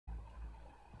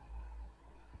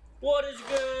What is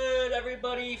good,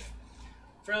 everybody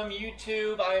from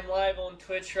YouTube? I am live on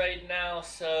Twitch right now,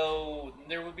 so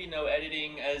there will be no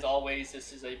editing. As always,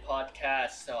 this is a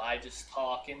podcast, so I just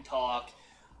talk and talk.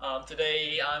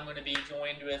 Today, I'm going to be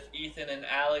joined with Ethan and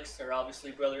Alex. They're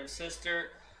obviously brother and sister.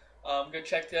 Go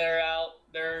check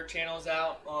their channels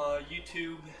out on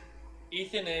YouTube.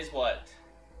 Ethan is what?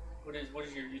 What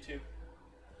is your YouTube?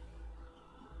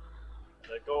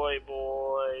 The Goy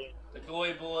Boy. The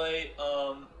Goy Boy.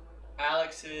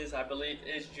 Alex's, I believe,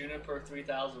 is Juniper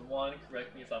 3001.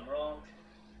 Correct me if I'm wrong.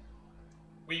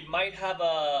 We might have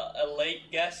a late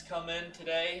guest come in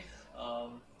today.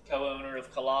 Co-owner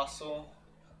of Colossal,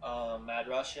 Mad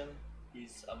Russian.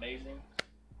 He's amazing.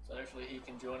 So hopefully he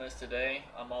can join us today.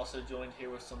 I'm also joined here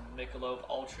with some Michelob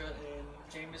Ultra and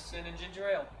Jameson and ginger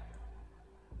ale.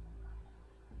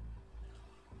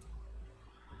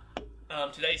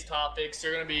 Today's topics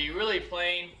are going to be really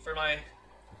plain for my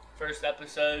first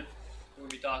episode. We'll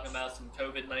be talking about some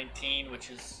COVID-19, which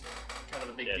is kind of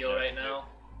a big deal right now.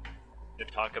 To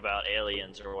talk about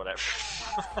aliens or whatever.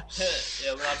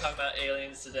 Yeah, we're not talking about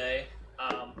aliens today.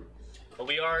 But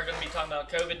we are going to be talking about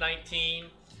COVID-19.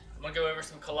 I'm going to go over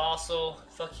some Colossal.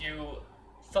 Fuck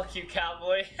you,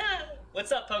 Cowboy.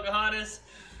 What's up, Pocahontas?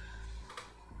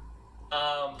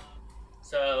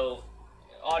 So,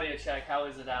 audio check. How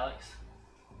is it, Alex?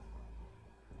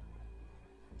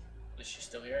 Is she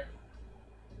still here?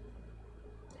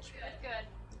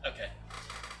 Good. Okay.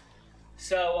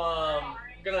 So, I'm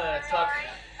gonna talk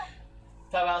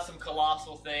about some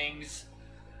Colossal things,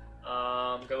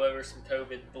 go over some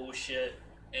COVID bullshit,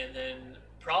 and then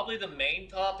probably the main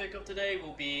topic of today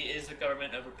will be, is the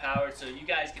government overpowered? So you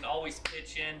guys can always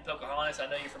pitch in. Pocahontas, I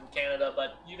know you're from Canada,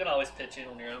 but you can always pitch in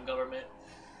on your own government.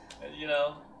 You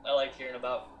know, I like hearing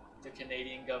about the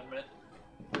Canadian government.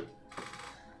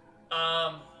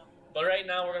 But right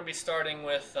now we're going to be starting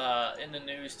with in the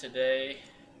news today.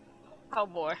 Oh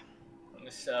boy.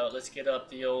 So let's get up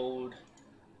the old...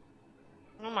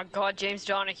 Oh my god, James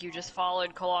Donahue just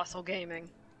followed Colossal Gaming.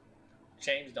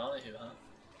 James Donahue, huh?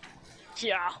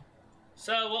 Yeah.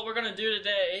 So what we're going to do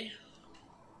today...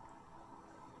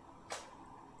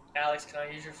 Alex, can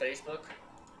I use your Facebook?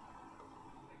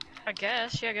 I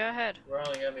guess, yeah, go ahead. We're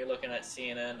only going to be looking at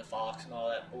CNN, the Fox, and all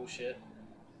that bullshit.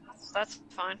 That's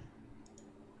fine.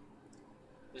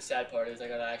 The sad part is I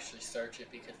gotta actually search it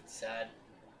because it's sad.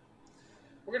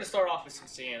 We're gonna start off with some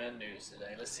CNN news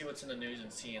today. Let's see what's in the news in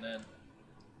CNN.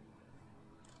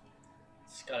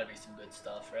 It's gotta be some good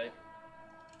stuff, right?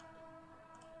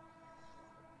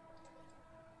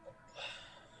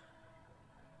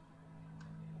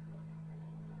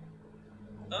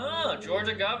 Oh,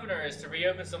 Georgia governor is to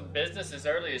reopen some business as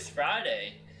early as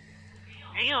Friday.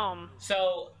 Damn.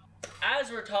 So,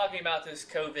 as we're talking about this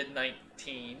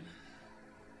COVID-19,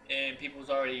 and people's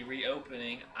already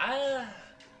reopening, I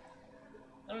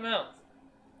don't know.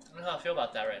 I don't know how I feel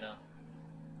about that right now.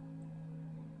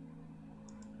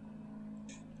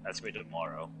 That's gonna be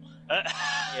tomorrow.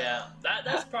 Yeah,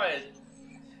 that's probably...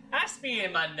 Has to be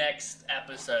in my next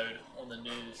episode on the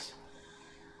news.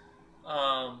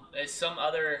 As some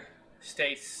other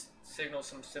states signal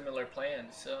some similar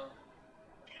plans, so...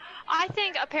 I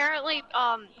think apparently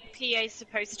PA's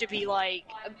supposed to be like,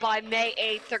 by May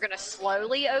 8th they're going to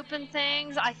slowly open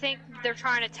things. I think they're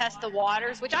trying to test the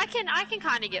waters, which I can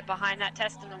kind of get behind that,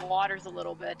 testing the waters a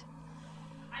little bit.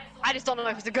 I just don't know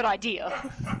if it's a good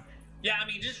idea. Yeah, I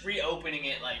mean, just reopening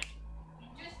it, like...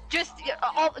 Just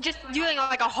doing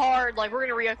like a hard, like, we're going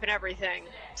to reopen everything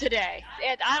today.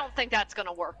 I don't think that's going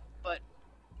to work, but...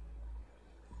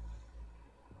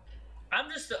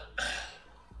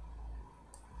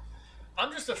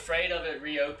 I'm just afraid of it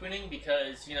reopening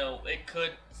because, you know, it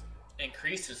could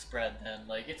increase the spread then.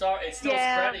 Like, it's still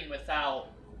spreading without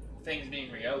things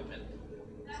being reopened.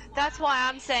 That's why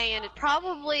I'm saying it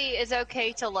probably is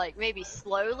okay to, like, maybe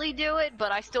slowly do it,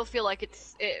 but I still feel like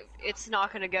it's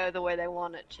not going to go the way they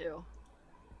want it to.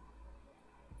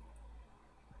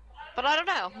 But I don't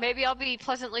know. Maybe I'll be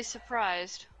pleasantly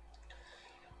surprised.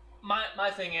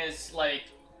 My thing is, like...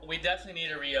 We definitely need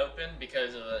to reopen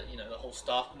because of the, the whole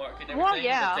stock market and everything. Well,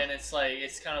 yeah. But then it's like,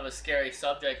 it's kind of a scary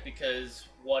subject because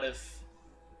what if,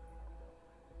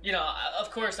 of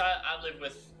course I live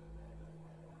with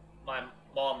my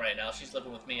mom right now. She's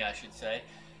living with me, I should say.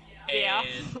 And yeah.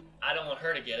 I don't want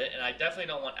her to get it, and I definitely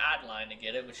don't want Adeline to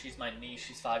get it, but she's my niece.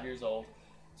 She's 5 years old.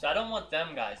 So I don't want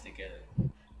them guys to get it.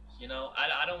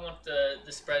 I don't want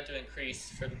the spread to increase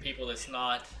for the people that's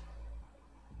not...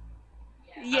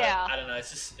 Yeah. I don't know.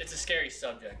 It's a scary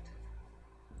subject.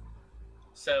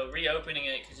 So reopening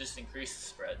it could just increase the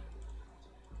spread.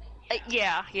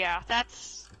 Yeah.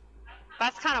 That's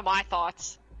kind of my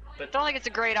thoughts. But Don't think it's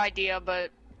a great idea,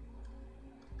 but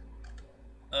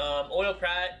oil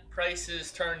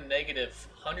prices turn negative.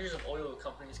 Hundreds of oil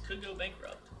companies could go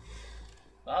bankrupt.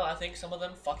 Well, I think some of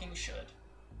them fucking should.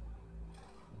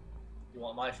 You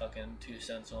want my fucking 2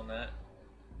 cents on that?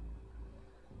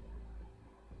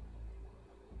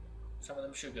 Some of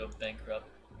them should go bankrupt.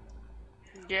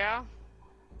 yeah.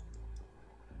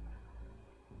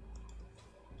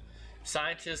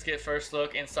 Scientists get first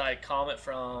look inside comet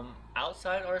from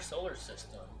outside our solar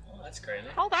system. Oh, that's crazy.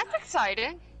 Oh, that's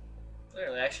exciting. They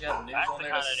actually have news That's on the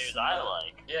there. kind of news I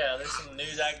like. Yeah, there's some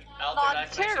news out there Not that I can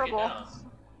actually terrible. get down.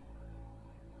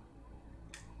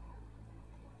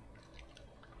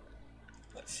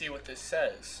 Let's see what this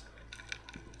says.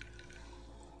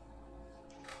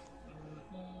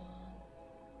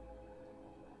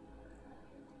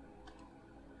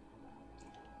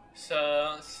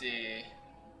 So, let's see.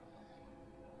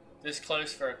 This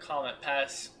close for a comet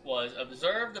pass was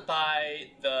observed by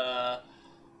the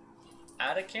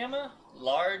Atacama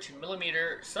Large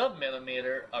Millimeter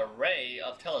Submillimeter Array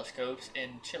of Telescopes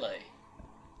in Chile,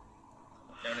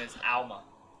 known as ALMA.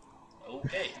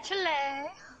 Okay, Chile.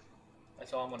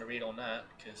 that's all I'm going to read on that,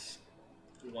 because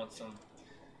we want some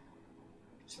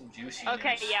juicy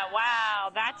Okay, news. yeah,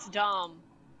 wow, that's dumb.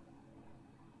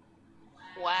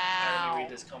 Let Wow. me read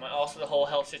this comment. Also, the whole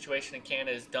health situation in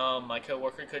Canada is dumb. My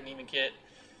coworker couldn't even get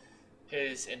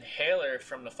his inhaler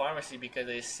from the pharmacy because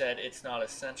they said it's not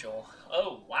essential.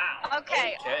 Oh wow.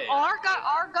 Okay, our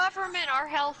government,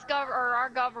 our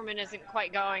government isn't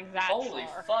quite going that Holy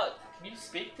far. fuck! Can you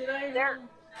speak today?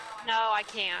 No, I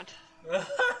can't.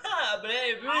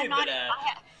 I'm not,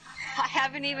 I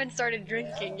haven't even started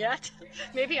drinking yet.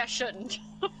 Maybe I shouldn't.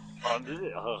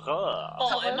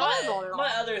 Oh, and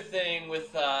my other thing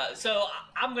with so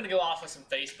I'm gonna go off with some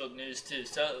Facebook news too.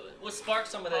 So we'll spark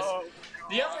some of this.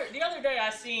 The other day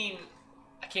I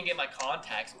can't get my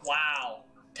contacts. Wow,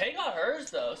 Tay got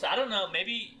hers though. So I don't know.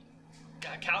 Maybe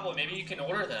Cowboy. Maybe you can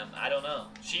order them. I don't know.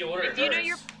 She ordered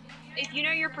hers. If you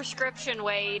know your prescription,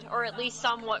 Wade, or at least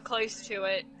somewhat close to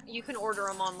it, you can order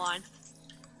them online.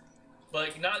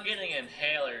 But not getting an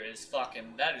inhaler is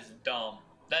that is dumb.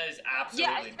 That is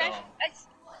absolutely dumb.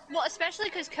 Well, especially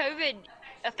because COVID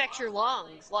affects your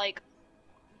lungs. Like,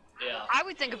 Yeah. I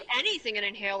would think of anything an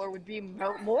inhaler would be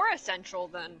more essential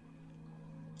than.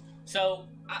 So,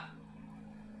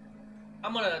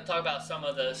 I'm going to talk about some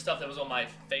of the stuff that was on my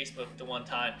Facebook the one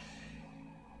time.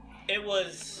 It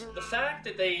was the fact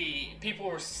that people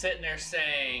were sitting there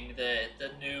saying that the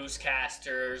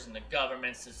newscasters and the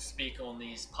governments that speak on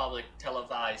these public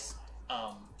televised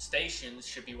stations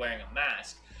should be wearing a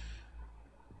mask.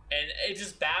 And it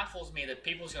just baffles me that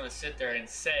people's going to sit there and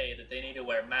say that they need to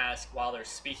wear a mask while they're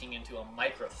speaking into a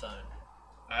microphone.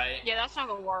 Alright? Yeah, that's not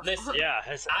going to work. Listen,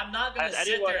 I'm not going to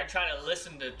sit there and try to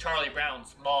listen to Charlie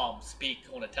Brown's mom speak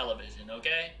on a television,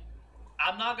 okay?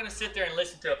 I'm not going to sit there and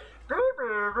listen to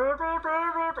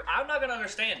I'm not going to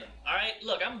understand them, alright?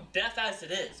 Look, I'm deaf as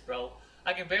it is, bro.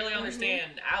 I can barely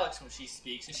understand Alex when she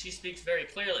speaks, and she speaks very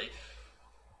clearly.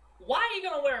 Why are you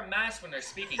going to wear a mask when they're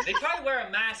speaking? They probably wear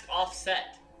a mask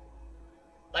offset.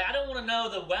 Like, I don't want to know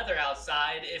the weather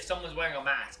outside if someone's wearing a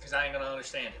mask, because I ain't going to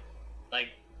understand it. Like,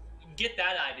 get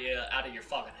that idea out of your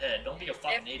fucking head. Don't be a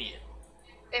fucking idiot.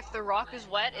 If the rock is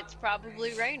wet, it's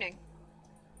probably raining.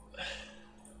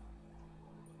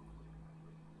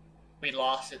 We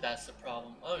lost it, that's the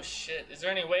problem. Oh shit, is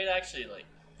there any way to actually, like...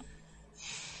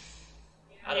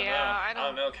 I don't know. I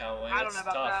don't know, Cowboy. I don't know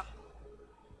about tough. that.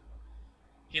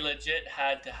 He legit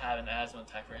had to have an asthma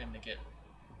attack for him to get...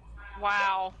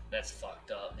 Wow. That's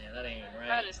fucked up, man. That ain't even right.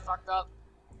 That is fucked up.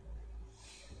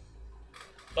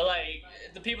 But, like,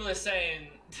 the people that are saying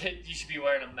that you should be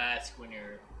wearing a mask when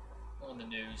you're on the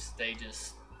news, they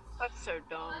just... That's so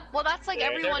dumb. Well, that's like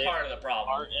everyone... They're part of the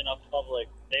problem.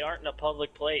 They aren't in a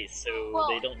public place, so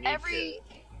they don't need to.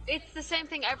 It's the same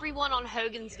thing. Everyone on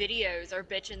Hogan's videos are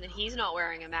bitching that he's not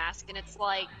wearing a mask, and it's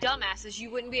like, dumbasses, you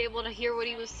wouldn't be able to hear what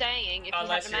he was saying if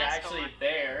unless he had a mask you're actually on.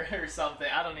 there or something.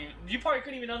 I don't even... You probably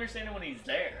couldn't even understand it when he's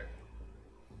there.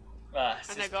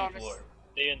 It's just people are...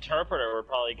 The interpreter would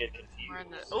probably get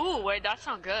confused. Ooh, wait, that's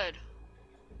not good.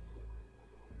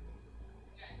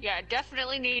 Yeah,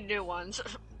 definitely need new ones.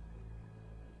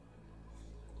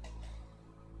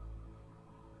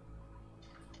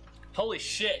 Holy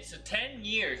shit, so 10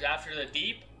 years after the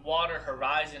Deepwater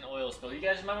Horizon oil spill. You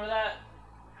guys remember that?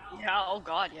 Yeah, oh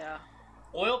god, yeah.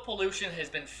 Oil pollution has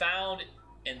been found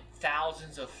in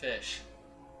thousands of fish.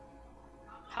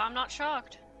 I'm not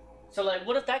shocked. So, like,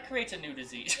 what if that creates a new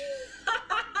disease?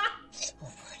 Oh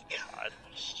my god.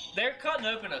 They're cutting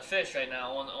open a fish right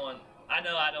now on I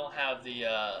know I don't have the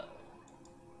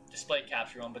display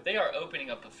capture on, but they are opening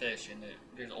up a fish, and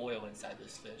there's oil inside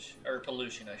this fish, or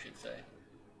pollution, I should say.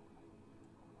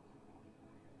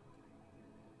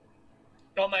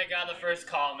 Oh my god, the first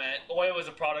comment. Oil is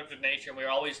a product of nature, and we were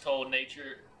always told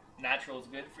natural is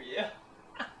good for you.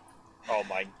 Oh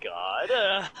my god.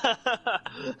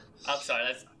 I'm sorry,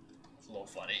 that's a little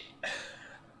funny.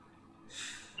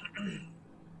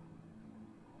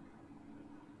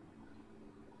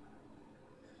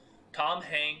 Tom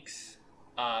Hanks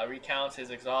recounts his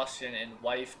exhaustion and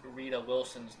wife Rita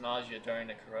Wilson's nausea during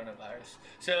the coronavirus.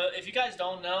 So, if you guys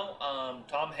don't know,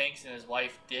 Tom Hanks and his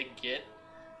wife did get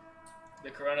the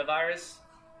coronavirus,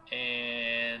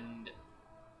 and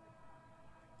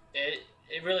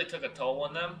it really took a toll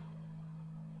on them.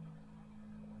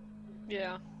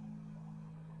 Yeah.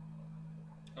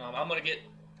 I'm gonna get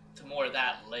to more of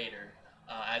that later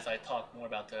as I talk more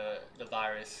about the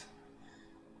virus.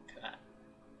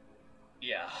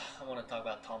 Yeah, I want to talk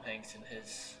about Tom Hanks and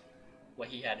what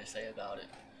he had to say about it.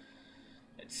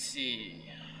 Let's see.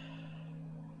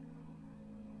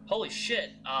 Holy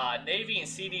shit! Navy and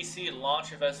CDC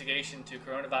launch investigation to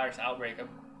coronavirus outbreak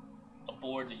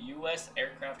aboard the U.S.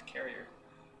 aircraft carrier.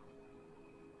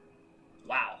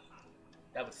 Wow,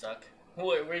 that would suck.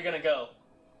 Where are you gonna go?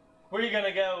 Where are you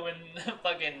gonna go when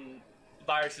fucking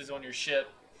virus is on your ship?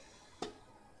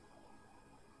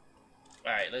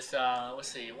 All right, let's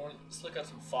see. Let's look up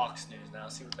some Fox News now.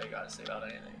 See what they got to say about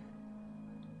anything.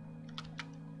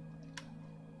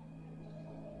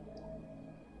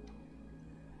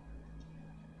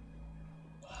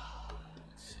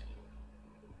 Let's see.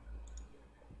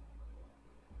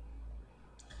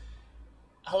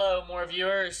 Hello, more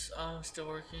viewers. I'm still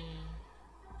working.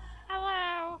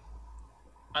 Hello.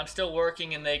 I'm still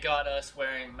working, and they got us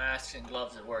wearing masks and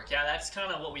gloves at work. Yeah, that's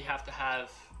kind of what we have to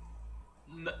have.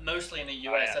 Mostly in the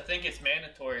U.S. Oh, yeah. I think it's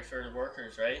mandatory for the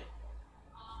workers, right?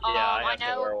 Yeah, I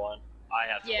have to wear one. I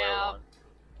have to wear one.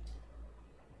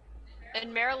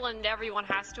 In Maryland, everyone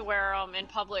has to wear them in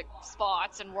public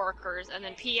spots and workers, and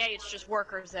then PA, it's just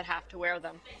workers that have to wear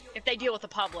them if they deal with the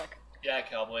public. Yeah,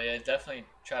 Cowboy. Yeah, definitely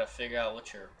try to figure out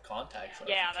what your contacts are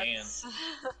Yeah, if you that's... can.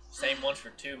 Same ones for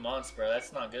 2 months, bro.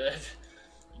 That's not good.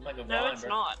 You might go blind, No, it's bro.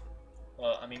 not.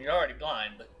 Well, I mean, you're already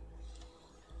blind, but...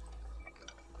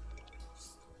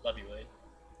 Love you, Wade.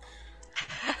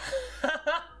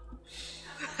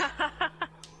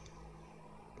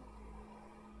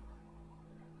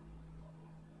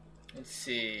 Let's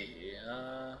see.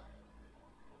 A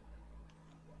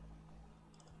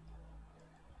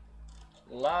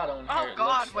lot on here. Oh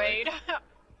God, Wade.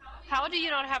 How do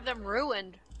you not have them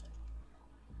ruined?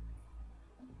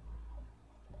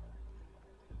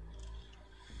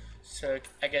 So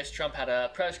I guess Trump had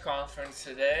a press conference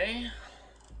today.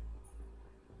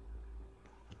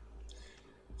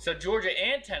 So Georgia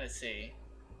and Tennessee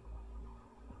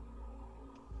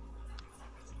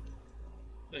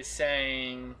is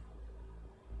saying,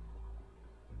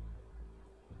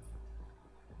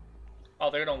 oh,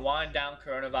 they're going to wind down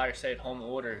coronavirus stay-at-home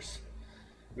orders,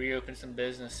 reopen some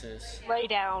businesses. Lay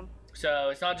down. So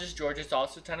it's not just Georgia, it's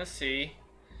also Tennessee.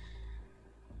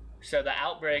 So the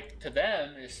outbreak to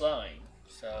them is slowing.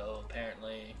 So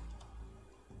apparently,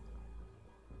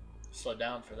 slowed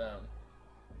down for them.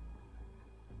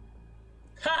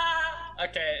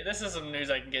 Okay, this is some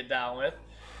news I can get down with.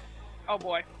 Oh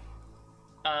boy.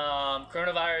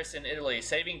 Coronavirus in Italy,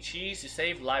 saving cheese to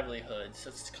save livelihoods.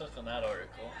 Let's click on that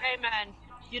article. Amen.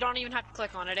 You don't even have to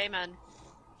click on it. Amen.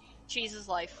 Cheese is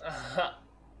life.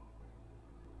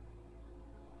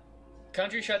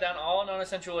 Country shut down all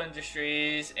non-essential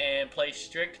industries and placed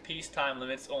strict peacetime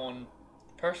limits on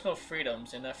personal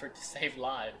freedoms in an effort to save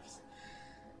lives.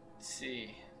 Let's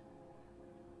see.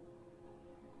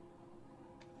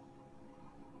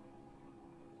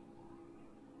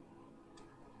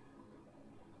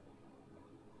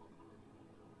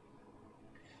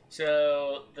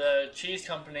 So the cheese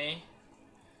company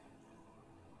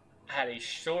had a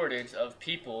shortage of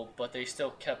people, but they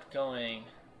still kept going.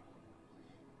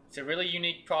 It's a really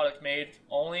unique product made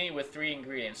only with 3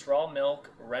 ingredients: raw milk,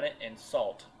 rennet, and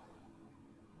salt.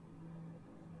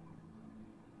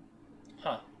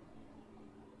 Huh.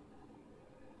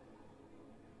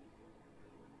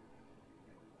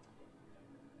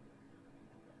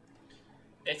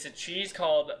 It's a cheese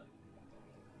called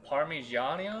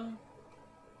Parmigiano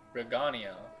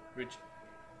Reggiano.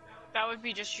 That would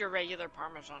be just your regular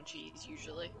Parmesan cheese,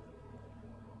 usually.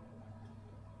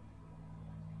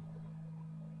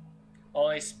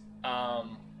 Only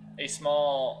a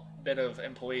small bit of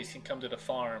employees can come to the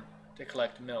farm to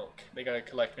collect milk. They gotta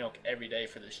collect milk every day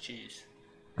for this cheese.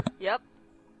 Yep.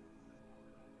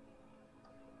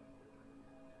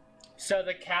 So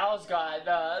the cows got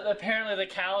apparently the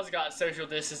cows got social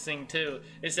distancing too.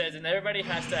 It says, and everybody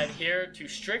has to adhere to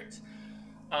strict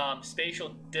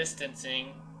spatial distancing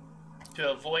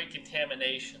to avoid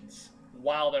contaminations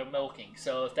while they're milking.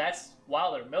 So if that's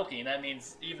while they're milking, that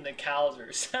means even the cows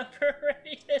are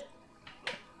separated.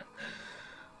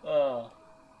 Oh,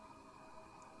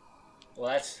 well,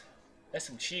 that's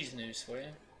some cheese news for you.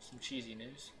 Some cheesy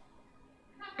news.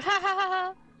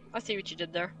 I see what you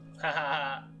did there.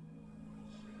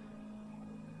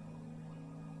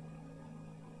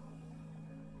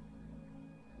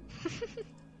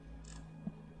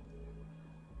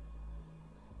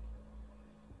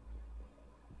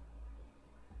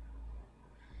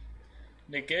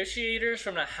 Negotiators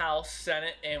from the House,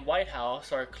 Senate, and White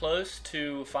House are close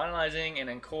to finalizing an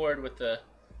accord with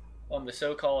on the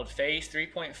so-called Phase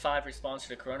 3.5 response to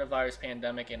the coronavirus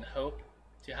pandemic and hope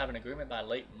to have an agreement by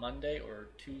late Monday or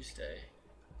Tuesday.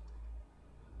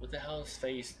 What the hell is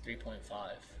Phase 3.5?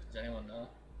 Does anyone know?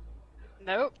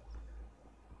 Nope.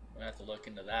 I'm gonna have to look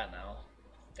into that now.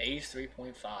 Phase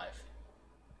 3.5.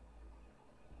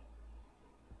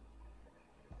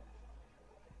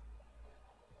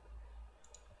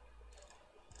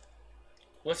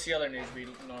 What's the other news we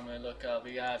normally look up?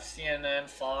 We have CNN,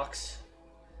 Fox,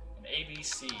 and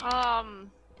ABC.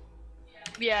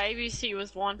 Yeah, ABC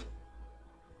was one.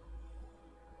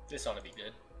 This ought to be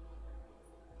good.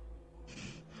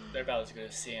 They're about as good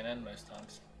as CNN most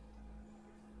times.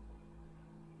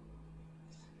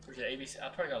 Where's the ABC? I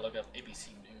probably gotta look up ABC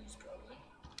News, probably.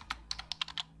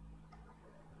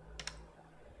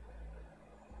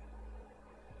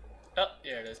 Oh,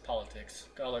 here it is, politics.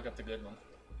 Gotta look up the good one.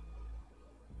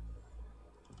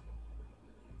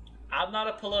 I'm not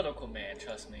a political man,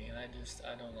 trust me. I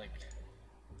don't like...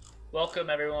 Welcome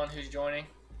everyone who's joining.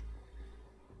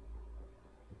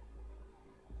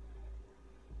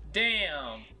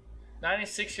 Damn!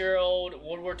 96-year-old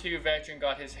World War II veteran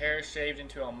got his hair shaved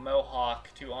into a mohawk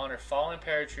to honor fallen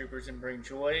paratroopers and bring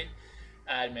joy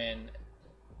amid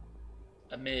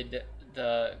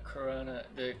the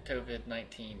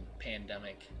COVID-19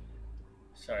 pandemic.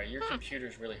 Sorry, your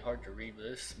computer's really hard to read with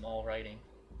this small writing.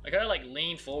 I gotta like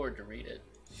lean forward to read it.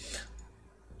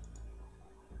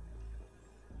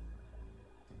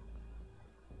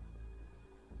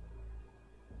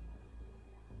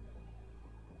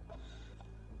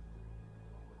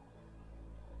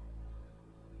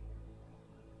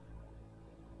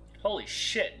 Holy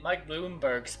shit, Mike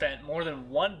Bloomberg spent more than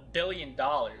 $1 billion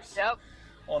on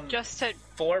just a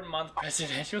 4-month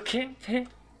presidential campaign.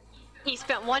 He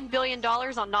spent $1 billion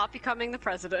on not becoming the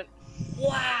president.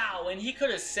 Wow, and he could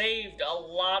have saved a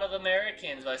lot of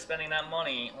Americans by spending that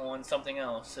money on something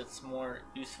else that's more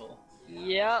useful.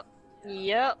 Yep.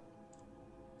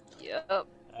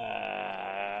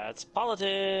 That's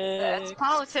politics. That's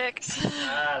politics.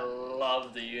 I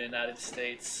love the United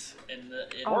States.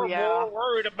 We're more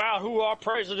worried about who our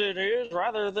president is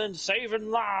rather than saving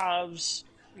lives.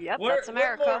 Yep, that's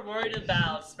America. We're more worried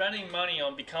about spending money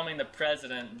on becoming the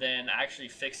president than actually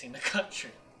fixing the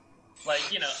country.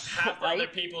 Like, you know, half the other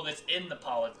people that's in the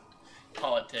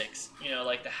politics, you know,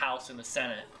 like the House and the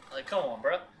Senate. Like, come on,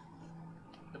 bro.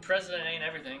 The president ain't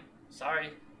everything. Sorry.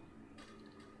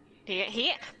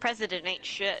 President ain't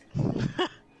shit.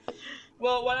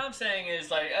 Well, what I'm saying is,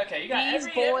 like, okay, you got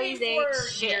every 4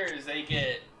 years they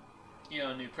get, you know,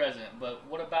 a new president, but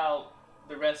what about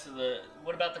the rest of the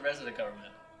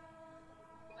government?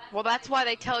 Well, that's why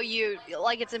they tell you,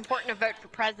 like, it's important to vote for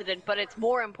president, but it's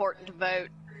more important to vote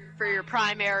for your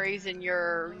primaries and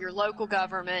your local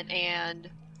government and...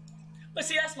 But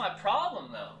see, that's my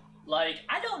problem, though. Like,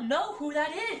 I don't know who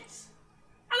that is.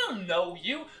 I don't know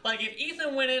you. Like, if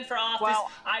Ethan went in for office,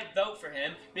 I'd vote for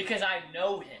him because I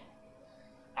know him.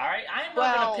 Alright? I'm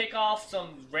not going to pick off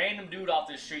some random dude off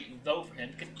the street and vote for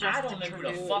him because I don't know who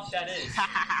the fuck that is.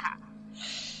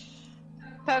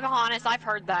 Pocahontas, I've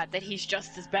heard that he's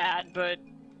just as bad, but...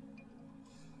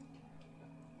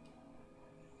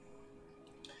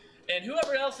 And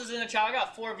whoever else is in the chat, I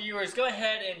got 4 viewers. Go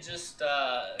ahead and just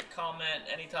comment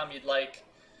anytime you'd like.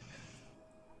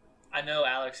 I know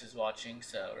Alex is watching,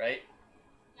 so, right?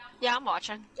 Yeah, I'm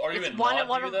watching. Are you in mod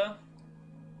view, though?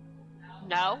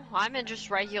 No, I'm in just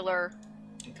regular...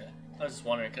 Okay. I was just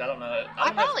wondering, because I don't know.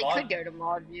 I probably could go to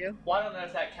mod view. Well, I don't know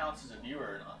if that counts as a viewer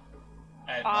or not.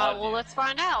 Well, let's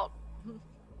find out.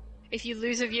 If you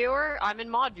lose a viewer, I'm in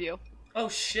mod view. Oh,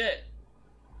 shit.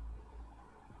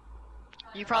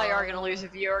 You probably are going to lose a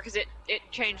viewer, because it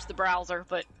changed the browser,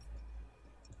 but...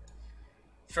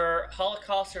 For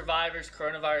Holocaust survivors,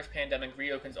 coronavirus pandemic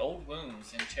reopens old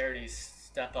wounds and charities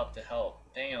step up to help.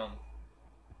 Damn.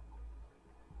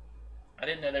 I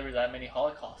didn't know there were that many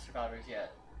Holocaust survivors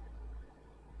yet.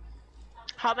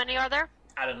 How many are there?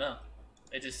 I don't know.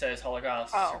 It just says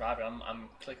Holocaust survivor. I'm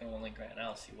clicking on the link right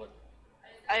now to see what.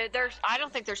 I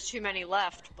don't think there's too many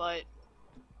left, but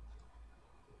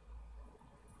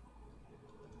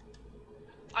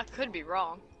I could be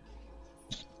wrong.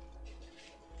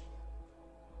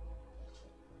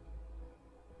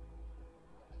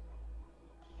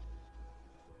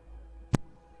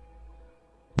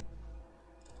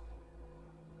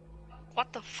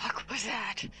 What the fuck was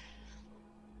that?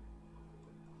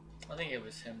 I think it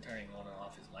was him turning on and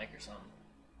off his mic or something.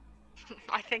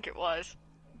 I think it was.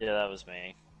 Yeah, that was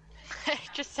me. It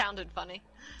just sounded funny.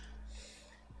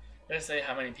 Let's say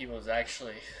how many people is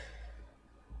actually.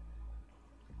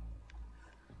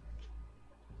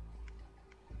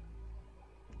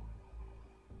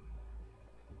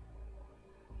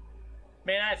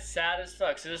 Man, that's sad as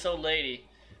fuck. So this old lady,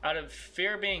 out of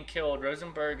fear of being killed,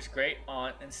 Rosenberg's great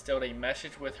aunt instilled a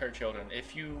message with her children.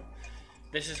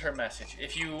 This is her message.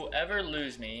 If you ever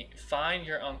lose me, find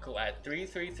your uncle at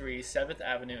 333 7th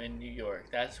Avenue in New York.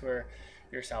 That's where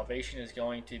your salvation is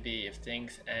going to be if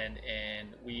things end and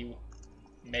we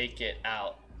make it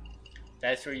out.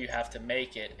 That's where you have to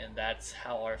make it, and that's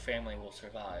how our family will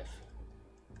survive.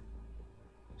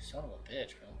 Son of a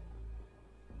bitch, bro.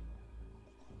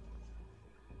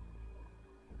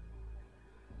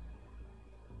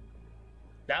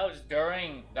 That was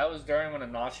during when the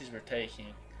Nazis were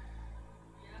taking.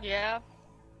 Yeah.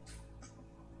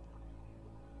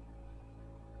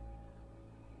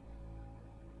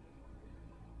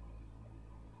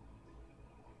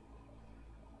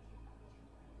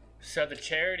 So the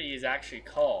charity is actually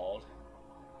called.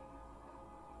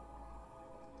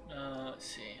 Let's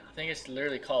see. I think it's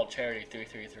literally called Charity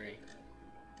 333.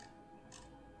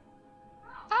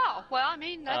 Oh, well, I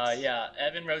mean, that's... Yeah,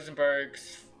 Evan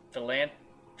Rosenberg's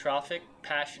philanthropic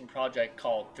passion project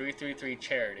called 333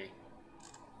 Charity.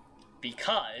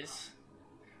 Because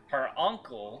her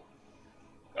uncle,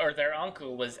 or their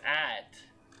uncle, was at...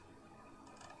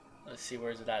 Let's see,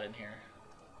 where's it at in here?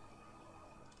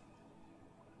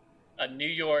 A New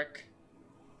York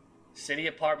City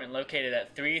apartment located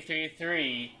at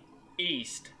 333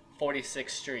 East 46th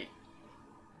Street.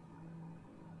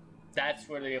 That's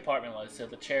where the apartment was. So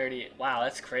the charity, wow,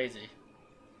 that's crazy.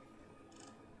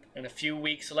 And a few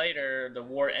weeks later, the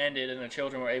war ended and the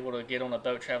children were able to get on a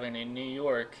boat traveling to New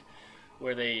York,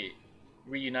 where they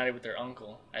reunited with their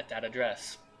uncle at that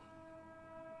address.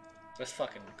 That's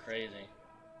fucking crazy.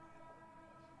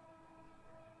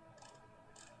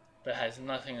 But it has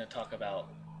nothing to talk about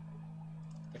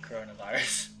the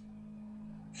coronavirus.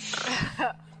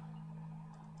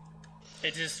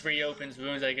 It just reopens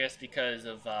wounds, I guess, because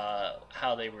of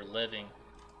how they were living.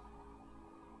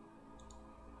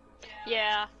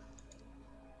 Yeah.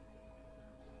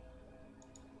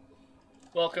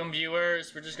 Welcome,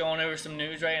 viewers. We're just going over some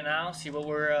news right now, see what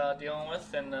we're dealing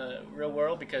with in the real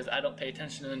world, because I don't pay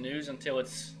attention to the news until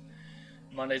it's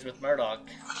Mondays with Murdock.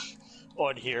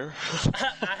 On here.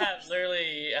 I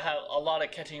have a lot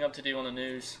of catching up to do on the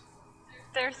news.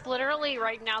 There's literally,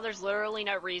 right now, there's literally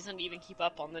no reason to even keep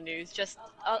up on the news, just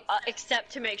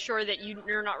except to make sure that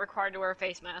you're not required to wear a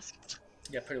face mask.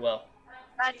 Yeah, pretty well.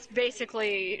 That's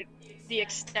basically the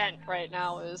extent right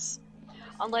now is,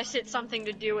 unless it's something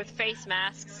to do with face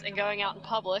masks and going out in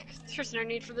public, there's just no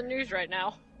need for the news right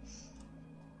now.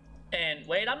 And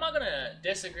wait, I'm not gonna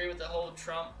disagree with the whole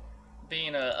Trump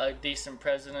being a decent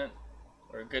president,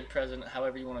 or a good president,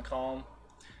 however you want to call him,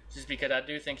 just because I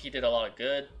do think he did a lot of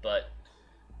good, but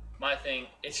my thing,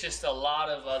 it's just a lot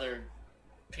of other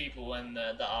people in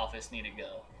the office need to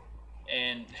go.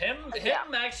 And him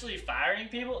actually firing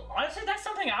people, honestly, that's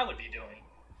something I would be doing.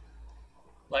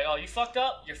 Like, oh, you fucked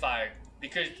up, you're fired.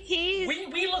 Because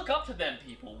we look up to them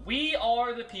people. We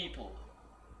are the people.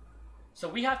 So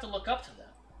we have to look up to them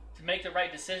to make the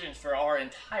right decisions for our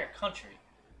entire country.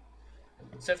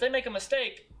 So if they make a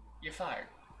mistake, you're fired.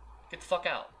 Get the fuck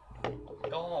out.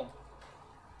 Go home.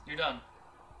 You're done.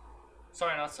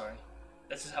 Sorry, not sorry.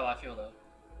 This is how I feel, though.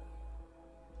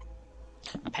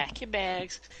 Pack your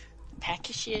bags. Pack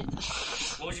your shit.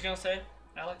 What was you gonna say,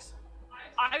 Alex?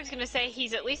 I was gonna say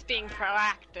he's at least being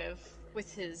proactive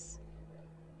with his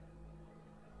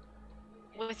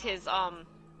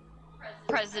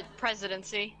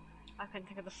presidency. I couldn't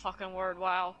think of the fucking word.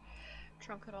 Wow.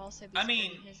 Trump could also be. I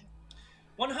mean,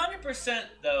 100%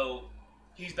 though,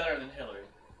 he's better than Hillary.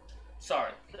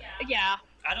 Sorry. Yeah.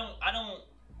 I don't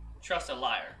trust a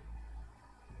liar.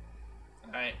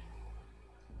 Alright?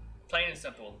 Plain and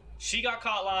simple. She got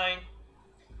caught lying.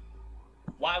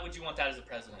 Why would you want that as a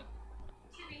president?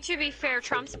 To be fair,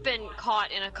 Trump's been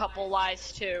caught in a couple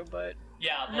lies too, but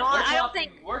Yeah, but I don't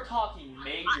think we're talking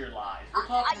major lies. We're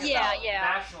talking about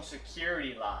national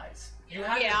security lies. You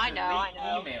have to delete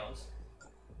emails.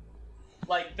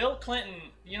 Like Bill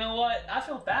Clinton, you know what? I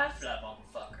feel bad for that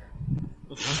motherfucker.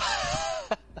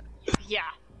 Yeah.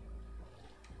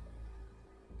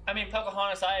 I mean,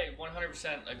 Pocahontas, I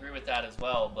 100% agree with that as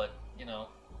well. But you know,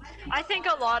 I think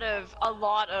a lot of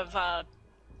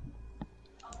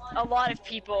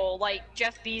people, like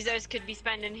Jeff Bezos, could be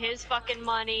spending his fucking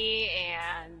money,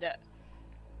 and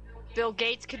Bill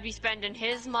Gates could be spending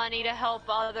his money to help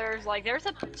others. Like, there's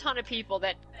a ton of people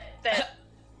that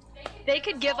they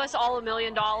could give us all $1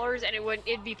 million, and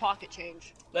it'd be pocket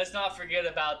change. Let's not forget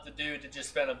about the dude that just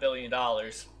spent $1 billion.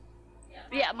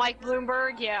 Yeah, Mike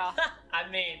Bloomberg. Yeah. I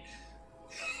mean,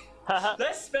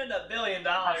 let's spend $1 billion and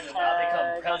not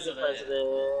become president.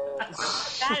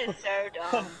 That is so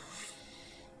dumb.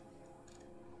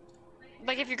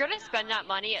 Like, if you're gonna spend that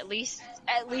money, at least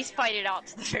fight it out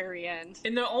to the very end.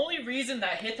 And the only reason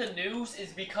that hit the news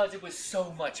is because it was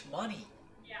so much money.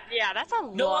 Yeah, that's a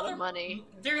lot of money.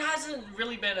 There hasn't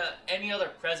really been any other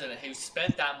president who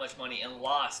spent that much money and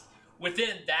lost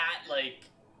within that, like,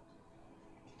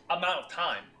 amount of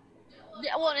time.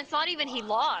 Yeah, well, and it's not even he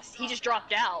lost. He just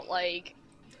dropped out, like...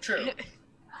 True.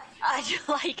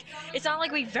 It's not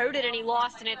like we voted and he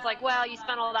lost, and it's like, well, you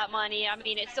spent all that money. I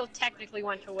mean, it still technically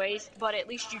went to waste, but at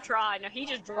least you tried. No, he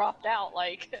just dropped out,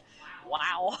 like,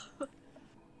 wow.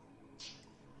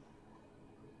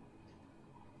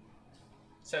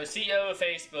 So, CEO of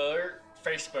Facebook,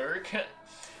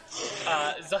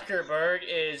 Zuckerberg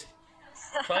is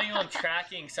planning on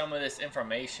tracking some of this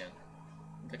information,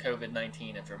 the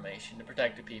COVID-19 information, to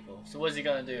protect the people. So what is he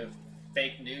going to do?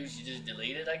 Fake news, you just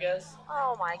delete it, I guess?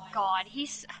 Oh my god,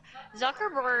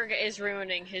 Zuckerberg is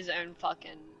ruining his own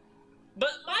fucking...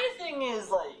 But my thing is,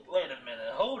 like, wait a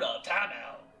minute, hold up, time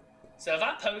out. So if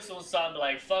I post on something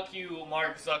like, fuck you,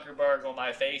 Mark Zuckerberg, on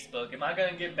my Facebook, am I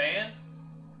going to get banned?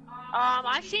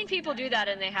 I've seen people do that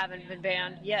and they haven't been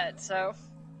banned yet, so...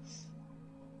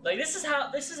 Like, this is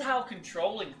how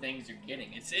controlling things are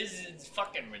getting. It's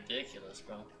fucking ridiculous,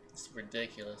 bro. It's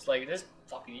ridiculous. Like, this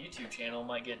fucking YouTube channel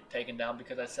might get taken down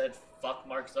because I said fuck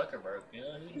Mark Zuckerberg. You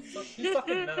know, who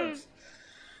fucking knows?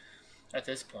 At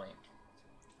this point,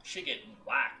 shit getting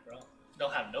whacked, bro.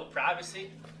 Don't have no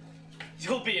privacy.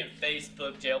 You'll be in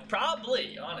Facebook jail,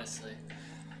 probably. Honestly.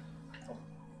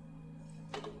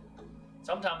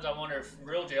 Sometimes I wonder if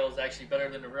real jail is actually better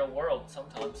than the real world.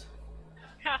 Sometimes.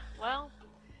 Yeah. Well.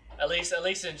 At least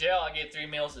in jail, I get 3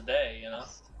 meals a day. You know.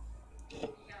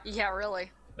 Yeah,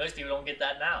 really. Most people don't get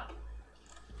that now.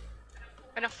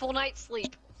 And a full night's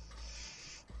sleep.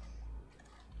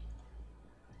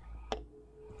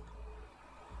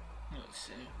 Let's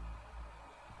see.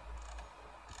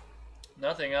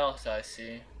 Nothing else I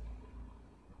see.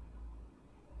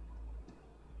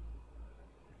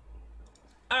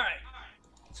 Alright.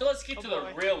 So let's get to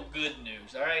the real good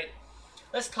news, alright?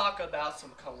 Let's talk about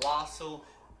some colossal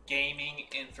gaming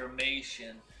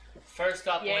information. First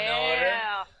up in order.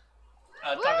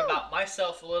 Talk about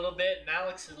myself a little bit and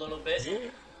Alex a little bit.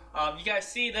 You guys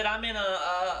see that I'm in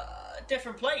a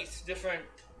different place, different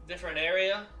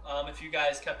area. If you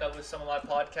guys kept up with some of my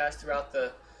podcasts throughout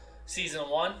the season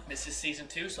 1, this is season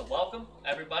 2, so welcome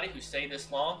everybody who stayed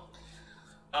this long.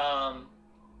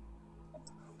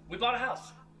 We bought a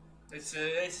house. It's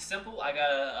simple. I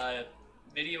got a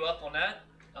video up on that.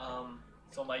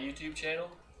 It's on my YouTube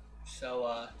channel,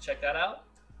 so check that out.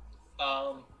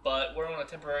 But we're on a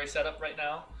temporary setup right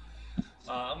now.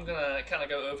 I'm gonna kind of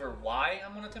go over why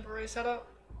I'm on a temporary setup.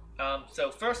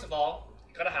 So first of all,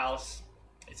 got a house.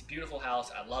 It's a beautiful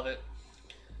house. I love it.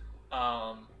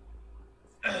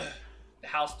 The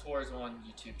house tour is on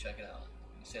YouTube. Check it out.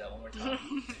 Let me say that one more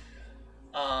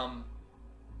time.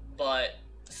 But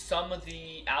some of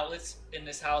the outlets in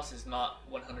this house is not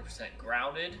 100%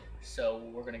 grounded, so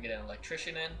we're gonna get an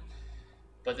electrician in.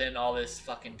 But then all this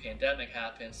fucking pandemic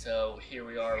happened, so here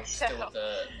we are still with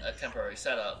a temporary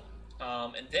setup.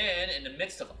 And then, in the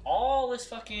midst of all this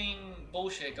fucking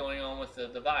bullshit going on with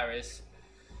the virus,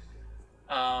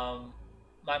 my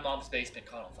mom's basement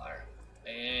caught on fire.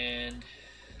 And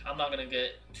I'm not going to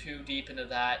get too deep into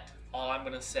that. All I'm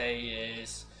going to say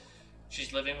is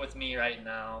she's living with me right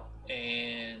now,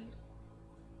 and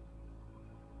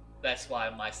that's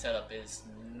why my setup is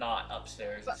not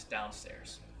upstairs, it's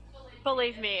downstairs.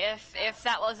 Believe me, if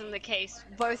that wasn't the case,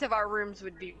 both of our rooms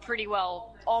would be pretty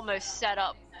well almost set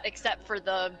up, except for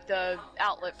the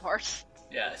outlet part.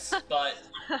 Yes, but,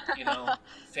 you know,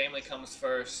 family comes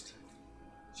first.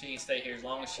 She can stay here as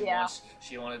long as she wants.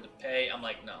 She wanted to pay. I'm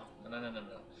like, no.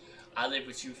 I lived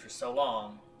with you for so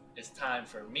long. it's time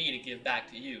for me to give back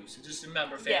to you. So just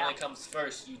remember, family comes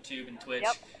first. YouTube and Twitch,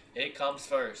 it comes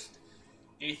first.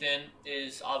 Ethan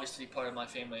is obviously part of my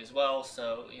family as well,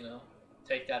 so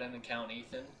take that into account,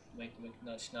 Ethan. Wink, wink,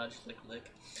 nudge, nudge, lick,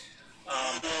 lick.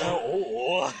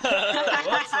 Whoops,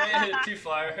 too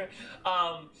far.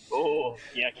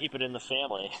 Keep it in the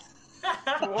family.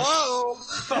 Whoa.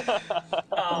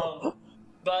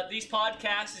 But these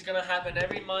podcasts is gonna happen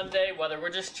every Monday, whether we're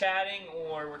just chatting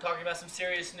or we're talking about some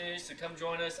serious news. So come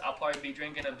join us. I'll probably be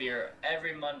drinking a beer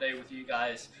every Monday with you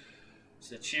guys.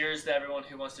 So cheers to everyone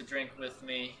who wants to drink with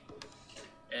me,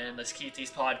 and let's keep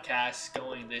these podcasts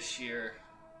going this year,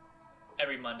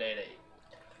 every Monday at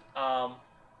 8.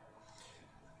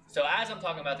 So as I'm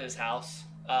talking about this house,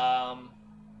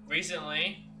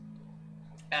 recently,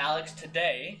 Alex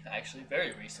today, actually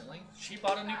very recently, she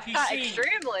bought a new PC.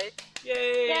 Extremely.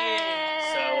 Yay! Yay!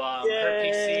 So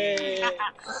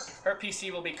her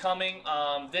PC will be coming.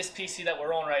 This PC that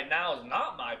we're on right now is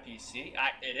not my PC.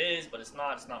 It is, but it's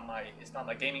not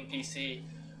my gaming PC.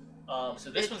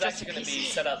 So this one's actually going to be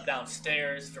set up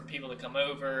downstairs for people to come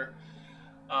over.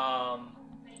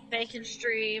 They can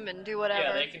stream and do whatever.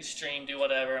 Yeah, they can stream, do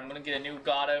whatever. I'm going to get a new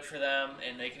Gato for them,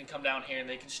 and they can come down here and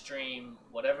they can stream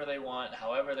whatever they want,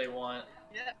 however they want.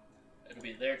 Yep. It'll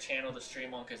be their channel to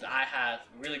stream on because I have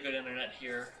really good internet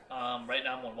here. Right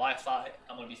now I'm on Wi-Fi.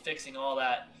 I'm going to be fixing all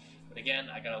that. But again,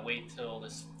 I got to wait till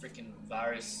this freaking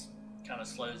virus kind of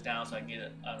slows down so I can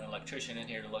get an electrician in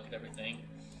here to look at everything.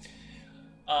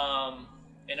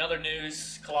 In other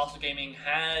news, Colossal Gaming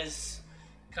has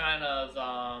kind of...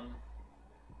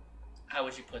 how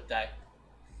would you put that?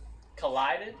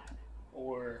 Collided?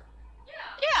 Or...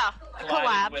 Yeah,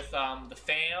 collided with the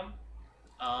fam.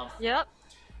 Yep.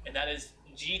 And that is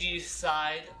Gigi's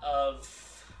side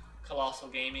of Colossal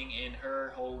Gaming in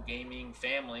her whole gaming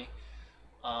family.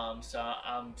 So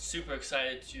I'm super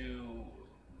excited to...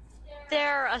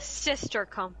 They're a sister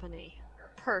company,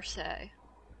 per se.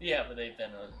 Yeah, but they've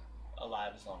been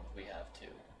alive as long as we have,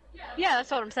 too. Yeah, that's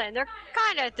what I'm saying. They're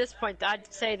kind of, at this point,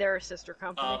 I'd say they're a sister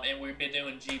company. And we've been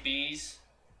doing GBs.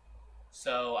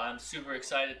 So I'm super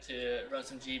excited to run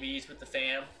some GBs with the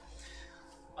fam.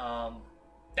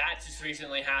 That just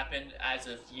recently happened as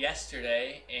of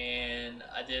yesterday, and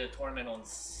I did a tournament on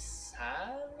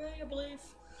Saturday, I believe.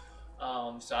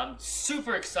 So I'm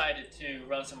super excited to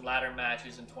run some ladder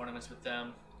matches and tournaments with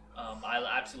them. I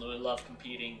absolutely love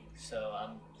competing, so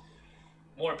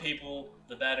more people,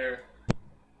 the better.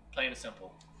 Plain and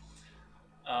simple.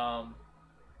 And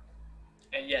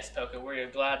yes, Poca, we're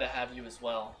glad to have you as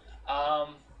well.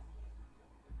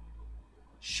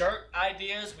 Shirt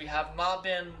ideas, we have not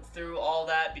been through all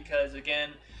that because,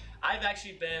 again, I've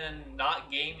actually been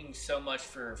not gaming so much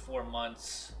for 4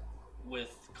 months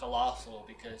with Colossal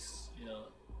because,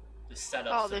 the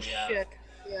setups that we have. Shit.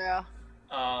 Yeah.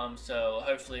 So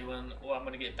hopefully I'm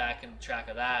going to get back in track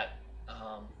of that.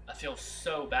 I feel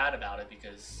so bad about it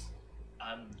because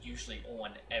I'm usually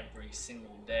on every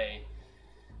single day.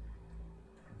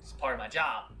 It's part of my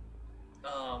job.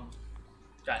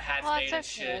 Got hats made and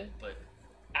shit, but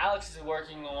Alex is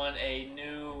working on a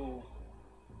new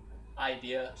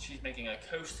idea. She's making a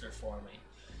coaster for me.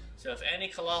 So if any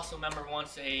Colossal member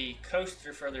wants a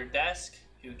coaster for their desk,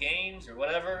 who games or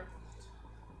whatever,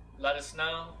 let us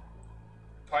know.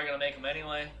 Probably gonna make them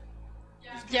anyway.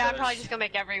 Yeah, I'm probably just gonna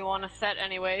make everyone a set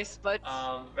anyways, but...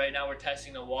 right now we're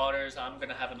testing the waters. I'm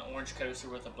gonna have an orange coaster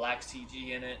with a black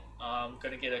CG in it. I'm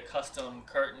gonna get a custom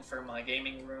curtain for my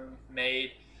gaming room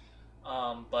made.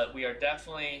 But we are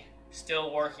definitely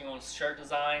still working on shirt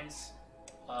designs.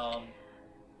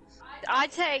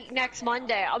 I'd say next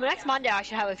Monday. Next Monday I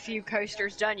should have a few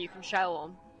coasters done. You can show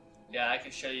them. Yeah, I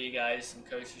can show you guys some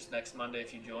coasters next Monday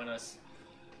if you join us.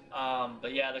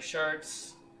 But yeah, the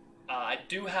shirts... I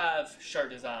do have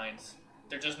shirt designs.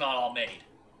 They're just not all made.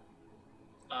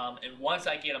 And once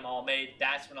I get them all made,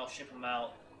 that's when I'll ship them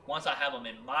out. Once I have them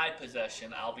in my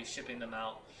possession, I'll be shipping them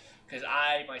out. Because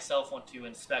I myself want to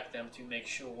inspect them to make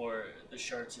sure the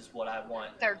shirts is what I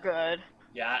want. They're good.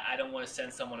 Yeah, I don't want to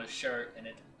send someone a shirt and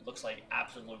it looks like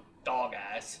absolute dog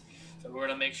ass. So we're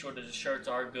going to make sure that the shirts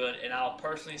are good. And I'll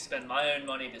personally spend my own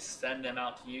money to send them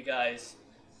out to you guys.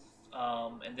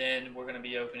 And then we're going to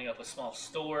be opening up a small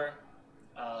store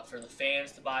for the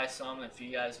fans to buy some if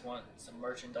you guys want some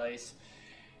merchandise.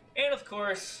 And of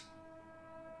course,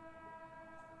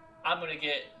 I'm going to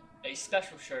get a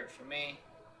special shirt for me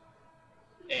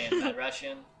and Mad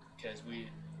Russian because we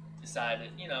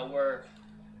decided,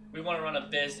 we want to run a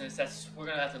business. We're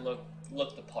going to have to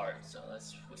look the part. So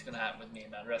that's what's going to happen with me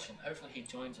and Mad Russian. Hopefully he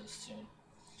joins us soon.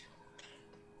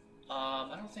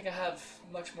 I don't think I have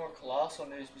much more Colossal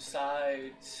news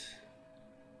besides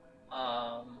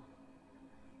Yeah,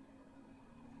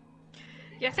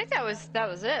 I think that was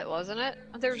it, wasn't it?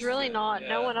 There's really not.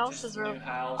 No one else is new real.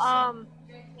 house.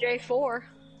 J4.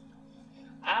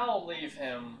 I'll leave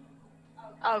him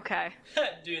Okay.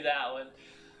 do that one.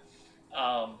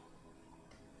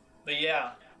 But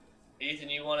yeah, Ethan,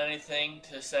 you want anything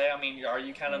to say? I mean, are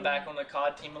you kind of back on the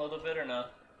COD team a little bit or no?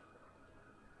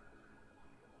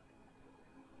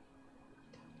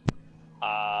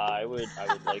 I would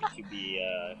like to be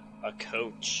a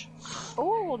coach.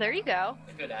 Oh, there you go.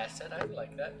 A good asset. I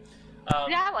like that.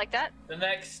 Yeah, I like that. The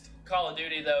next Call of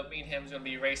Duty, though, me and him is going to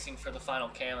be racing for the final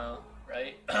camo,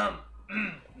 right?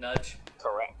 Nudge.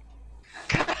 Correct.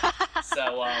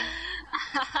 So,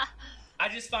 I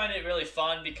just find it really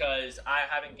fun because I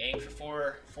haven't gamed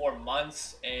for 4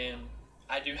 months, and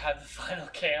I do have the final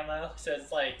camo, so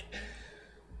it's like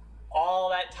all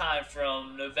that time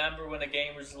from November when the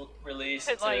game was released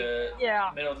to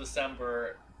middle of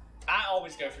December. I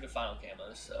always go for the final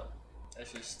camos, so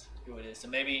that's just who it is. So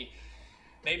maybe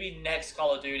next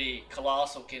Call of Duty,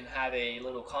 Colossal can have a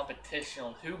little competition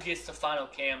on who gets the final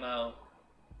camo,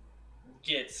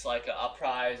 gets like a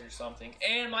prize or something.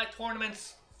 And my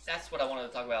tournaments, that's what I wanted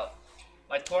to talk about.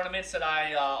 My tournaments that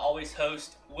I always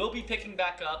host will be picking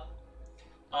back up.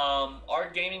 Our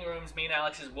gaming rooms, me and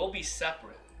Alex's, will be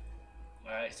separate.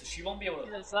 Alright, so she won't be able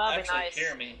to actually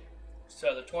hear me.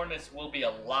 So the tournaments will be a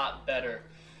lot better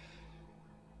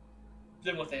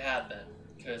than what they have been.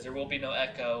 Because there will be no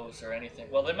echoes or anything.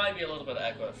 Well, there might be a little bit of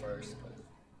echo at first, but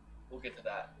we'll get to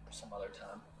that some other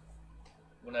time.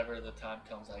 Whenever the time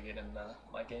comes, I get in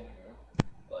my gaming room.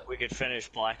 But we could finish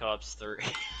Black Ops 3.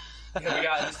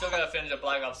 Yeah, we still gotta finish a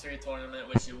Black Ops 3 tournament,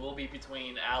 which will be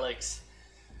between Alex,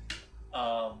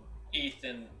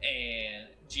 Ethan, and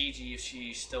Gigi if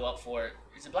she's still up for it.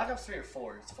 Is it Black Ops 3 or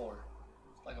 4? It's 4.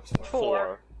 Black Ops 4.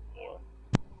 4.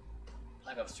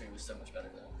 Black Ops 3 was so much better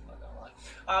though. I'm not gonna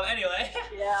lie. Anyway.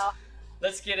 Yeah.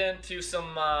 Let's get into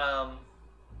some our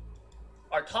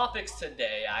topics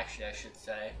today. Actually, I should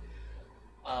say.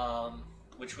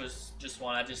 Which was just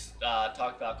one I just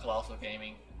talked about Colossal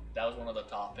Gaming. That was one of the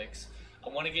topics. I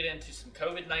want to get into some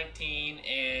COVID-19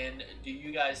 and do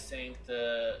you guys think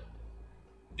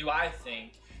do I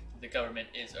think the government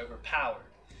is overpowered?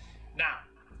 Now,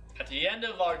 at the end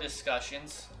of our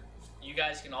discussions, you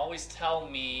guys can always tell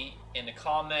me in the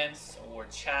comments or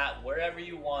chat, wherever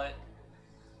you want,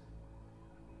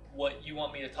 what you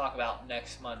want me to talk about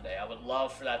next Monday. I would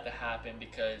love for that to happen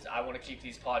because I want to keep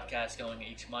these podcasts going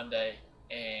each Monday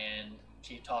and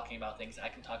keep talking about things. I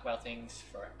can talk about things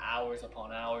for hours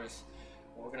upon hours.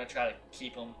 We're going to try to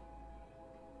keep them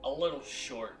a little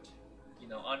short,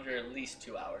 under at least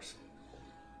 2 hours,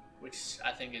 which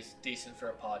I think is decent for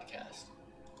a podcast.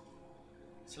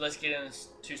 So let's get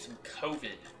into some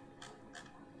COVID.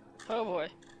 Oh boy.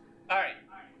 All right.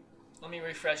 Let me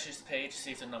refresh this page,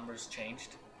 see if the numbers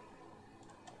changed.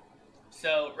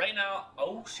 So right now,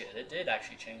 oh shit, it did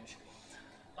actually change.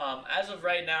 As of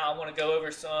right now, I want to go over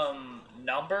some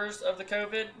numbers of the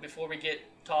COVID before we get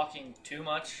talking too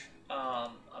much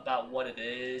about what it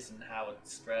is and how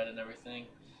it's spread and everything.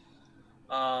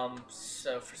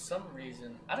 So for some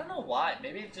reason, I don't know why,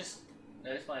 maybe it just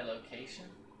knows my location.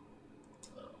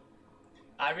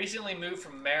 I recently moved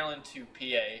from Maryland to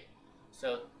PA,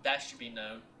 so that should be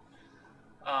known.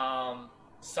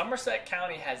 Somerset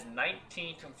County has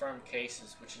 19 confirmed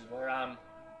cases, which is where I'm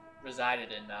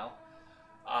resided in now.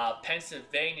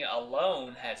 Pennsylvania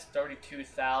alone has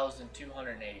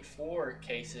 32,284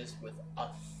 cases with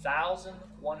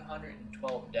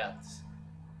 1,112 deaths.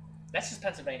 That's just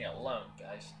Pennsylvania alone,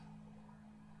 guys.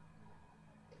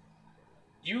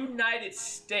 United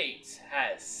States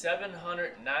has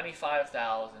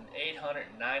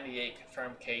 795,898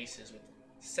 confirmed cases with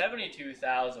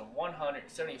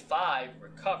 72,175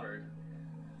 recovered,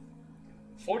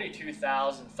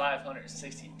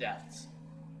 42,560 deaths.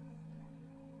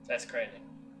 That's crazy.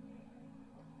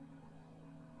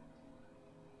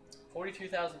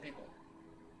 42,000 people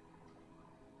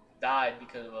died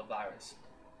because of a virus.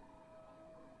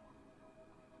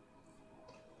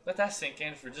 Let that sink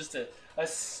in for just a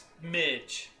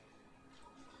smidge.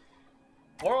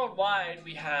 Worldwide,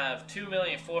 we have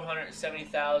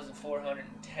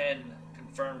 2,470,410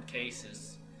 confirmed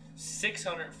cases.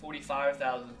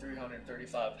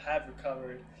 645,335 have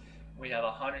recovered. We have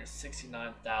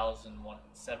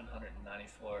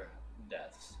 169,794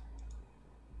 deaths. Is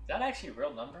that actually a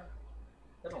real number?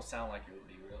 That don't sound like it would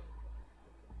be real.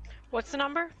 What's the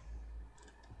number?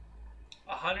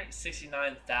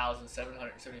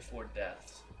 169,774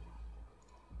 deaths.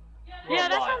 Yeah,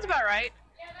 that sounds about right.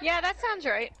 Yeah, that sounds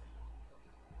right.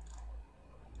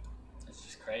 That's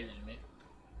just crazy to me.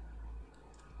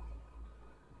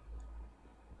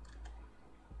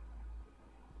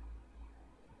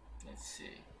 Let's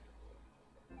see.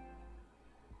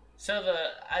 So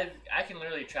I can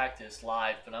literally track this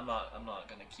live, but I'm not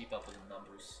gonna keep up with the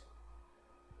numbers.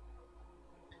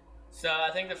 So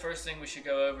I think the first thing we should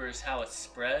go over is how it's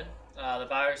spread. The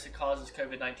virus that causes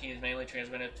COVID-19 is mainly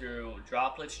transmitted through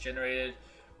droplets generated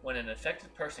when an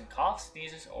infected person coughs,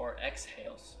 sneezes, or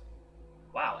exhales.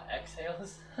 Wow,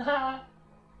 exhales?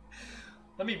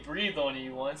 Let me breathe on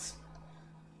you once.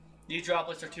 These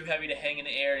droplets are too heavy to hang in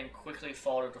the air and quickly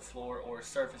fall to the floor or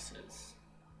surfaces.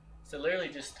 So literally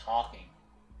just talking.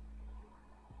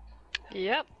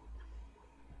 Yep.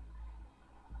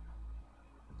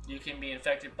 You can be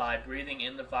infected by breathing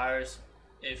in the virus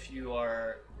if you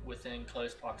are within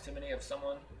close proximity of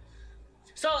someone.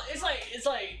 So it's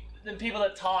like the people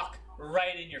that talk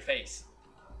right in your face.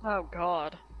 Oh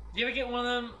God. Do you ever get one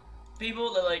of them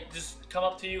people that like just come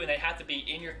up to you and they have to be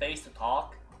in your face to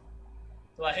talk?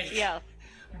 Like, Yeah.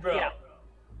 Bro, Yeah.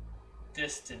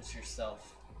 Distance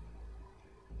yourself.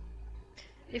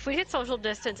 If we could social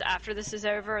distance after this is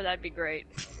over, that'd be great.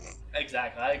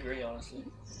 Exactly, I agree, honestly.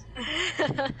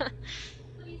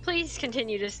 Please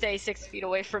continue to stay 6 feet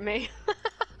away from me.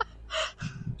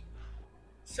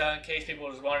 So in case people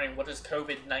was wondering, what does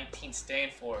COVID-19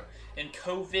 stand for? In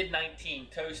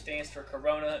COVID-19, CO stands for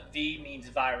Corona, V means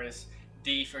virus,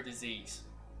 D for disease.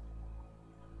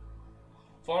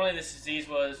 Formerly, this disease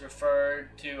was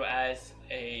referred to as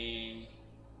a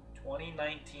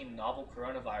 2019 novel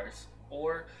coronavirus,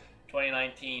 or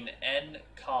 2019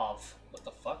 nCoV. What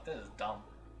the fuck? That is dumb.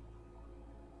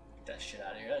 Get that shit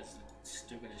out of here. That's the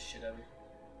stupidest shit ever.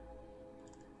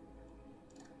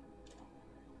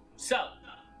 So,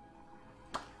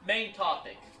 main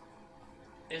topic.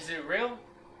 Is it real?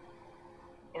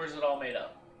 Or is it all made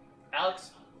up?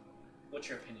 Alex, what's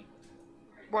your opinion?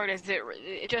 What is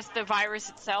it? Just the virus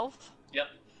itself? Yep.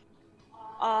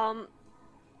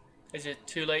 Is it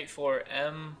too late for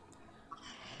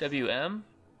MWM?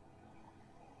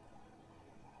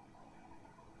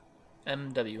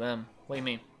 MWM. What do you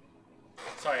mean?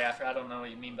 Sorry, After, I don't know what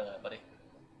you mean by that, buddy.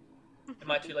 Am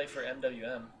I too late for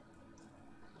MWM?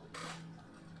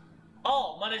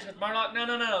 Oh, Mondays with Murdock?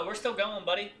 No. We're still going,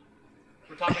 buddy.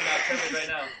 We're talking about COVID right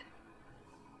now.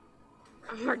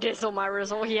 Or Dizzle my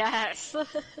Rizzle, yes.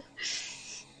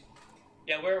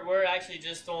 Yeah, we're actually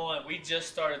just on. We just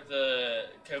started the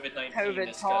COVID-19 COVID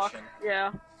discussion. talk.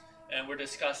 Yeah. And we're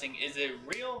discussing, is it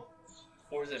real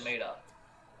or is it made up?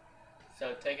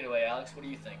 So take it away, Alex. What do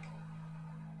you think?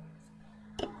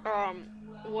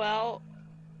 Well,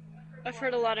 I've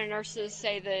heard a lot of nurses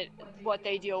say that what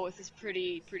they deal with is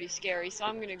pretty scary, so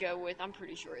I'm gonna go with I'm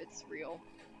pretty sure it's real.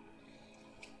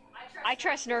 I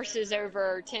trust nurses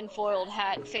over tinfoiled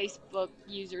hat Facebook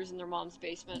users in their mom's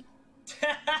basement.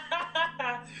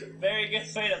 Very good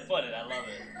way to put it. I love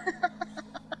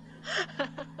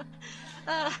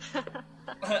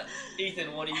it.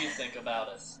 Ethan, what do you think about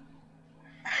us?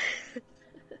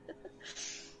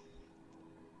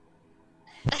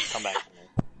 Come back to me.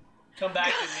 Come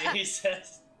back to me, he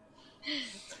says.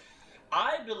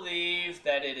 I believe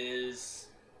that it is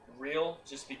real,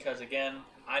 just because, again,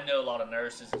 I know a lot of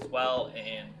nurses as well,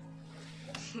 and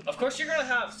of course you're gonna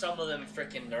have some of them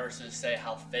freaking nurses say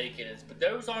how fake it is, but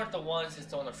those aren't the ones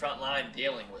that's on the front line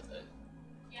dealing with it.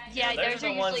 Yeah, those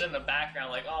are the ones usually in the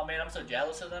background, like, oh man, I'm so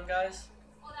jealous of them guys.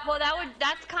 Well,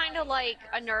 that's kind of like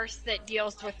a nurse that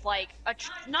deals with like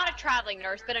not a traveling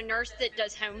nurse, but a nurse that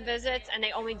does home visits and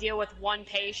they only deal with one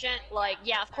patient. Like,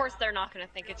 yeah, of course they're not going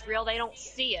to think it's real. They don't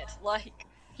see it. Like,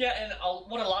 yeah, and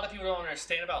what a lot of people don't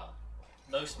understand about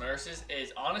most nurses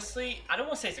is, honestly, I don't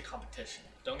want to say it's a competition.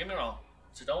 Don't get me wrong.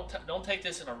 So don't take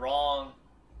this in a wrong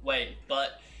way.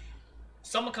 But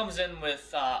someone comes in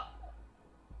with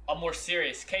a more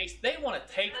serious case, they want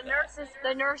to take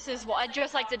the nurses, well,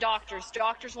 just like the doctors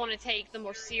want to take the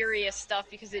more serious stuff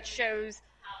because it shows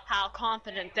how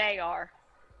competent they are.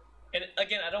 And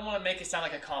again, I don't want to make it sound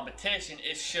like a competition.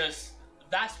 It's just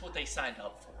that's what they signed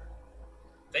up for.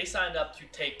 They signed up to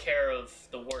take care of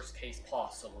the worst case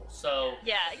possible. So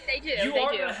yeah, they do. You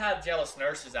are going to have jealous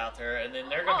nurses out there, and then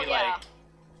they're going to be like,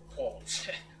 "Oh,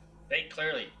 they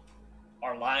clearly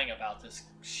are lying about this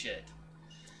shit."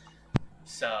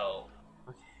 So,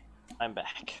 okay, I'm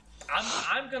back.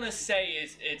 I'm gonna say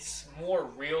it's more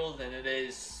real than it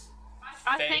is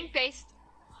fake.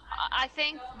 I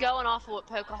think going off of what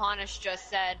Pocahontas just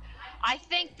said, I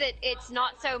think that it's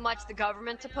not so much the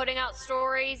government's putting out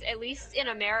stories. At least in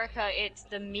America, it's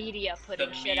the media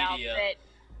putting shit out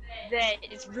that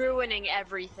is ruining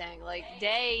everything. Like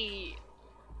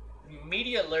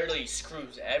media literally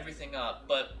screws everything up,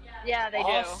 but yeah, they do.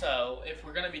 Also, if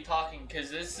we're going to be talking, because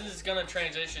this is going to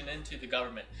transition into the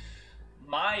government,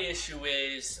 My issue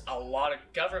is a lot of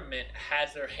government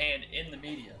has their hand in the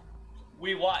media.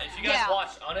 We watch. If you guys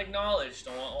watch Unacknowledged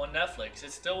on Netflix,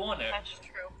 it's still on there. That's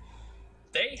true.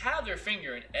 They have their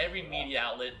finger in every media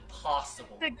outlet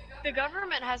possible. The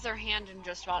government has their hand in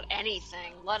just about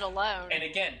anything, let alone. And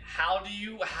again, how do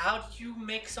you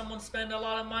make someone spend a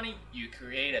lot of money? You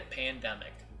create a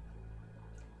pandemic.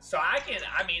 So I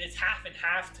mean, it's half and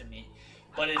half to me,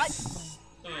 but it's.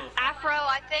 Afro,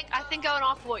 I think going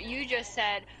off what you just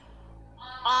said,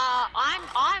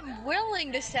 I'm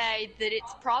willing to say that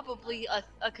it's probably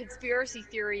a conspiracy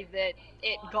theory that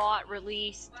it got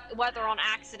released, whether on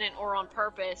accident or on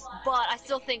purpose. But I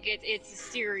still think it's a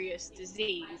serious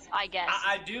disease. I guess.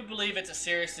 I do believe it's a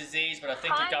serious disease, but I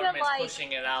think the government's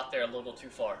pushing it out there a little too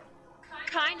far.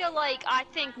 Kind of like, I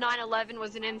think 9/11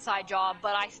 was an inside job,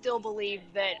 but I still believe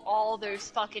that all those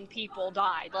fucking people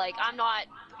died. Like, I'm not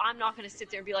going to sit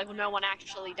there and be like, well, no one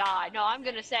actually died. No, I'm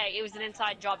going to say it was an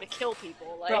inside job to kill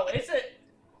people. Like, bro,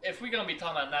 if we're going to be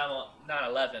talking about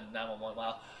 9/11, 9/11,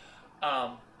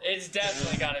 wow, it's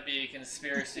definitely got to be a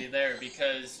conspiracy there,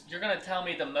 because you're going to tell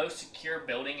me the most secure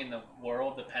building in the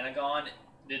world, the Pentagon,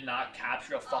 did not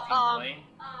capture a fucking plane?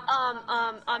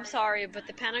 I'm sorry, but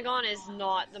the Pentagon is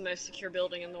not the most secure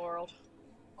building in the world.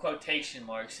 Quotation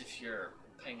marks, if you're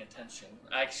paying attention.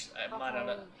 Actually, I might not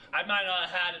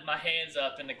have had my hands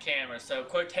up in the camera, so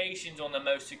quotations on the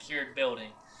most secured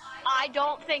building. I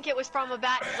don't think it was from a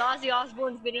bat, because Ozzy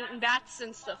Osbourne's been eating bats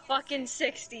since the fucking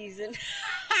 60s, and...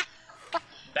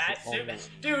 Bat soup?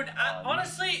 Dude,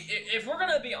 honestly, if we're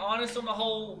gonna be honest on the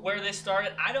whole where this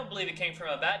started, I don't believe it came from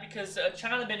a bat, because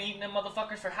China been eating them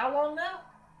motherfuckers for how long now?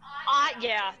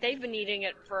 Yeah, they've been eating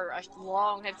it for a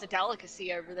long. It's a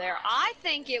delicacy over there. I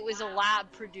think it was a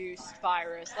lab-produced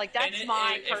virus. Like, that's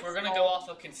if we're gonna go off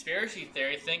of conspiracy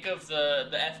theory, think of the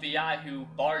FBI who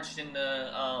barged in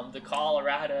the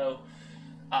Colorado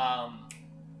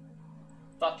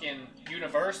fucking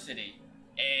university,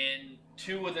 and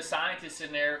 2 of the scientists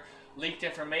in there leaked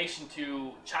information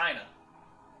to China.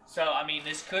 So I mean,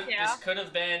 this could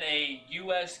have been a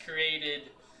U.S. created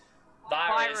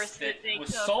virus that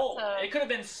was sold. It could have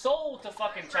been sold to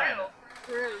fucking China.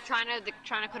 True.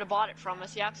 China could have bought it from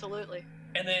us. Yeah, absolutely.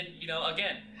 And then,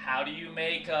 again, how do you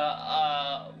make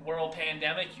a world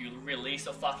pandemic? You release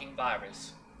a fucking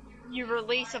virus. You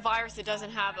release a virus that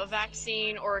doesn't have a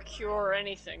vaccine or a cure or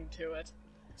anything to it.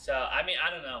 So I mean, I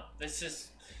don't know.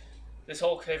 This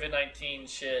whole COVID-19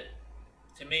 shit,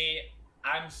 to me,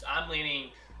 I'm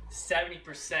leaning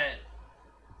 70%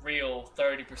 real,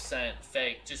 30%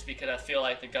 fake, just because I feel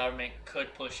like the government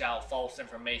could push out false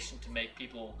information to make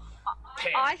people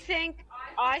panic.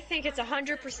 I think it's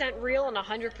 100% real and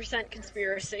 100%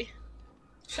 conspiracy.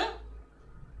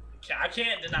 I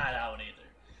can't deny that one either.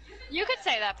 You could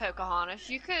say that, Pocahontas.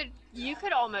 You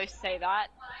could almost say that,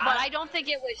 but I don't think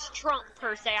it was Trump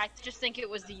per se. I just think it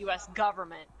was the U.S.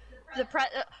 government.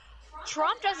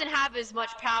 Trump doesn't have as much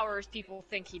power as people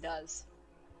think he does.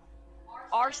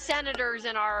 Our senators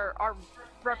and our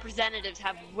representatives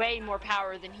have way more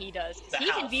power than he does.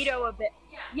 He can veto a bill.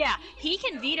 Yeah, he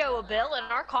can veto a bill, and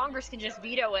our Congress can just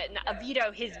veto it and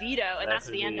veto his veto, and that's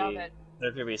the end of it.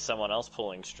 There could be someone else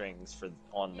pulling strings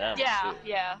on them. Yeah, too.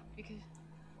 yeah.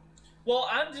 Well,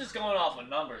 I'm just going off of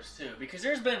numbers, too, because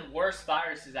there's been worse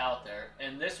viruses out there,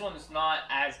 and this one's not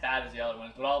as bad as the other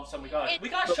ones, but all of a sudden we got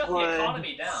to shut the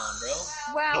economy down, bro.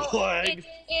 Well,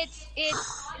 it's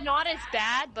not as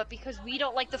bad, but because we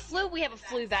don't, like the flu, we have a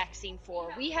flu vaccine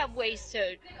for. We have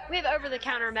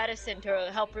over-the-counter medicine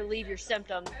to help relieve your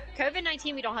symptoms.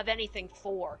 COVID-19, we don't have anything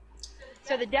for.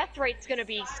 So the death rate's going to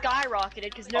be skyrocketed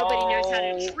because nobody knows how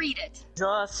to treat it.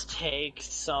 Just take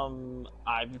some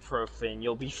ibuprofen.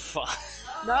 You'll be fine.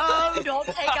 No, don't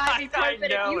take ibuprofen. I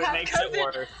know, if you it makes COVID.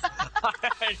 it worse.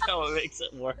 I know, it makes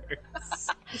it worse.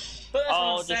 But that's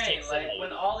what I'm saying. Like,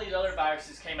 when all these other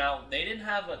viruses came out, they didn't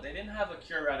have a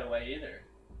cure right away either.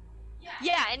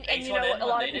 Yeah, and you know, a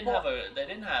lot of people... They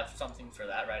didn't have something for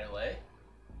that right away.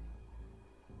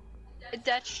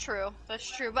 That's true,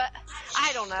 but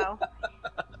I don't know.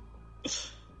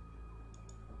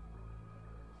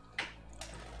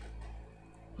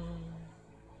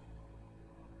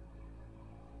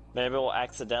 Maybe we'll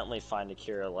accidentally find a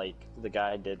cure like the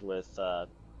guy did with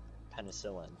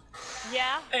penicillin.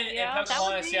 Yeah, and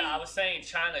Pocahontas, I was saying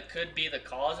China could be the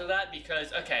cause of that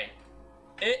because, okay,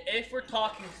 if we're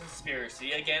talking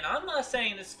conspiracy, again, I'm not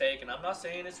saying it's fake and I'm not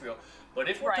saying it's real, but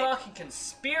if we're talking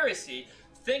conspiracy,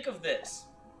 think of this.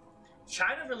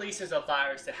 China releases a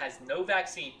virus that has no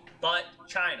vaccine, but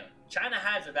China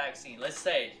has a vaccine, let's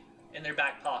say, in their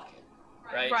back pocket,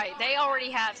 right? Right, they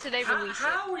already have, so they release it.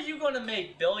 How are you going to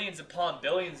make billions upon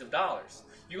billions of dollars?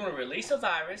 You're going to release a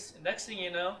virus, and next thing you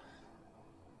know,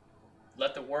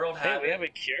 let the world have Hey, we have a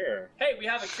cure. Hey, we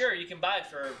have a cure. You can buy it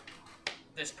for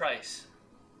this price.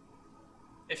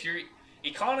 If your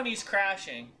economy's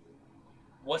crashing,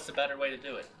 what's the better way to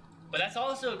do it? But that's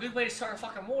also a good way to start a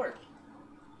fucking war.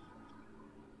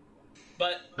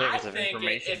 But I think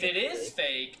if it is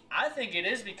fake, I think it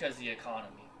is because of the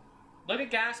economy. Look at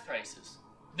gas prices.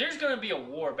 There's going to be a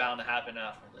war bound to happen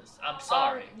after this. I'm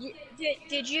sorry.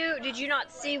 Did you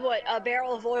not see what a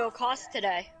barrel of oil costs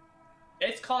today?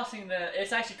 It's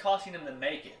actually costing them to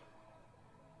make it.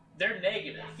 They're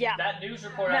negative. Yeah. That news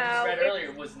report I just read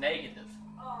earlier was negative.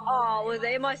 Oh, well,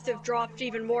 they must have dropped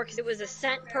even more because it was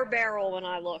 $0.01 per barrel when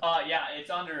I looked. Yeah, it's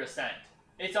under $0.01.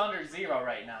 It's under zero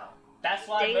right now. That's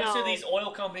why most of these oil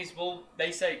companies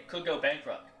they say could go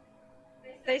bankrupt.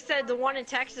 They said the one in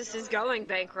Texas is going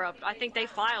bankrupt. I think they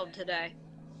filed today.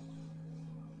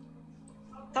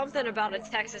 Something about a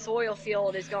Texas oil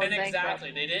field is going bankrupt.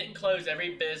 Exactly. They didn't close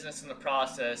every business in the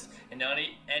process and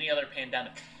any other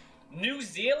pandemic. New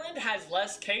Zealand has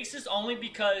less cases only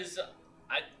because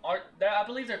I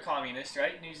believe they're communist,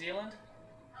 right? New Zealand?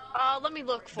 Let me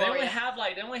look for They only had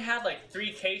like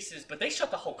 3 cases, but they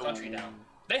shut the whole country down.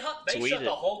 They shut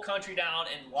the whole country down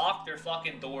and locked their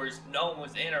fucking doors. No one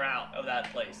was in or out of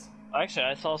that place. Actually,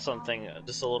 I saw something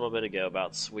just a little bit ago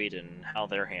about Sweden, how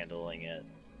they're handling it,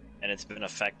 and it's been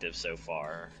effective so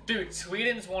far. Dude,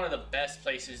 Sweden's one of the best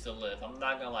places to live. I'm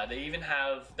not gonna lie. They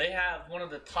have one of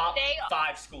the top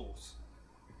 5 schools.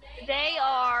 They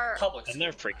are public, and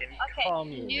they're freaking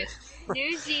communist.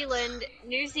 New Zealand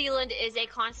is a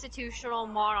constitutional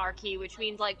monarchy, which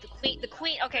means like the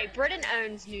queen. Okay, Britain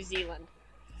owns New Zealand.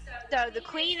 So the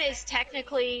Queen is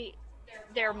technically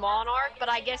their monarch, but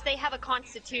I guess they have a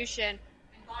constitution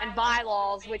and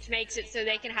bylaws, which makes it so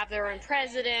they can have their own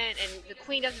president, and the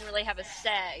Queen doesn't really have a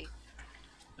say.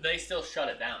 But they still shut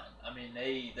it down. I mean,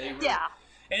 they really, yeah.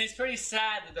 And it's pretty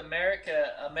sad that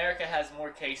America has more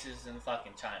cases than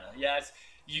fucking China. Yes,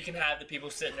 you can have the people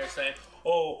sitting there saying,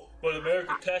 "Oh, but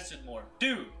America tested more."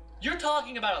 Dude, you're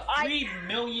talking about 3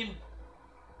 million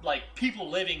people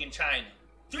living in China.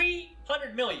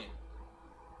 300 million.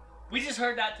 We just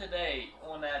heard that today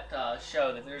on that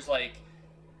show that there's they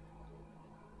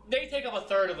take up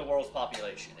 1/3 of the world's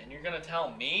population, and you're gonna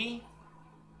tell me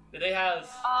that they have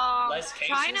less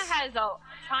cases?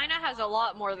 China has a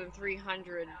lot more than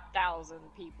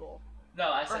 300,000 people. No,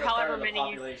 I said 1/3 of the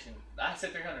population. I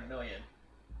said 300 million.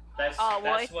 That's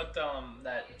what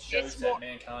that shows that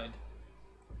mankind.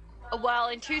 Well,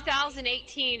 in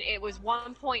 2018, it was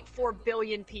 1.4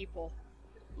 billion people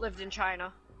lived in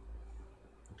China.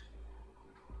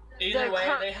 Either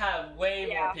way, they have way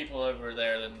more people over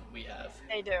there than we have.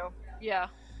 They do, yeah.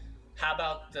 How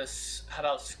about this? How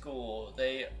about school?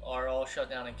 They are all shut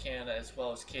down in Canada, as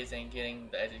well as kids ain't getting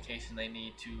the education they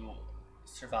need to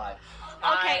survive.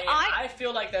 Okay, I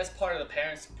feel like that's part of the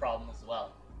parents' problem as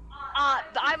well.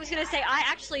 I was gonna say I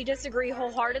actually disagree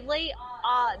wholeheartedly.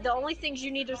 The only things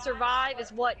you need to survive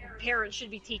is what parents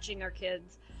should be teaching their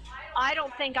kids. I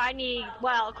don't think I need.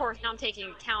 Well, of course, now I'm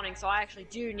taking accounting, so I actually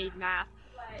do need math.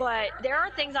 But there are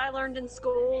things I learned in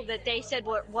school that they said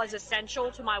was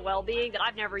essential to my well-being that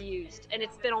I've never used, and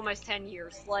it's been almost 10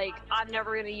 years. I'm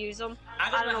never going to use them. I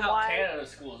don't know how Canada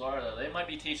schools are, though. They might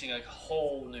be teaching a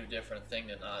whole new different thing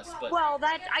than us. But well,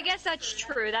 I guess that's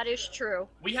true. That is true.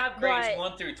 We have grades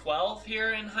 1 through 12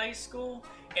 here in high school,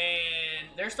 and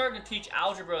they're starting to teach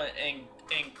algebra in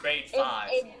grade 5.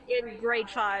 In grade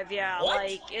 5, yeah. What?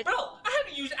 Bro, I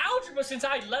haven't used algebra since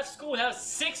I left school. That was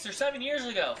 6 or 7 years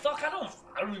ago. Fuck, I don't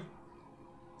even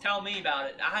tell me about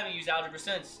it. I haven't used algebra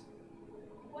since.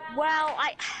 Well,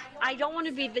 I don't want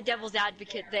to be the devil's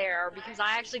advocate there because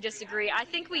I actually disagree. I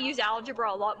think we use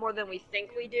algebra a lot more than we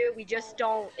think we do. We just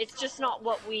don't. It's just not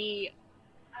what we.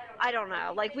 I don't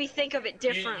know. We think of it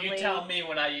differently. You tell me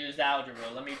when I used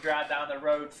algebra. Let me drive down the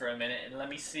road for a minute and let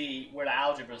me see where the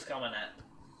algebra's coming at.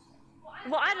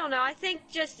 Well, I don't know. I think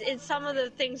just in some of the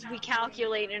things we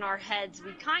calculate in our heads,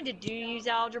 we kind of do use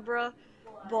algebra,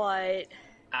 but...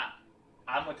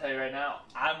 I'm going to tell you right now,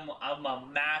 I'm a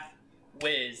math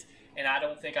whiz, and I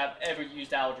don't think I've ever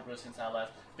used algebra since I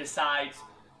left, besides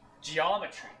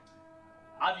geometry.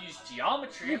 I've used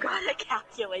geometry. You gotta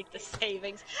calculate the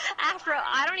savings.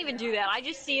 I don't even do that. I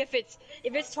just see if it's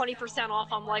 20%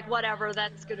 off. I'm like, whatever,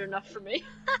 that's good enough for me.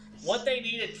 What they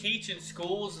need to teach in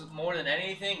schools more than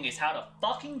anything is how to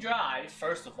fucking drive.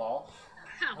 First of all,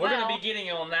 we're gonna be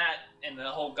getting on that and the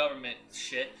whole government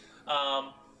shit.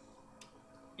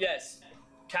 Yes,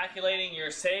 calculating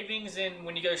your savings and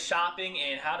when you go shopping,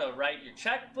 and how to write your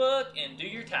checkbook and do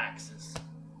your taxes.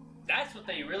 That's what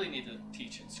they really need to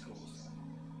teach in schools.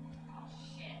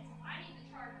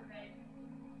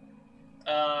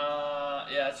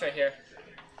 Yeah, it's right here.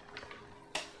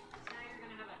 Now you're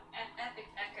gonna have an epic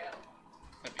echo.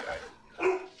 That'd be right.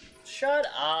 Shut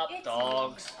up,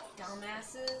 dogs.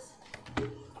 Dumbasses.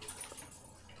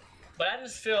 But I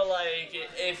just feel like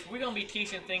if we're gonna be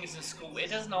teaching things in school, it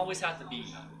doesn't always have to be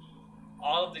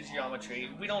all of the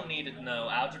geometry. We don't need to know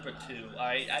algebra 2.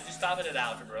 Alright, I just stop it at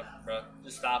algebra, bro.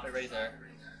 Just stop it right there.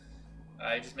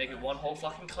 Alright, just make it one whole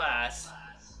fucking class.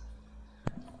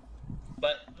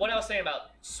 But what I was saying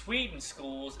about Sweden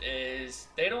schools is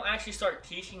they don't actually start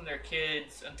teaching their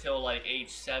kids until like age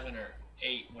 7 or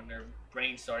 8 when their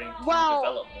brain's starting to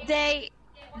develop more.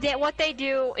 What they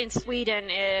do in Sweden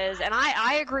is, and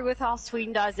I agree with how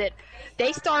Sweden does it,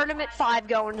 they start them at 5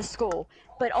 going to school.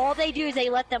 But all they do is they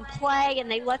let them play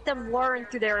and they let them learn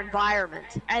through their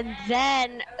environment. And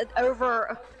then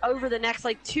over the next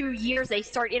like 2 years, they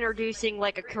start introducing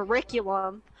like a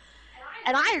curriculum.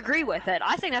 And I agree with it.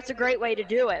 I think that's a great way to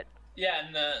do it. Yeah,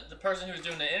 and the person who was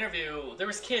doing the interview, there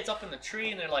was kids up in the tree,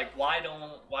 and they're like, "Why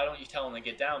don't you tell them to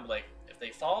get down?" But like, if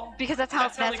they fall, because that's how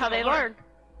they learn.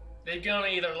 They're gonna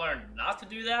either learn not to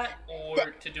do that or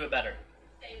to do it better.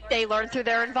 They learn through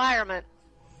their environment,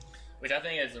 which I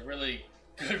think is a really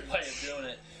good way of doing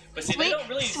it. But see, they don't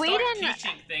really start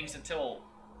teaching things until,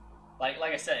 like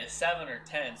I said, it's 7 or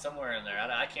 10, somewhere in there.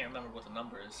 I can't remember what the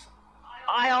number is.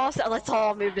 Let's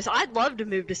all move to. I'd love to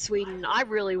move to Sweden. I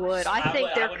really would. I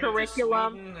think their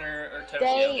curriculum. Move to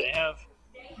Sweden or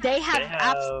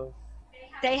Tokyo.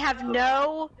 They have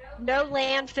no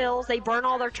landfills. They burn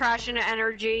all their trash into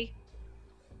energy.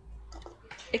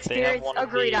 Experience.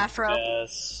 Agreed, Afro.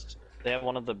 They have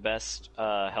one of the best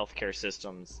healthcare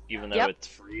systems, even though it's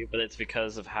free. But it's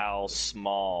because of how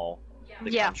small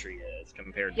the country is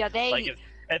compared. Yeah, to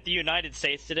if the United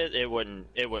States did it, it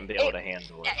wouldn't be able to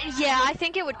handle it. Yeah, I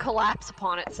think it would collapse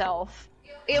upon itself.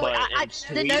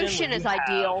 The notion is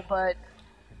ideal, but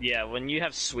yeah, when you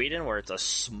have Sweden, where it's a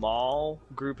small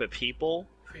group of people,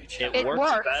 it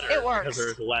works better. It works because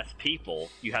there's less people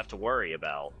you have to worry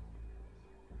about.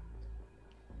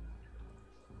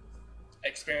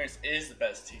 Experience is the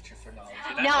best teacher for knowledge.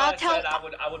 And that's why I said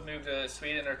I would move to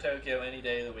Sweden or Tokyo any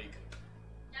day of the week.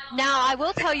 Now, I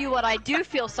will tell you what I do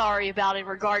feel sorry about in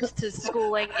regards to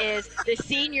schooling is the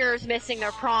seniors missing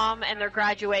their prom and their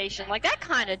graduation. Like, that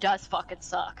kind of does fucking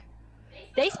suck.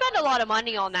 They spend a lot of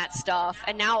money on that stuff,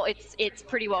 and now it's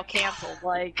pretty well canceled.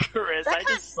 Like, Chris, I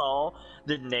just saw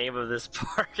the name of this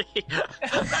party.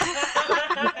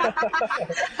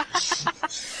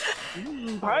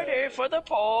 Party for the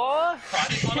poor.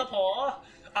 Party for the poor.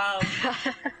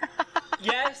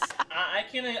 Yes, I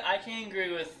can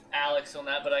agree with Alex on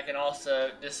that, but I can also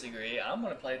disagree. I'm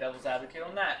gonna play devil's advocate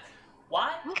on that.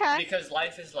 Why? Okay. Because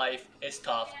life is life. It's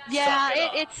tough. Yeah,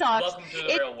 it sucks. Welcome to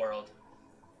the real world.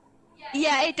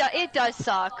 Yeah, it does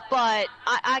suck, but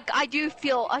I do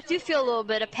feel a little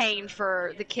bit of pain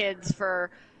for the kids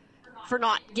for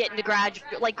not getting to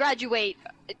graduate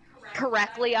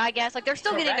correctly. I guess they're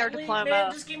still getting their diploma.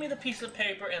 Man, just give me the piece of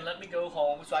paper and let me go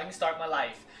home so I can start my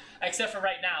life. Except for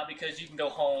right now, because you can go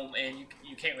home and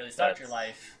you can't really start your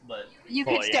life, but you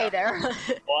can stay there.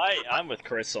 Well, I'm with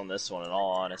Chris on this one. In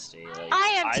all honesty,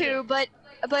 I am too. But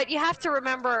you have to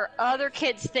remember, other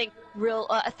kids think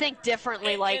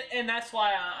differently. And that's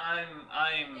why I'm.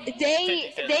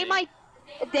 They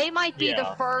might be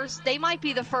the first. They might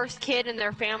be the first kid in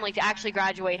their family to actually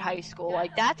graduate high school.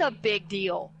 Like, that's a big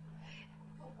deal.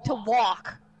 To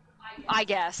walk, I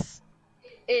guess.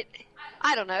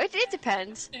 I don't know. It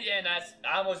depends. Yeah, and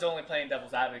I was only playing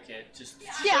devil's advocate.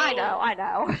 I know.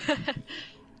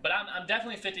 But I'm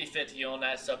definitely 50-50 on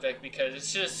that subject because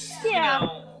it's just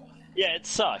Yeah, it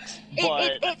sucks.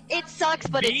 But it sucks,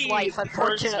 but it's life,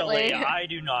 unfortunately. I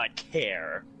do not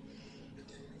care.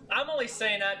 I'm only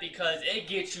saying that because it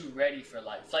gets you ready for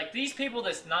life. Like, these people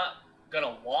that's not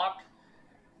gonna walk,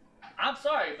 I'm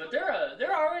sorry, but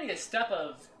they're already a step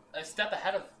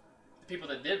ahead of the people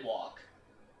that did walk.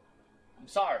 I'm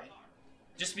sorry.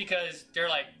 Just because they're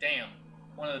like, damn,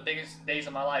 one of the biggest days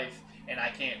of my life, and I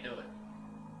can't do it.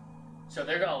 So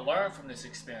they're gonna learn from this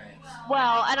experience.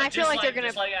 Well, and I feel like they're gonna.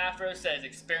 Just like Afro says,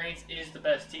 experience is the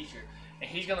best teacher,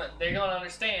 and they're gonna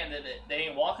understand that they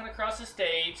ain't walking across the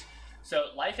stage.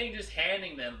 So life ain't just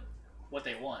handing them what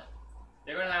they want.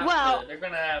 They're gonna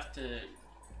have to.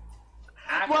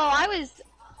 I was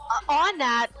on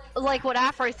that, like what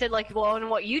Afro said, and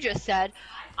what you just said.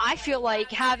 I feel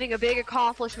like having a big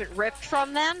accomplishment ripped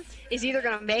from them is either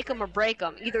going to make them or break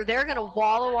them. Either they're going to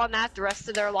wallow on that the rest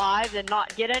of their lives and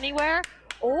not get anywhere,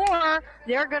 or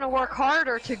they're going to work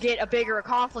harder to get a bigger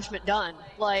accomplishment done.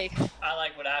 I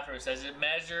like what Afro says.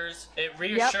 It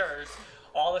reassures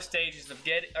all the stages of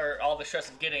all the stress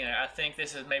of getting there, I think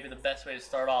this is maybe the best way to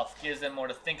start off. Gives them more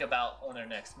to think about on their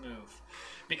next move.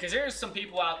 Because there's some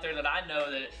people out there that I know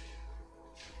that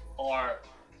are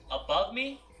above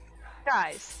me,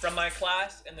 guys, from my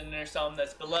class, and then there's some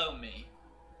that's below me.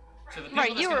 So the people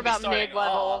right, you were about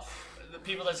mid-level. The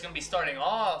people that's going to be starting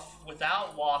off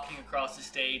without walking across the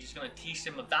stage is going to teach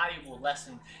them a valuable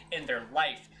lesson in their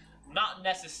life. Not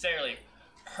necessarily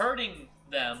hurting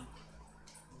them,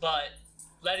 but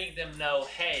letting them know,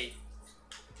 hey,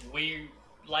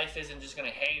 life isn't just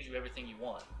going to hand you everything you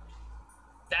want.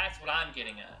 That's what I'm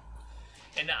getting at.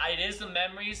 And it is the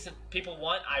memories that people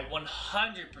want. I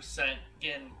 100%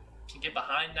 can get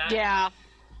behind that. Yeah.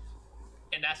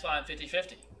 And that's why I'm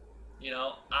 50-50. You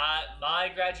know,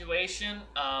 my graduation,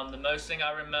 the most thing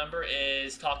I remember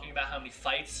is talking about how many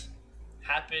fights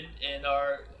happened in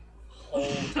our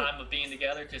whole time of being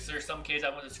together, because there's some kids I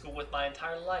went to school with my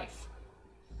entire life.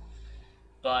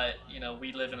 But, you know,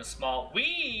 we live in a small...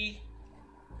 me,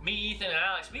 Ethan, and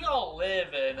Alex, we all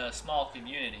live in a small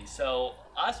community. So,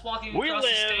 us walking across the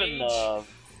stage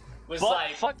was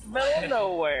like... fuck middle of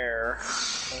nowhere.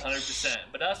 100%.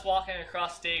 But us walking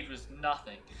across stage was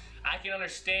nothing. I can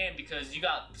understand, because you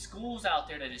got schools out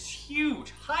there that is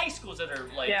huge, high schools that are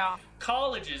like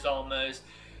colleges almost.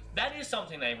 That is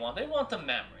something they want. They want the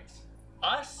memories.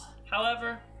 Us,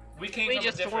 however, we came from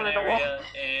a different area,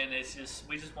 and it's just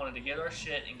we just wanted to get our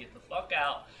shit and get the fuck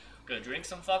out, go drink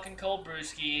some fucking cold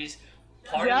brewskis,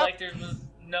 party like there was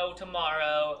no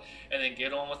tomorrow, and then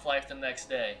get on with life the next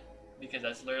day, because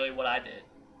that's literally what I did.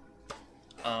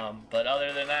 But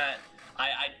other than that,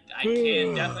 I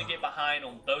can definitely get behind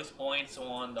on both points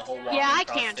on the whole walking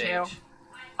across stage. Yeah,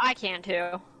 I can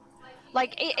too.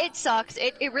 Like, it sucks.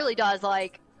 It really does.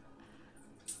 Like,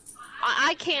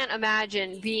 I can't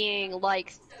imagine being,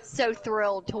 like, so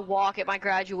thrilled to walk at my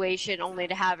graduation only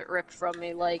to have it ripped from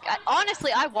me. Like,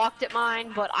 honestly, I walked at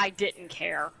mine, but I didn't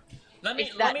care. Let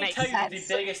me tell you the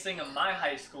biggest thing of my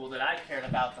high school that I cared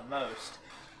about the most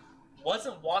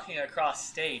wasn't walking across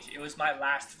stage. It was my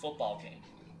last football game.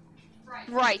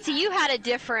 Right, so you had a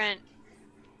different...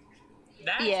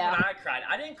 That's when I cried.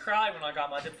 I didn't cry when I got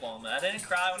my diploma. I didn't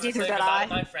cry when I said goodbye to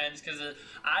my friends, because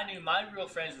I knew my real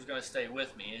friends was going to stay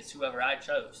with me. It's whoever I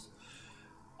chose.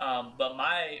 But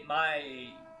my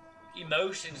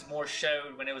emotions more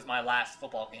showed when it was my last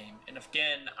football game. And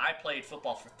again, I played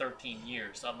football for 13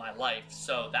 years of my life,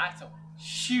 so that's a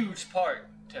huge part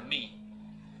to me.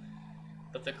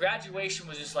 But the graduation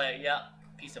was just like, yep,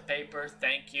 piece of paper,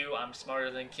 thank you. I'm smarter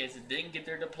than kids that didn't get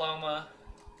their diploma.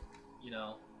 You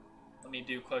know, let me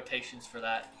do quotations for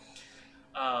that.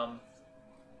 But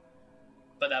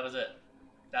that was it.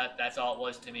 That's all it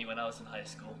was to me when I was in high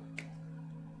school.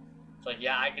 It's like,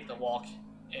 yeah, I get to walk,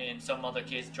 and some other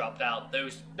kids dropped out.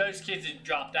 Those kids that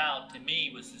dropped out, to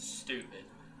me, was just stupid.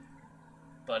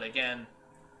 But again,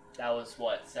 that was,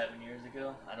 what, 7 years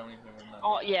ago? I don't even remember.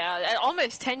 Oh, yeah,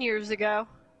 almost 10 years ago.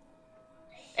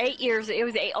 8 years. It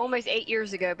was almost 8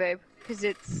 years ago, babe. Because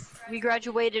we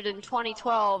graduated in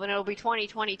 2012, and it'll be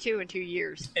 2022 in 2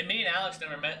 years. And me and Alex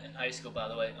never met in high school, by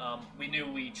the way. We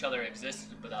knew each other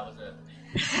existed, but that was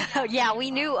it. Yeah, we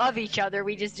knew of each other.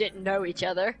 We just didn't know each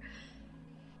other.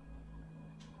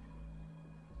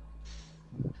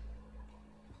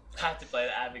 I have to play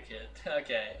the advocate.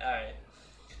 Okay, alright.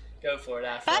 Go for it,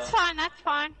 Afro. That's fine, that's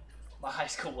fine. My high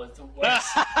school was the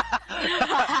worst.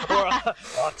 We're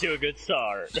off to a good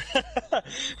start.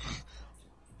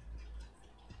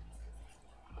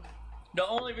 The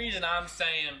only reason I'm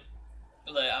saying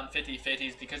that I'm 50-50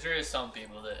 is because there is some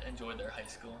people that enjoyed their high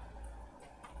school.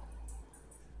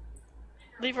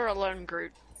 Leave her alone,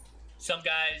 Groot. Some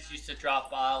guys used to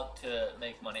drop out to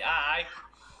make money. I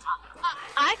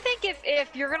think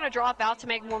if you're gonna drop out to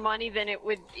make more money, then it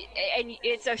would, and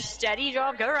it's a steady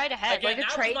job. Go right ahead. Again, like a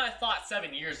that trade. was my thought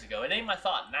 7 years ago. It ain't my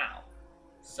thought now.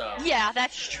 So. Yeah,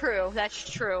 that's true. That's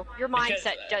true. Your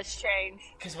mindset does change.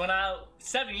 Because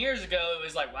 7 years ago, it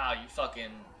was like, wow, you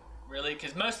fucking really?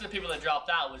 Because most of the people that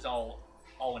dropped out was all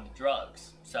into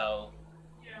drugs. So.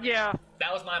 Yeah.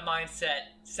 That was my mindset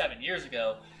 7 years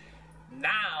ago.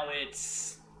 Now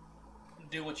it's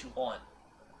do what you want.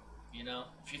 You know,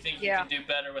 if you think you can do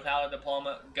better without a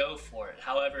diploma, go for it.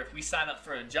 However, if we sign up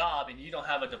for a job and you don't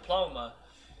have a diploma,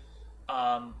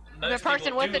 most the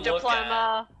person with the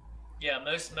diploma.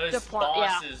 Most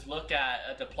bosses look at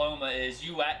a diploma as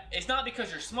it's not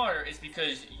because you're smarter, it's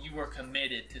because you were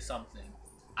committed to something.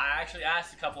 I actually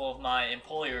asked a couple of my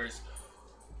employers,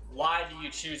 why do you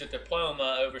choose a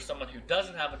diploma over someone who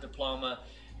doesn't have a diploma?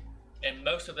 And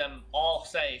most of them all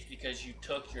say it's because you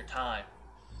took your time.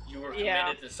 you were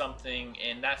committed to something,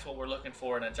 and that's what we're looking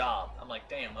for in a job. I'm like,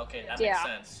 damn, okay, that makes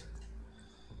sense.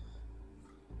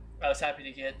 I was happy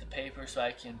to get the paper so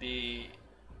I can be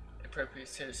an appropriate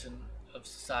citizen of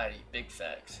society. Big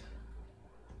facts.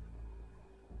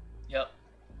 Yep.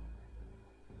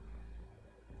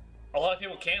 A lot of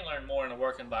people can learn more in a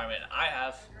work environment. I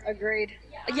have. Agreed.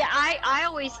 Yeah, I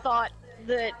always thought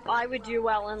that I would do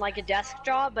well in like a desk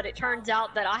job, but it turns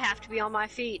out that I have to be on my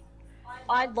feet.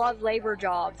 I love labor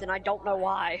jobs, and I don't know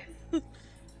why.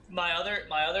 My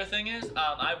other thing is,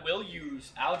 I will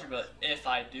use algebra if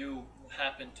I do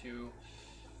happen to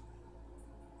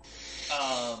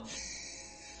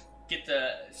get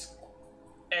the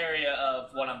area of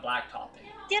what I'm blacktopping.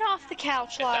 Get off the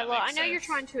couch, Lila. I know you're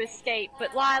trying to escape,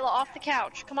 but Lila, off the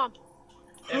couch. Come on.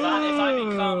 If I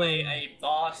become a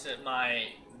boss at my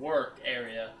work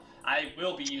area, I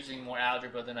will be using more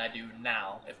algebra than I do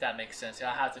now, if that makes sense.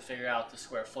 I have to figure out the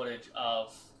square footage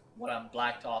of what I'm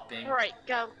blacktopping. All right,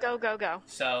 go.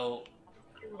 So,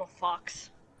 You little fox.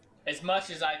 As much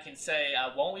as I can say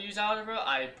I won't use algebra,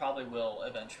 I probably will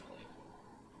eventually.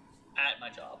 At my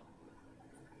job.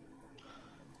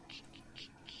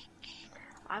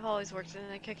 I've always worked in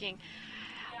the cooking.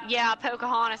 Yeah,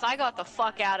 Pocahontas, I got the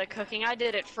fuck out of cooking. I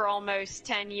did it for almost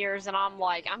 10 years, and I'm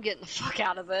like, I'm getting the fuck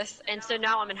out of this. And so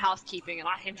now I'm in housekeeping, and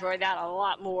I enjoy that a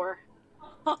lot more.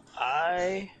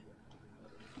 I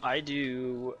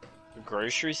do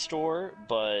grocery store,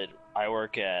 but I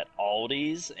work at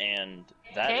Aldi's, and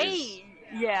that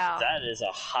is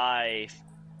a high,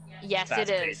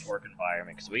 fast-paced work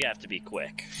environment because we have to be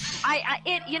quick.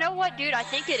 You know what, dude? I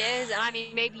think it is, and I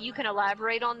mean, maybe you can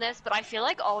elaborate on this, but I feel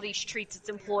like Aldi's treats its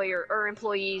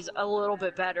employees a little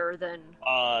bit better than.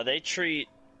 They treat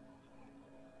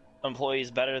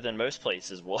employees better than most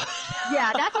places will.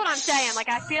 Yeah, that's what I'm saying. Like,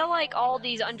 I feel like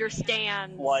Aldi's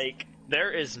understands. Like,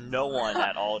 there is no one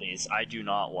at Aldi's I do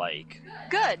not like.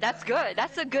 Good. That's good.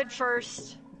 That's a good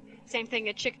first. Same thing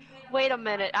at Wait a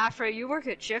minute, Afro, you work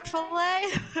at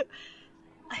Chick-fil-A?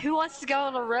 Who wants to go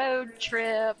on a road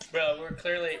trip? Bro, we're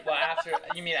clearly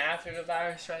you mean after the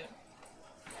virus, right?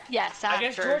 Yes, after. I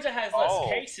guess Georgia has less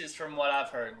cases from what I've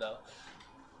heard, though.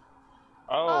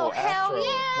 Oh, hell Afro,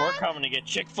 yeah! we're coming to get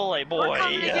Chick-fil-A, boy. We're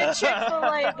coming to get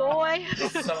Chick-fil-A, boy.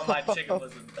 Some of my chicken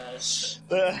was the best.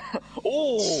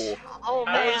 Oh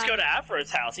man! Let's go to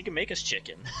Afro's house. He can make us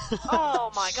chicken.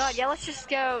 Oh my god! Yeah, let's just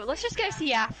go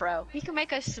see Afro. He can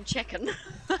make us some chicken.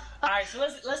 All right, so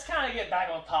let's kind of get back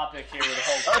on topic here with the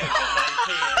whole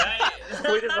COVID-19, right?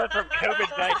 We just went from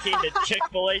COVID-19 to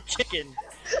Chick-fil-A chicken.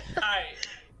 All right,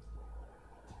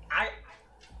 I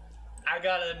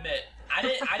gotta admit,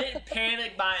 I didn't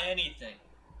panic by anything.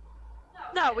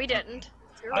 No, we didn't.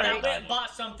 But I went and bought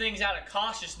some things out of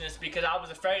cautiousness because I was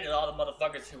afraid of all the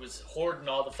motherfuckers who was hoarding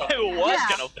all the fucking Who was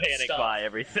gonna panic buy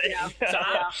everything? Yeah. So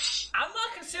I'm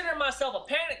not considering myself a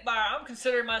panic buyer. I'm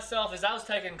considering myself as I was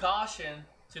taking caution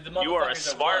to the motherfuckers. You are a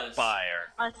smart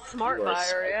buyer. A smart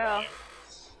buyer, yeah.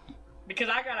 Because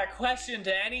I got a question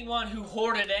to anyone who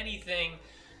hoarded anything.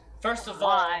 First of all,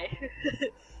 why?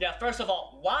 Yeah, first of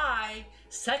all, why?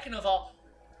 Second of all,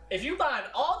 if you buying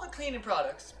all the cleaning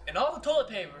products and all the toilet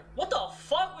paper, what the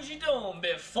fuck was you doing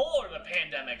before the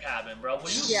pandemic happened, bro? Were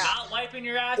you not wiping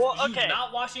your ass? Were you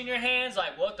not washing your hands?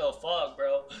 Like, what the fuck,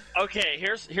 bro? Okay,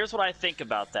 here's what I think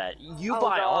about that. You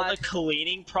buy all the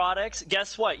cleaning products,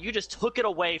 guess what? You just took it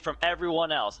away from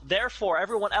everyone else. Therefore,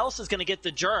 everyone else is going to get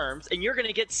the germs, and you're going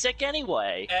to get sick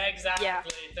anyway. Exactly. Yeah.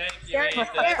 Thank you.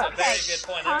 That's a very good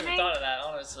point. I never thought of that,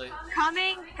 honestly.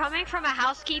 Coming from a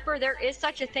housekeeper, there is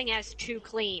such a thing as too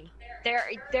clean.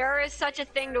 There is such a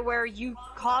thing to where you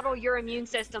coddle your immune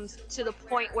systems to the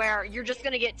point where you're just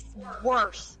gonna get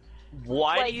worse.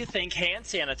 Why do you think hand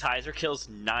sanitizer kills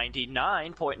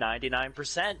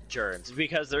 99.99% germs?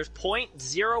 Because there's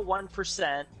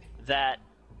 0.01% that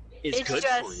is good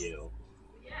for you.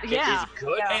 Yeah. It is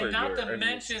good for and not to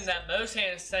mention that most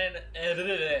hand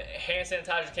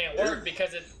sanitizer can't work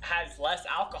because it has less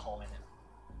alcohol in it.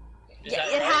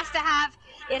 It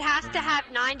has to have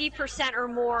 90% or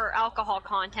more alcohol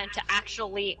content to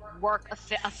actually work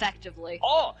effectively.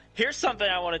 Oh, here's something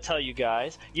I want to tell you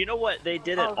guys. You know what they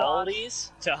did at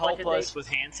Aldi's to help us with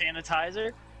hand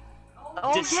sanitizer?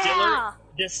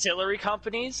 Distillery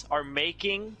companies are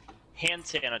making hand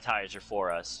sanitizer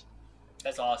for us.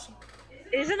 That's awesome.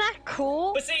 Isn't that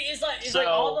cool? But see, it's like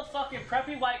all the fucking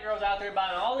preppy white girls out there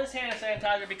buying all this hand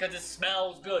sanitizer because it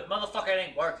smells good. Motherfucker, it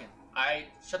ain't working. Alright,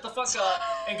 shut the fuck up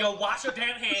and go wash your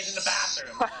damn hands in the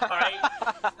bathroom. Alright?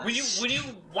 When you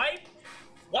wipe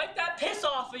that piss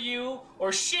off of you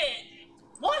or shit,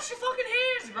 wash your fucking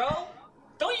hands, bro.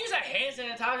 Don't use that hand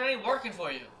sanitizer, it ain't working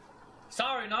for you.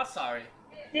 Sorry, not sorry.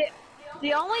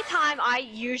 The only time I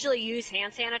usually use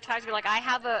hand sanitizer, like I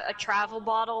have a travel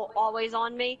bottle always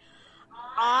on me,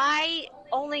 I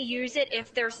only use it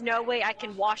if there's no way I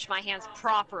can wash my hands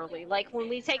properly. Like when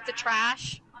we take the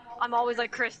trash, I'm always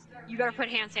like, Chris, you gotta put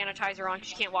hand sanitizer on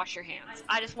because you can't wash your hands.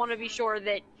 I just want to be sure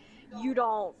that you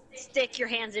don't stick your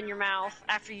hands in your mouth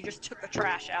after you just took the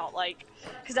trash out, like,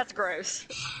 because that's gross.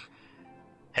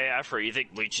 Hey, Afro, you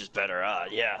think bleach is better?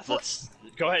 Yeah, let's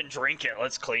go ahead and drink it.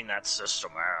 Let's clean that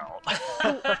system out.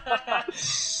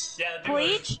 Yeah,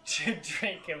 Bleach?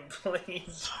 Drinking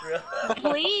bleach,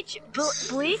 bro.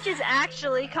 Bleach is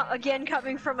actually, again,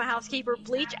 coming from a housekeeper,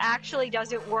 bleach actually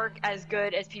doesn't work as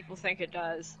good as people think it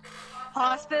does.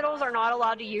 Hospitals are not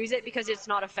allowed to use it because it's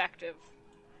not effective.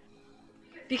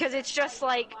 Because it's just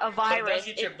like a virus. But it does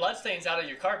get your bloodstains out of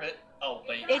your carpet. Oh,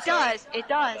 wait. It does.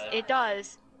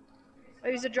 I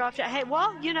use a drop shot. Hey,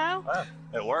 well, you know. Wow,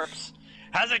 it works.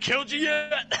 Hasn't killed you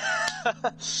yet.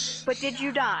 But did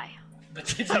you die? But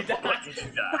did you die?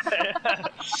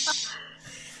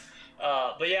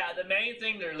 But yeah, the main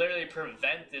thing to literally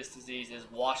prevent this disease is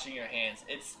washing your hands.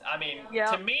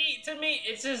 To me,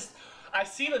 it's just, I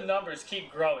see the numbers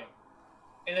keep growing.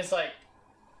 And it's like,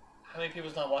 how many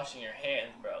people's not washing your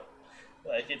hands, bro?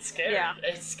 Like, it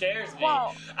scares me.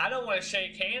 Well, I don't want to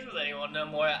shake hands with anyone no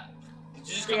more. Did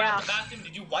you just come out of the bathroom?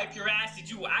 Did you wipe your ass? Did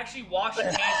you actually wash your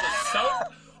hands with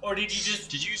soap? Or did you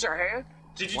just... Did you use your hand?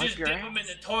 Did you just dip them in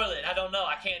the toilet? I don't know.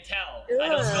 I can't tell. I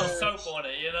don't smell soap on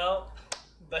it, you know?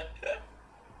 But...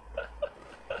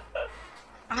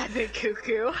 I've been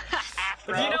cuckoo.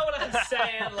 But you know what I'm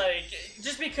saying? Like,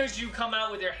 just because you come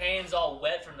out with your hands all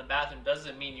wet from the bathroom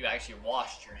doesn't mean you actually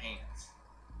washed your hands.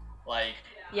 Like,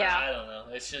 yeah. I don't know.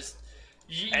 It's just...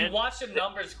 You watch the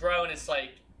numbers grow and it's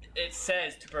like... It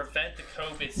says to prevent the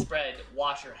COVID spread,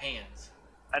 wash your hands.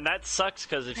 And that sucks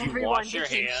because if you Everyone wash your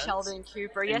hands Sheldon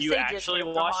Cooper. and Yes, you they actually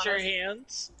did, wash your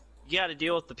hands, you got to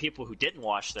deal with the people who didn't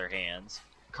wash their hands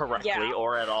correctly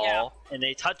or at all, and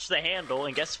they touch the handle,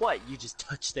 and guess what? You just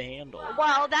touch the handle.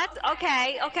 Well, that's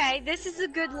okay. Okay, this is a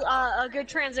good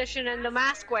transition into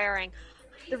mask wearing.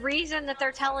 The reason that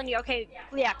they're telling you, okay,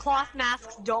 yeah, cloth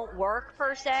masks don't work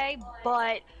per se,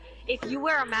 but if you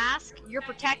wear a mask, you're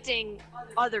protecting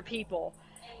other people.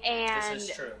 And this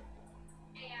is true.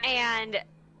 And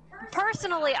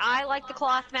personally, I like the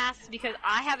cloth masks because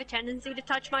I have a tendency to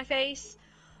touch my face,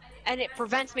 and it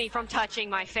prevents me from touching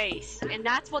my face. And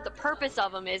that's what the purpose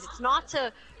of them is. It's not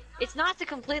to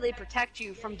completely protect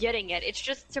you from getting it. It's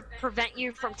just to prevent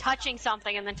you from touching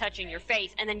something and then touching your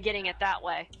face and then getting it that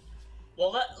way.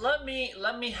 Well, let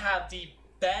me have the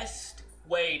best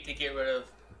way to get rid of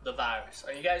the virus.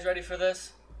 Are you guys ready for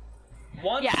this?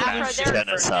 One solution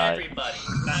for everybody.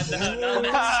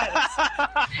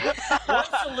 One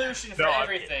solution for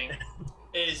everything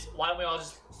is, why don't we all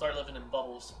just start living in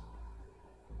bubbles?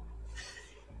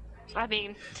 I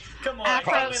mean, come on,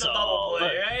 come in the bubble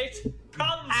boy, right?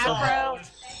 Problem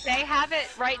solved. They have it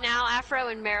right now, Afro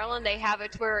in Maryland, they have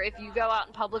it where if you go out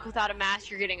in public without a mask,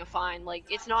 you're getting a fine. Like,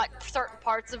 it's not certain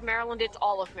parts of Maryland, it's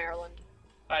all of Maryland.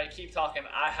 Alright, keep talking.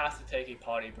 I have to take a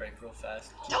potty break real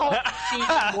fast. Don't speak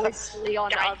moistly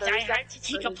on others. I have to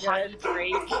take a potty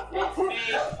break.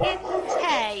 It's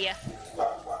Tay.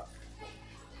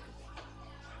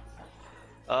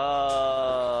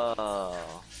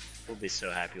 We'll be so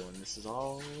happy when this is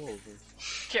all over.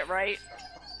 Get right.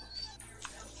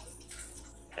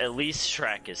 At least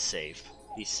Shrek is safe.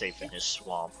 He's safe in his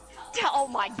swamp. Oh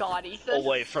my god, Ethan.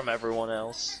 Away from everyone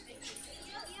else.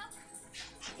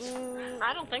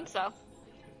 I don't think so.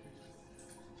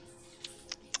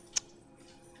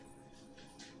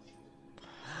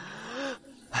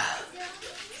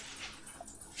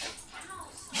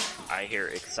 I hear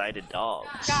excited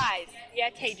dogs. Guys, yeah,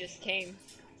 Tay just came.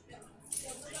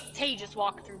 Tay just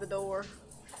walked through the door.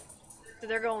 So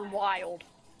they're going wild.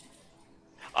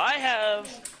 I have,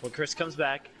 when Chris comes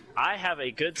back, I have a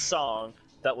good song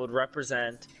that would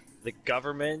represent the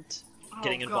government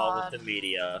getting involved with the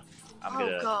media.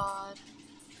 God.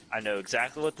 I know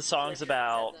exactly what the song's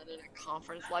about. That in a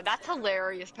conference line. That's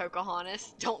hilarious,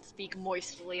 Pocahontas. Don't speak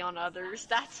moistly on others.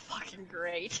 That's fucking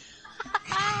great.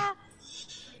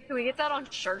 Can we get that on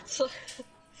shirts?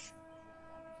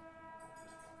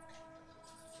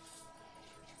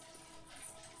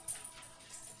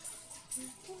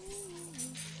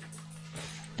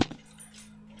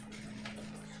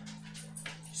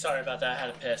 Sorry about that, I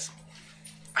had to piss.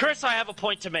 Chris, I have a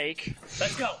point to make.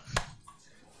 Let's go.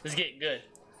 This is getting good.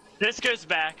 This goes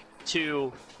back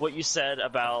to what you said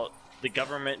about the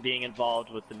government being involved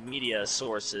with the media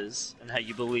sources and how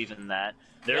you believe in that.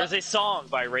 There is a song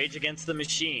by Rage Against the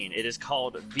Machine. It is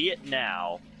called Be It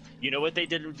Now. You know what they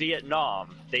did in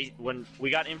Vietnam? When we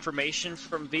got information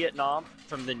from Vietnam,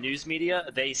 from the news media,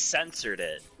 they censored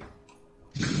it.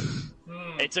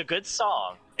 It's a good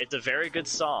song. It's a very good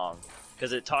song.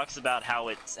 Because it talks about how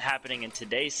it's happening in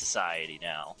today's society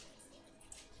now.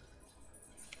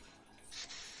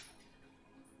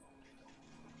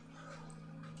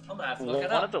 I'm gonna have to look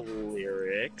it up. One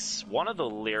of the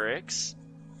lyrics,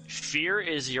 fear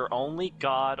is your only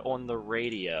god on the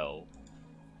radio.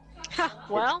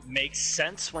 Well, it makes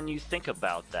sense when you think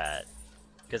about that.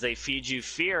 Because they feed you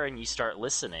fear and you start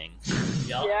listening.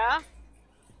 Yep. yeah.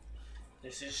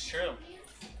 This is true.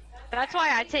 That's why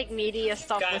I take media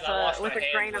stuff Guys, with I washed a my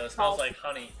grain hands, of it salt. smells like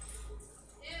honey.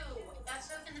 Ew, that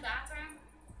soap in the bathroom?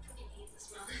 I fucking hate the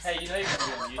smell of this. Hey, you know you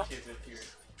can be on YouTube with your...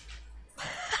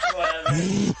 Whatever.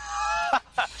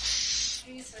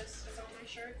 Jesus, it's on my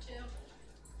shirt too.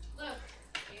 Look,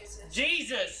 Jesus.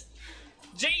 Jesus!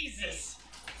 Jesus!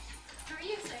 Who are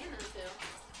you saying that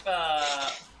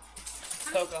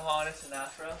to? Pocahontas and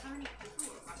Afro. How many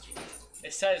people are watching you?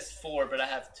 It says 4, but I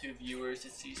have 2 viewers.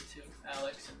 It's these 2,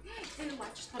 Alex. Dude, I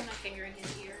just put my finger in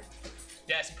his ear.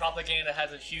 Yes, propaganda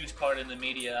has a huge part in the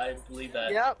media. I believe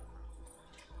that. Yep.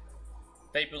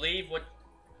 They believe what...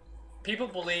 People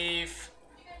believe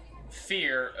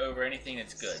fear over anything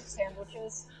that's good.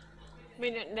 Sandwiches. I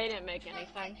mean, they didn't make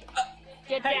anything.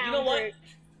 Get Hey, down, you know what? Groot.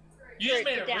 You just Groot,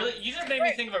 made get down. you just made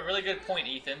me think of a really good point,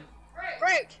 Ethan.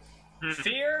 Groot!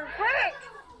 Fear... Groot!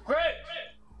 Great!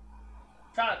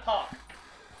 Trying to talk.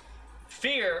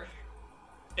 Fear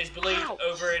is believed Ouch.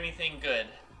 over anything good.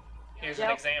 Here's an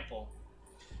Yep. example.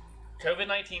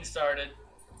 COVID-19 started.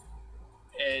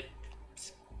 It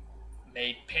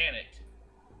made panic.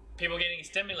 People getting a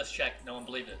stimulus check, no one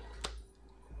believed it.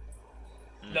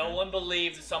 No one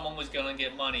believed that someone was going to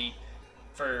get money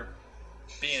for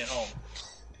being at home.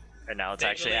 And now it's They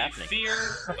actually believe happening. fear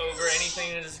over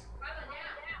anything that is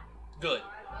good.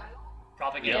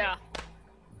 Propaganda. Yeah.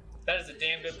 That is a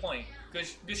damn good point. Good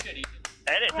shit, Ethan.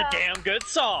 And it's a damn good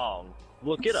song.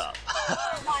 Look it up.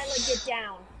 Lila, get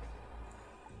down.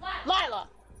 Lila!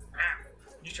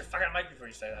 Use your fucking mic before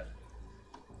you say that.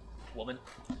 Woman.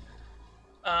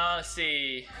 Let's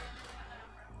see.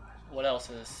 What else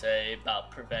does it say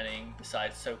about preventing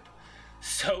besides soap?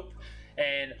 Soap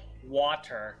and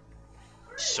water.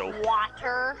 Soap.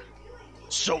 Water.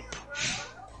 Soap.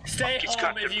 Stay Fuck, it's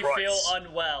home got if the you rights. feel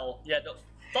unwell. Yeah, no,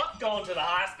 fuck going to the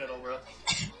hospital, bro.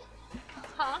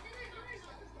 Huh?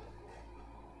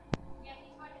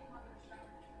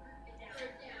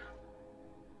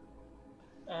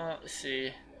 Let's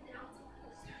see.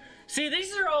 See,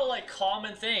 these are all like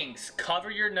common things.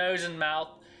 Cover your nose and mouth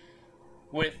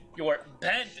with your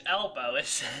bent elbow, it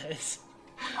says.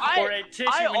 Or a tissue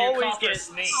I when you always cough or get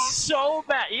sneeze. so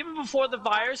mad. Even before the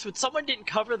virus, when someone didn't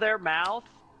cover their mouth,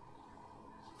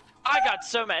 I got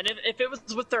so mad. And if it was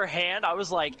with their hand, I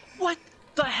was like, what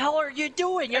the hell are you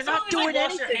doing? You're As not long as doing you wash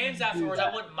anything. your hands afterwards,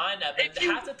 I wouldn't mind that. But If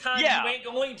you- half the time, yeah. you ain't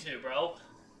going to, bro.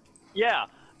 Yeah.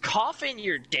 Cough in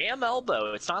your damn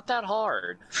elbow. It's not that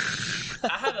hard.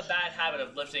 I have a bad habit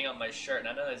of lifting up my shirt, and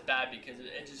I know that's bad because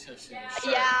it just goes through the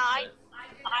shirt. Yeah,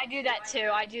 I do that too.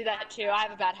 I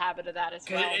have a bad habit of that as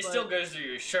Because well. it still goes through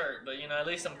your shirt, but you know, at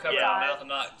least I'm covering Yeah. my mouth. I'm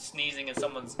not sneezing in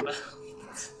someone's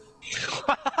mouth.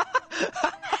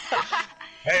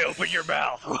 Hey, open your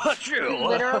mouth. What you?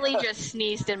 literally just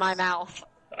sneezed in my mouth.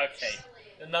 Okay,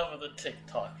 enough of the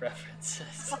TikTok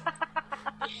references.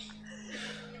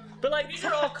 But like, these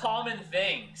are all common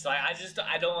things. Like,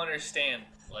 I don't understand.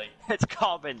 Like, It's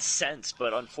common sense,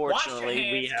 but wash your unfortunately,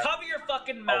 hands, we have. cover your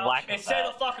fucking mouth, lack of and stay the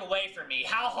that. fuck away from me.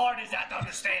 How hard is that to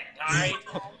understand? All right.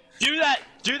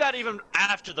 Do that even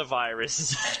after the virus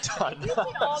is done. You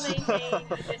can all maintain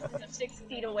a distance of 6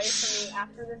 feet away from me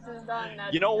after this is done.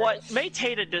 You know what?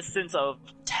 Maintain a distance of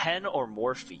 10 or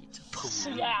more feet.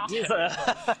 Yeah. Yeah,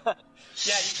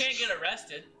 you can't get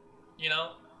arrested. You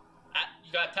know,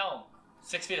 you gotta tell them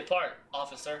 6 feet apart,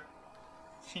 officer.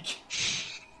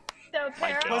 So,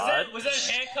 Kara, God. was that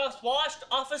handcuffs washed,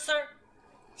 officer?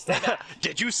 Stay back.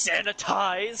 Did you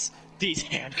sanitize these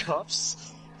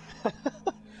handcuffs?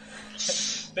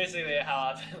 Basically,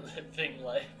 how I've been living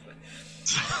life.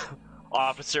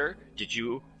 Officer, did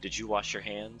you wash your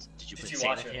hands? Did you Did put you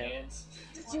wash your hands?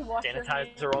 did you wash your hands?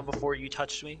 sanitizer on before you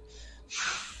touched me?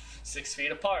 6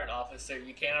 feet apart, officer.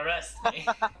 You can't arrest me.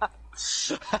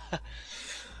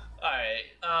 Alright,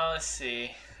 let's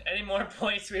see. Any more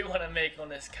points we want to make on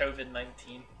this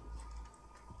COVID-19?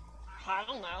 I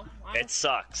don't know. It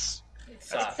sucks. It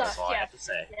sucks, That's all I yeah. have to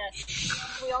say.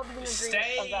 Yes. We all been in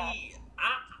agreement of that. Stay.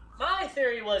 My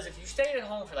theory was if you stayed at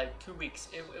home for like 2 weeks,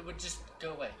 it would just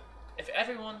go away. If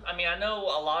everyone, I mean, I know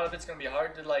a lot of it's gonna be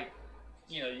hard to like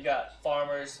you got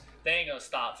farmers. They ain't gonna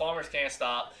stop. Farmers can't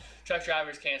stop. Truck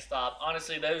drivers can't stop.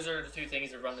 Honestly, those are the two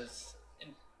things that run this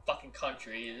fucking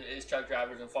country is truck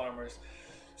drivers and farmers.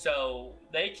 So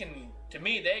they can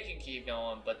keep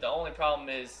going, but the only problem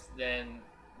is then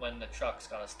when the truck's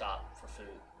gonna stop for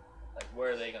food. Like,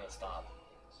 where are they gonna stop?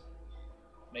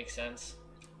 Make sense?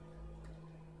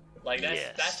 Like,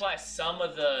 that's why some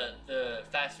of the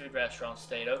fast food restaurants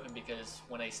stayed open, because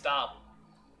when they stop,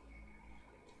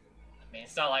 I mean,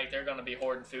 it's not like they're gonna be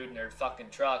hoarding food in their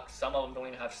fucking truck. Some of them don't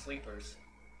even have sleepers.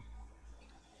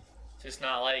 It's just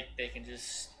not like they can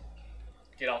just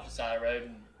get off the side of the road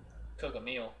and cook a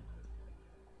meal.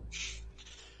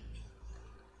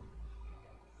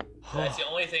 That's the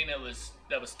only thing that was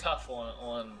tough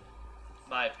on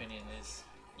my opinion, is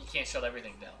you can't shut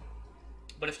everything down.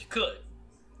 But if you could,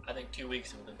 I think 2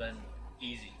 weeks would have been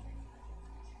easy.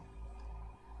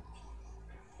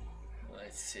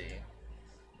 Let's see.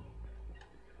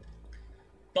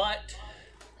 But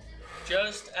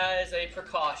just as a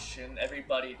precaution,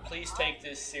 everybody, please take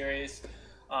this serious.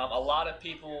 A lot of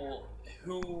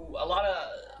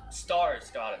stars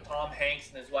got it. Tom Hanks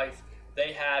and his wife,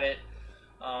 they had it.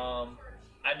 I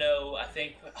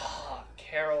think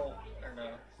Carol, or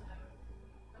no,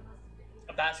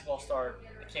 a basketball star,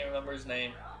 I can't remember his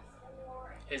name.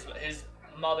 His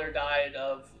mother died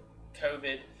of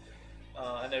COVID.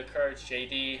 I know Courage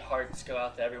JD, hearts go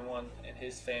out to everyone in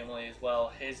his family as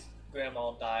well. His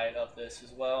grandma died of this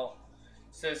as well.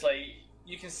 So it's like,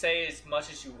 you can say as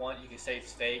much as you want, you can say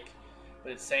it's fake,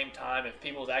 but at the same time, if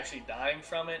people's actually dying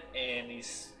from it, and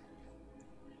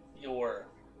your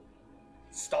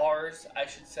stars, I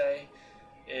should say,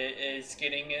 is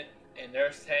getting it, and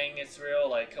they're saying it's real,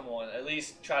 like, come on, at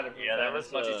least try to prevent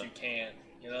as much as you can,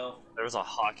 you know? There was a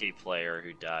hockey player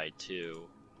who died, too.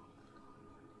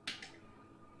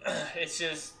 It's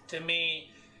just, to me,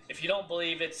 if you don't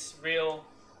believe it's real,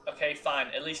 okay, fine,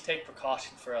 at least take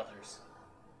precaution for others.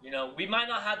 You know, we might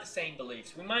not have the same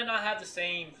beliefs, we might not have the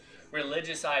same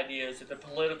religious ideas or the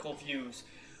political views,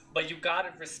 but you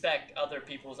gotta respect other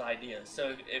people's ideas.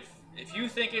 So if you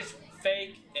think it's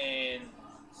fake and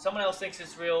someone else thinks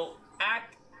it's real,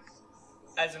 act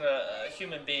as a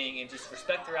human being and just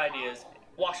respect their ideas.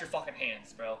 Wash your fucking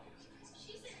hands, bro.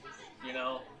 You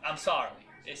know, I'm sorry.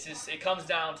 It's just, it comes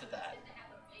down to that.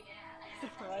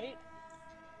 Right?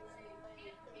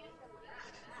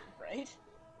 Right?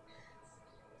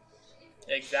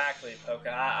 Exactly,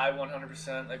 Poka. I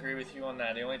 100% agree with you on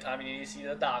that. The only time you need to see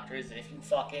the doctor is if you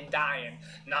fucking dying,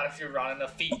 not if you're running a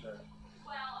fever.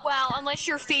 Well, unless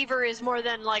your fever is more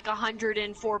than like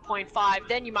 104.5,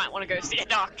 then you might want to go see a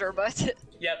doctor, but...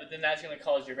 Yeah, but then that's going to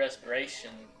cause your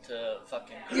respiration to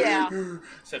fucking... Yeah.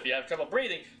 So if you have trouble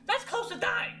breathing, that's close to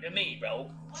dying to me, bro.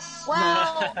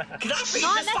 Well, Because I breathe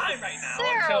not just fine right now.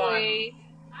 necessarily.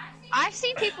 I've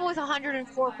seen people with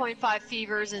 104.5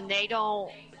 fevers, and they don't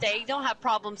have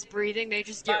problems breathing. They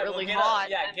just get really hot.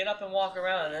 Get up and walk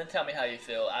around, and then tell me how you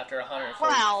feel after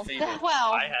 104 fever.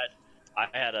 I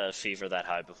had a fever that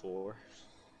high before.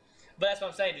 But that's what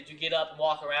I'm saying. Did you get up and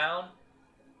walk around?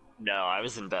 No, I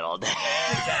was in bed all day.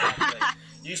 Exactly.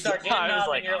 You start getting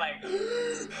up and you're like,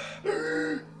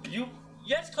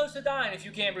 it's close to dying if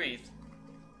you can't breathe.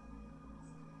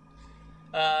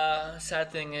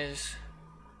 Sad thing is,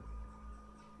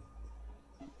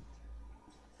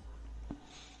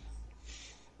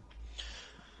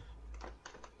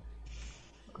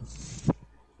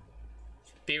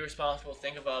 be responsible,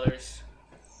 think of others.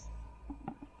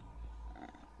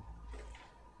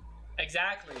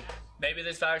 Exactly. Maybe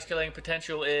this virus killing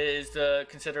potential is the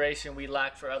consideration we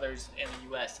lack for others in the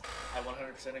U.S. I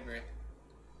 100% agree.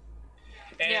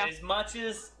 And as much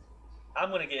as I'm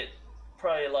going to get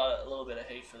probably a little bit of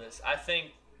hate for this, I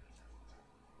think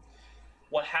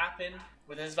what happened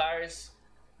with this virus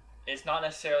is not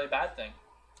necessarily a bad thing.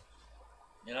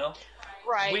 You know?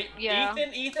 Right,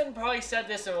 Ethan probably said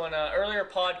this in an earlier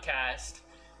podcast,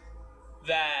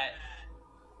 that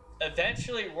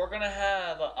eventually we're going to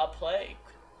have a plague.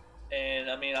 And,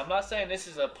 I mean, I'm not saying this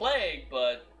is a plague,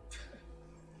 but...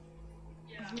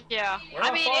 Yeah. We're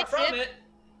not far from it.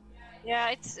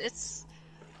 Yeah, it's...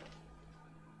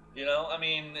 You know, I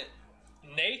mean,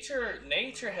 nature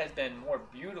has been more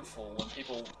beautiful when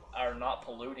people are not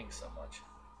polluting so much.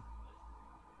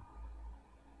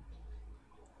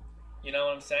 You know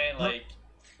what I'm saying? Like,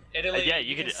 Italy,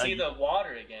 you can see the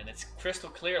water again. It's crystal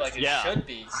clear like it should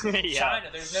be. China,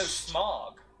 there's no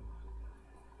smog.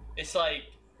 It's like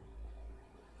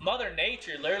Mother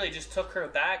Nature literally just took her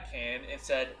backhand and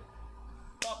said,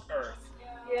 fuck Earth.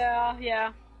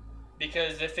 Yeah.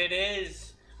 Because if it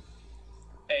is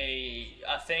a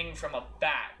thing from a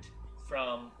bat,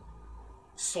 from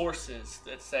sources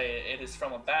that say it is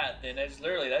from a bat, then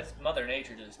that's Mother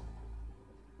Nature just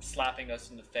slapping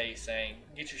us in the face saying,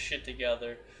 get your shit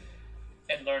together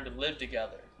and learn to live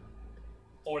together,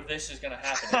 or this is going to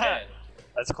happen again.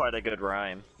 That's quite a good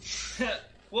rhyme.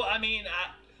 Well, I mean,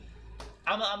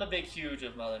 I'm a big huge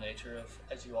of Mother Nature,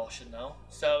 as you all should know.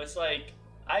 So it's like,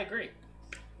 I agree.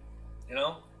 You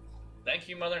know, thank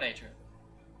you, Mother Nature.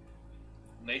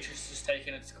 Nature's just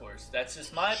taking its course. That's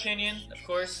just my opinion. Of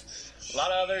course, a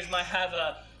lot of others might have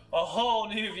a whole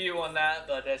new view on that,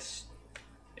 but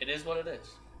it is what it is.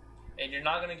 And you're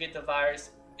not going to get the virus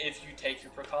if you take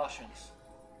your precautions.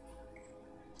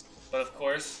 But of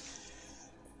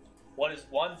course, what is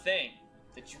one thing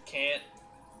that you can't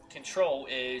control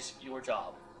is your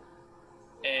job.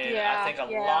 And I think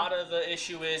a lot of the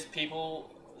issue is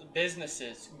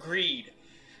businesses, greed.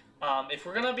 If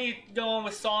we're gonna be going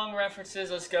with song references,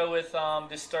 let's go with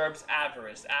Disturbed's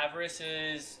Avarice. Avarice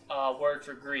is a word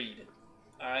for greed.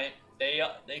 All right,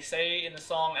 they say in the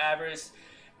song avarice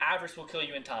will kill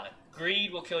you in time.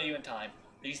 Greed will kill you in time.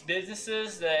 These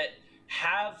businesses that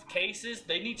have cases,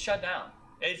 they need shut down.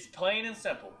 It's plain and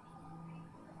simple.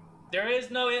 There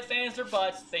is no ifs, ands, or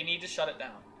buts. They need to shut it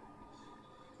down.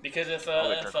 Because if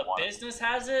a business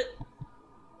has it,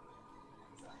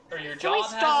 or your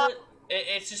job has it,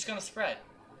 it's just going to spread.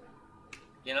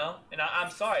 You know? And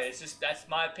I'm sorry. That's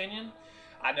my opinion.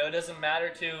 I know it doesn't matter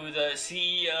to the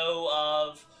CEO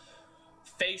of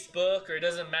Facebook, or it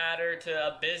doesn't matter to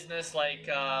a business like,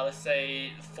 let's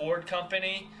say, Ford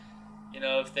Company. You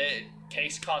know, if the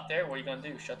case caught there, what are you going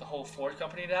to do? Shut the whole Ford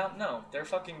Company down? No. They're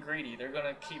fucking greedy. They're going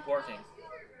to keep working.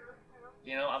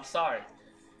 You know, I'm sorry.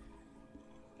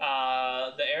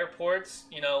 The airports,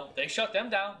 you know, they shut them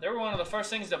down. They were one of the first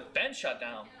things that been shut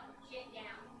down.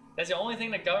 That's the only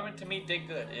thing the government, to me, did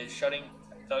good, is shutting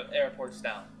the airports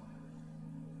down.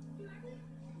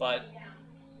 But,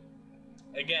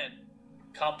 again,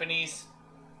 companies,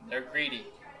 they're greedy.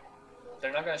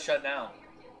 They're not going to shut down.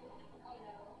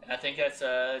 And I think it's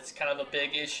kind of a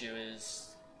big issue,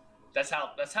 is that's how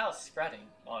it's spreading,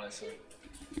 honestly.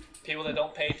 People that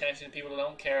don't pay attention, people that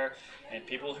don't care, and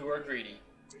people who are greedy.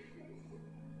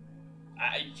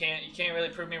 You can't really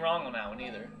prove me wrong on that one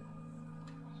either.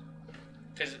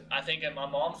 Because I think at my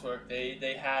mom's work,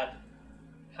 they had,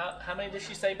 how many did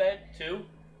she say, babe?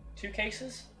 Two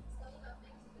cases?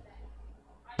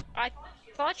 I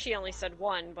thought she only said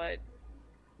one, but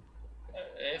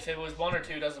if it was one or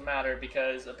two, doesn't matter,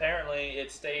 because apparently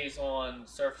it stays on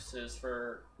surfaces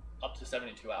for up to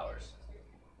 72 hours.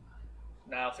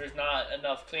 Now, if there's not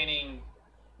enough cleaning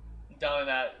done in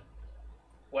that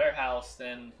warehouse,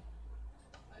 then,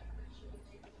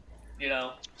 you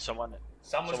know, someone's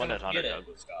going to get it.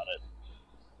 Got it.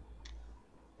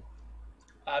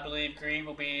 I believe greed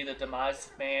will be the demise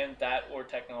of man, that, or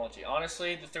technology.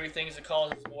 Honestly, the three things that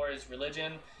cause war is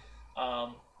religion,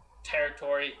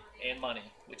 territory, and money,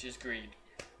 which is greed.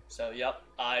 So, yep,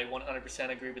 I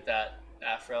 100% agree with that,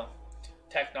 Afro.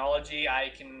 Technology,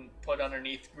 I can put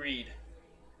underneath greed,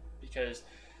 because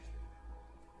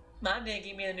Mom didn't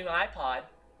give me a new iPod,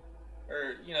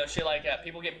 or, you know, shit like that.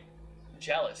 People get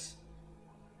jealous.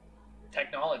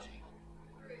 Technology.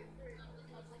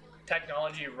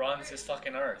 Technology runs this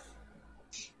fucking earth,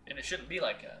 and it shouldn't be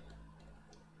like that.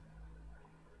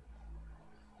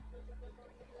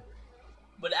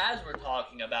 But as we're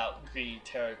talking about greed,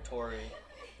 territory,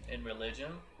 and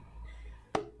religion,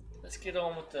 let's get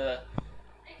on with the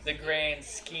grand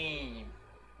scheme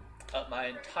of my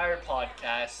entire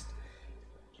podcast.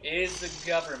 Is the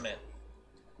government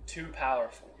too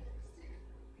powerful?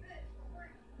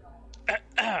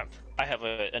 I have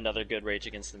another good Rage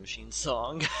Against the Machine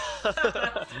song.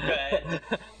 Good.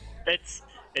 It's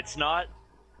not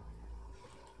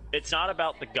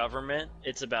about the government,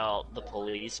 it's about the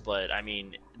police, but I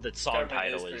mean the song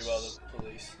title is pretty well the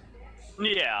police.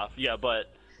 Yeah,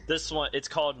 but this one, it's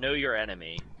called Know Your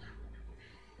Enemy.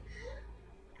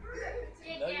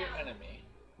 Know Your Enemy.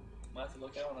 Might have to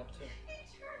look that one up too.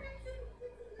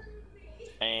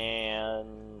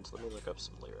 And let me look up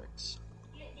some lyrics.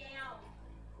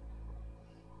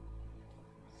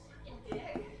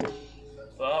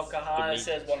 Well, Kahana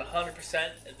says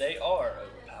 100% they are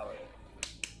overpowered.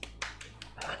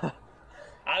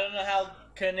 I don't know how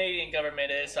Canadian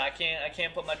government is, so I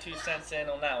can't put my 2 cents in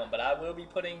on that one, but I will be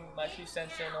putting my 2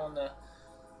 cents in on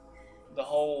the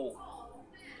whole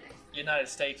United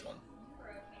States one.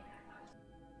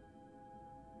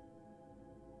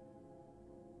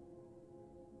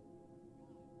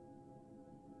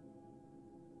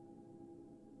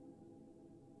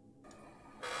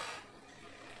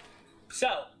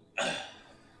 So,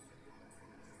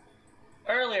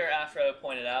 earlier, Afro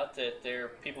pointed out that there are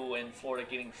people in Florida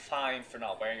getting fined for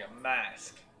not wearing a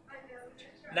mask.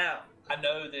 Now, I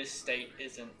know this state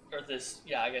isn't, or this,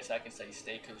 yeah, I guess I can say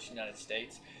state because it's the United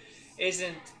States,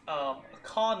 isn't a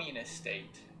communist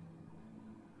state.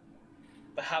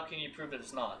 But how can you prove that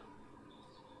it's not?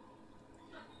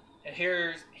 And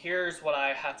here's what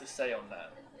I have to say on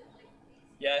that.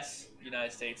 Yes, the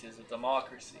United States is a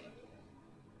democracy.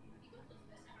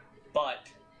 But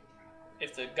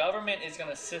if the government is going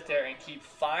to sit there and keep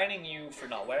fining you for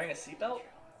not wearing a seatbelt,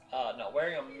 not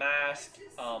wearing a mask,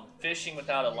 fishing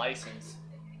without a license,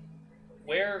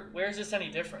 where is this any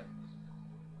different?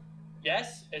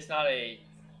 Yes, it's not a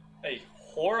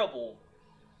horrible,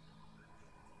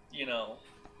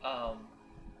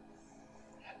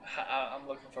 I'm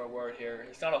looking for a word here.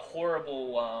 It's not a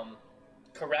horrible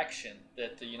correction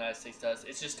that the United States does.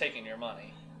 It's just taking your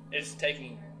money. It's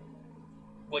taking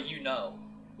what you know,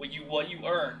 what you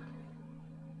earn,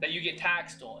 that you get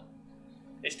taxed on.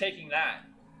 It's taking that.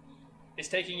 It's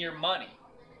taking your money.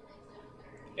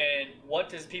 And what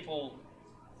does people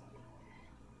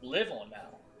live on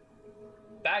now?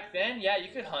 Back then, yeah,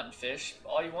 you could hunt and fish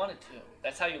all you wanted to.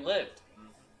 That's how you lived.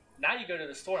 Now you go to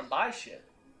the store and buy shit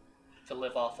to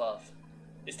live off of.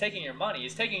 It's taking your money.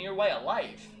 It's taking your way of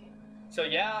life. So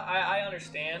yeah, I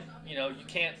understand. You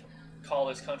can't call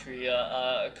this country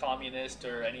a communist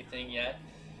or anything yet.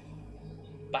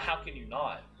 But how can you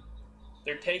not?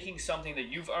 They're taking something that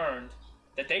you've earned,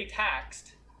 that they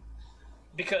taxed,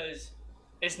 because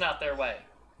it's not their way.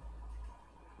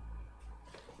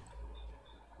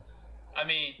 I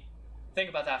mean, think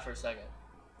about that for a second.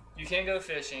 You can't go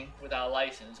fishing without a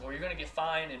license, or you're going to get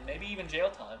fined and maybe even jail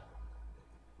time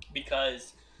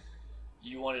because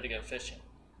you wanted to go fishing,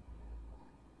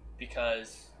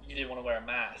 because you didn't want to wear a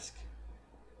mask,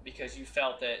 because you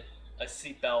felt that a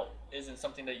seatbelt isn't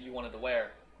something that you wanted to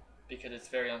wear because it's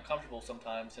very uncomfortable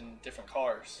sometimes in different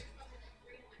cars.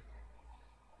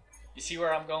 You see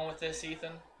where I'm going with this,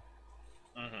 Ethan?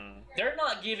 Mm-hmm. They're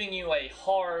not giving you a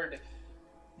hard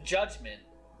judgment.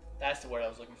 That's the word I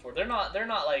was looking for. They're not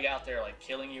like out there like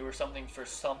killing you or something for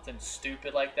something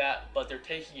stupid like that, but they're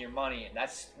taking your money, and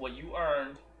that's what you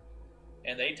earned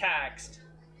and they taxed.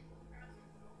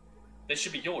 This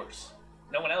should be yours.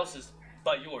 No one else's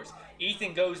but yours.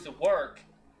 Ethan goes to work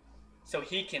so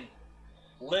he can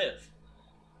live.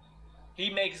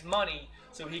 He makes money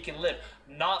so he can live,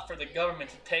 not for the government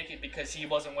to take it because he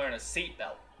wasn't wearing a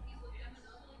seatbelt.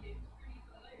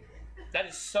 That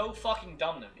is so fucking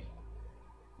dumb to me.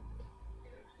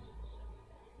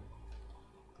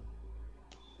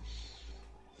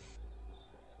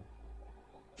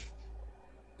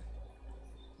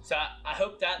 So I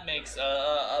hope that makes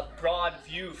a broad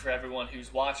view for everyone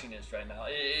who's watching this right now.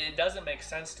 It doesn't make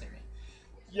sense to me.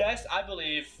 Yes, I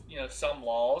believe, some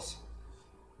laws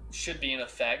should be in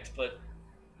effect, but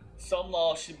some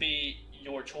laws should be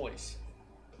your choice.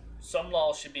 Some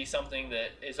laws should be something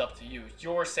that is up to you.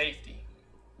 Your safety.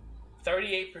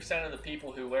 38% of the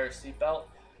people who wear a seatbelt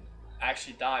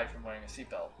actually die from wearing a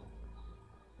seatbelt.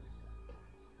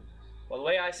 Well, the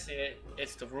way I see it,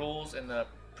 it's the rules and the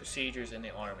procedures in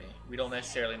the Army. We don't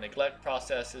necessarily neglect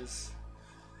processes,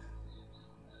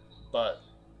 but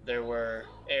there were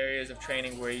areas of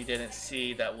training where you didn't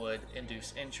see that would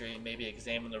induce injury. Maybe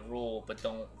examine the rule, but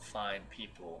don't fine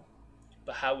people.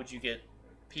 But how would you get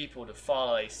people to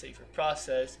follow a safer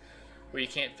process where you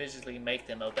can't physically make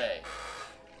them obey?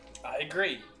 I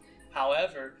agree.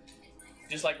 However,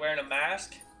 just like wearing a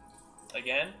mask,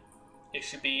 again, it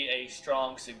should be a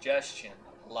strong suggestion.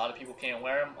 A lot of people can't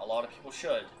wear them. A lot of people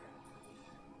should.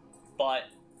 But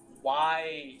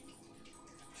why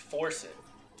force it?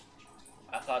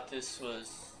 I thought this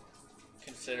was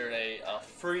considered a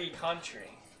free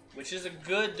country, which is a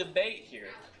good debate here.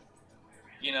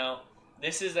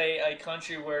 This is a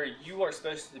country where you are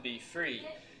supposed to be free.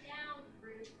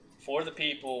 For the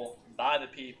people, by the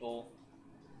people.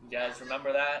 You guys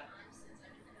remember that?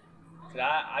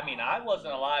 I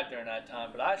wasn't alive during that time,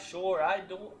 but I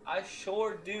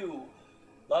sure do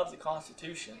love the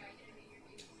Constitution.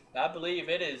 I believe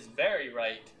it is very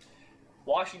right.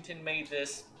 Washington made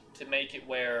this to make it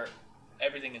where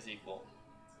everything is equal.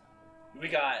 We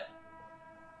got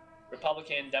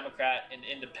Republican, Democrat, and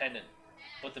Independent.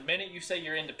 But the minute you say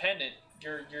you're independent,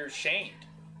 you're shamed.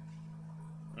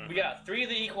 Mm-hmm. We got 3 of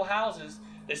the equal houses.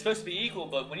 They're supposed to be equal,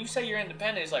 but when you say you're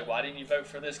independent, it's like, why didn't you vote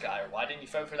for this guy, or why didn't you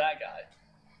vote for that guy?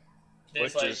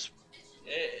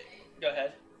 Go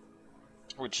ahead.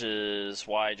 Which is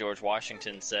why George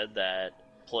Washington said that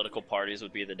political parties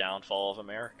would be the downfall of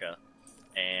America.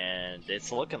 And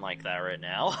it's looking like that right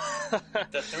now.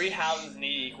 The 3 houses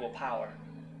need equal power.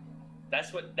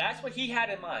 That's what he had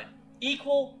in mind.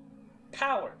 equal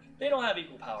power. They don't have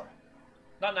equal power.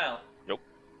 Not now. Nope.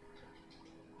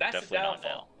 That's Definitely the not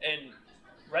downfall. And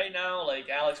right now, like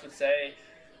Alex would say,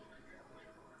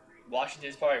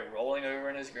 Washington's probably rolling over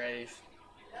in his grave.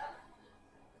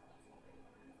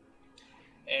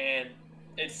 And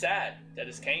it's sad that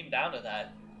it came down to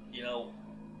that. You know,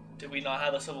 did we not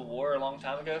have a civil war a long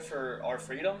time ago for our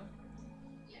freedom?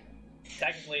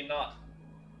 Technically not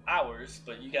ours,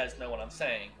 but you guys know what I'm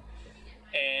saying.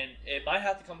 And it might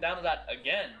have to come down to that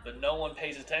again, but no one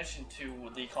pays attention to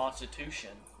the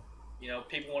Constitution. You know,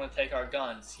 people want to take our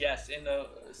guns. Yes, in the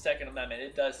Second Amendment,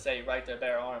 it does say right to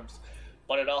bear arms,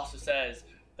 but it also says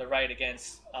the right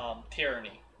against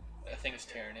tyranny. I think it's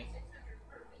tyranny.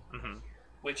 Mm-hmm.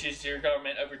 Which is your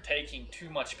government overtaking too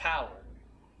much power.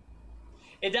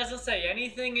 It doesn't say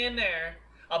anything in there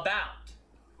about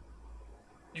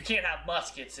you can't have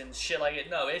muskets and shit like it.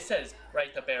 No, it says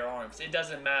right to bear arms. It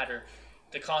doesn't matter.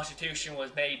 The Constitution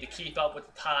was made to keep up with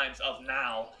the times of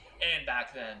now and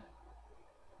back then.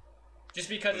 Just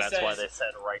because and that's why they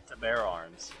said right to bear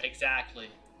arms. Exactly.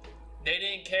 They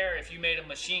didn't care if you made a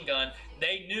machine gun.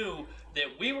 They knew that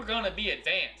we were going to be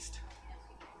advanced.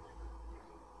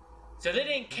 So they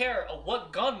didn't care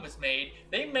what gun was made.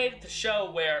 They made it to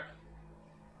show where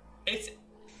it's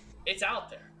out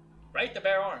there. Right to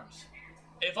bear arms.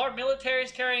 If our military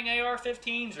is carrying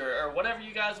AR-15s or whatever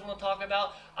you guys want to talk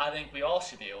about, I think we all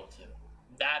should be able to.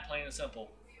 That plain and simple.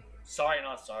 Sorry,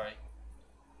 not sorry.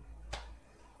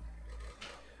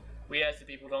 We as the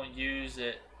people don't use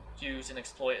and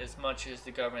exploit as much as the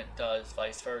government does,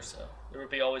 vice versa. There will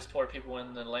be always poor people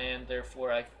in the land,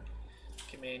 therefore I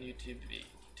command you to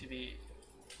be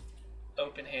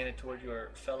open-handed toward your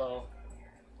fellow.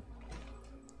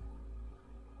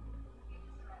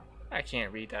 I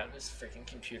can't read that. This freaking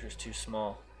computer's too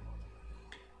small.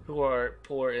 Who are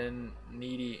poor and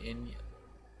needy in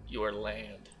your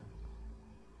land.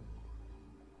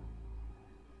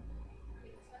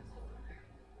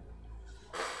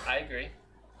 I agree.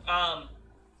 And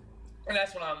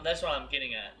that's what I'm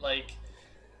getting at. Like,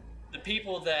 the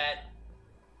people that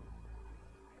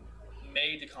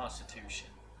made the Constitution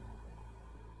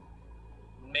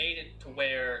made it to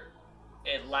where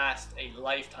it lasts a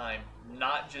lifetime,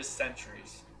 not just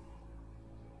centuries.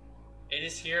 It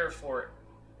is here for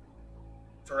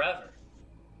forever.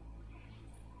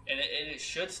 And it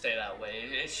should stay that way.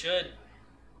 It should.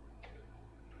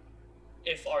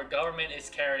 If our government is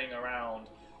carrying around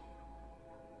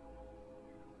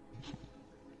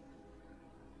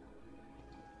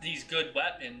these good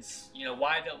weapons, you know,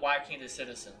 why can't the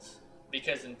citizens?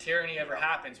 Because when tyranny ever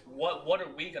happens, what are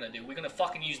we gonna do? We're gonna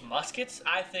fucking use muskets?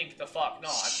 I think the fuck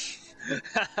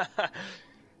not.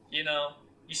 You know,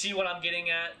 you see what I'm getting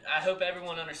at? I hope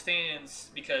everyone understands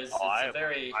because it's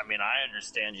very. I mean, I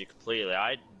understand you completely.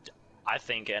 I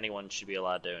think anyone should be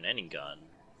allowed to own any gun.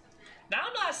 Now,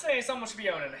 I'm not saying someone should be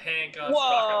owning handguns, rocket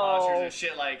launchers, and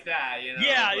shit like that, you know?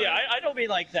 Yeah, I don't mean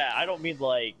like that. I don't mean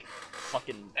like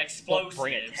fucking explosives. Don't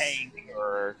bring a tank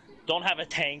or don't have a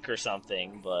tank or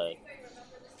something, but.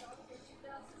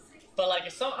 But like,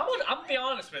 if I'm gonna be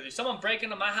honest with you. Someone break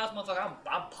into my house, motherfucker,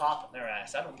 I'm popping their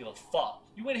ass. I don't give a fuck.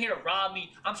 You in here to rob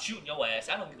me? I'm shooting your ass.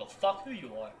 I don't give a fuck who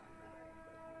you are.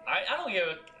 I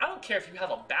don't care if you have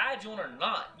a badge on or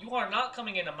not. You are not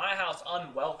coming into my house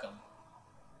unwelcome.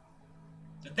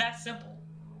 It's that simple.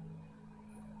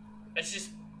 That's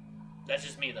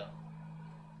just me though.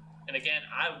 And again,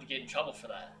 I would get in trouble for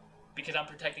that because I'm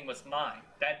protecting what's mine.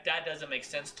 That doesn't make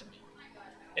sense to me.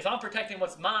 If I'm protecting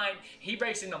what's mine, he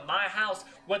breaks into my house,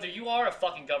 whether you are a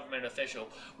fucking government official,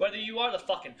 whether you are the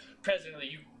fucking president of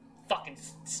the fucking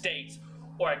states,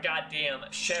 or a goddamn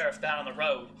sheriff down the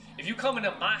road. If you come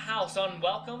into my house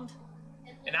unwelcomed,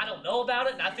 and I don't know about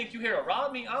it, and I think you're here to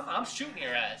rob me, I'm shooting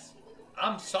your ass.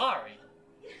 I'm sorry.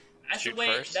 That's the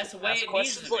way it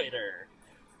needs to be. Later.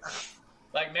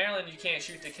 Like Maryland, you can't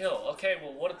shoot to kill. Okay,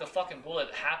 well, what if the fucking bullet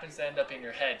happens to end up in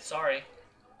your head? Sorry.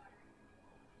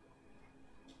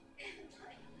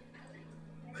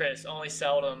 Chris, only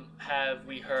seldom have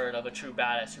we heard of a true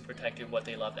badass who protected what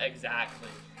they loved. Exactly.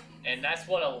 And that's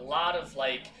what a lot of,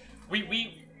 like, we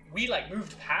like,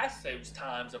 moved past those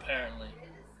times, apparently.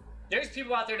 There's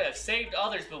people out there that have saved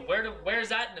others, but where's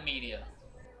that in the media?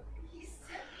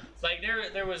 Like,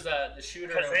 there was the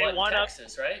shooter in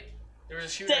Texas, right? There was a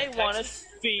shooter in Texas. They want to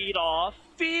feed off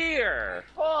fear.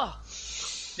 Oh.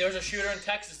 There was a shooter in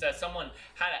Texas that someone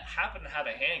happened to have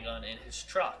a handgun in his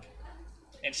truck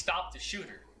and stopped the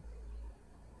shooter.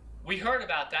 We heard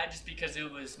about that just because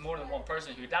it was more than one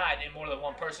person who died and more than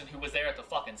one person who was there at the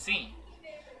fucking scene.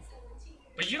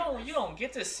 But you don't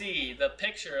get to see the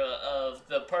picture of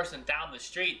the person down the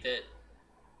street that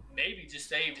maybe just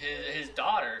saved his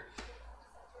daughter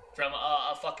from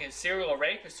a fucking serial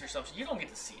rapist or something. You don't get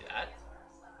to see that.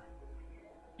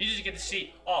 You just get to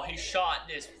see, oh, he shot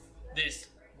this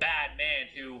bad man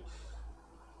who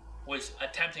was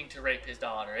attempting to rape his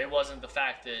daughter. It wasn't the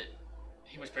fact that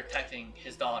he was protecting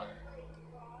his daughter.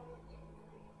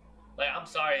 Like, I'm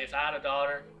sorry, if I had a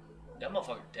daughter, that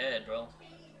motherfucker dead, bro.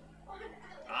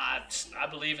 I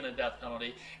believe in the death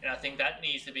penalty, and I think that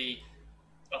needs to be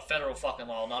a federal fucking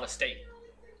law, not a state.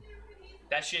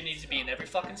 That shit needs to be in every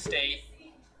fucking state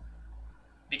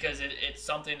because it's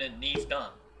something that needs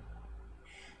done.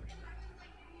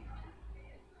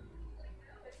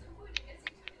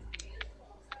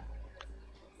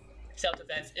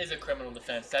 Self-defense is a criminal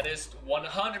defense. That is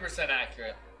 100%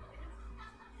 accurate.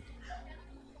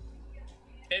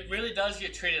 It really does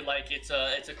get treated like it's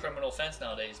a criminal offense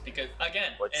nowadays because,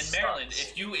 again, in Maryland,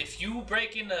 if you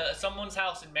break into someone's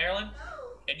house in Maryland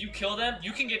and you kill them,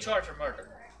 you can get charged for murder.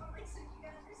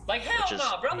 Like, hell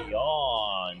no, brother.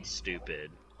 Beyond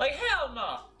stupid. Like, hell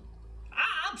no.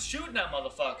 I'm shooting that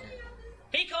motherfucker.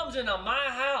 He comes into my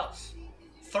house,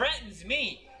 threatens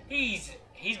me.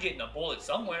 He's getting a bullet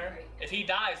somewhere. If he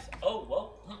dies, oh,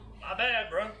 well, my bad,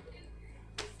 bro.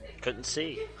 Couldn't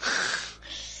see.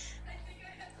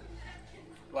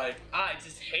 Like, I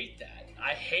just hate that.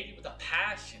 I hate it with a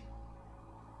passion.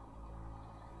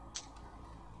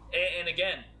 And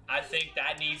again, I think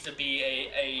that needs to be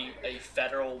a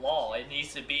federal law. It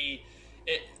needs to be...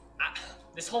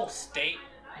 this whole state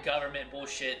government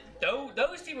bullshit,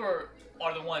 those people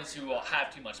are the ones who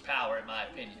have too much power, in my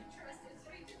opinion.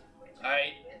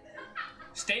 Alright?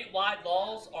 Statewide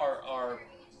laws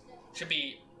should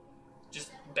be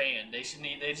just banned. They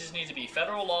just need to be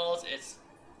federal laws.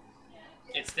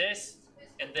 It's this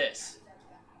and this.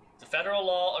 The federal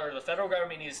law or the federal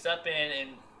government needs to step in and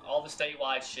all the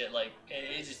statewide shit, like,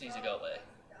 it just needs to go away.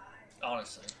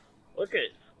 Honestly.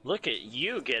 Look at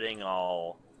you getting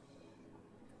all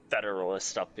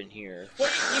federalist up in here. Well,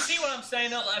 you see what I'm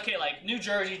saying? Okay, like New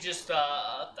Jersey just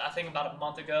I think about a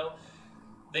month ago,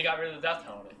 they got rid of the death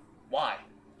penalty. Why?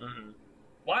 Mm-hmm.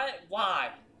 Why?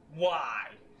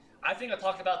 I think I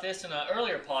talked about this in an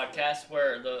earlier podcast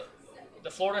where the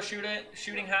Florida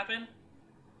shooting happened,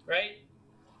 right?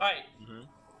 All right. Mm-hmm.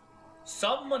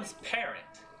 Someone's parent.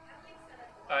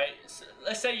 All right. So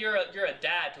let's say you're a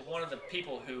dad to one of the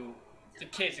people who the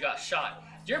kids got shot.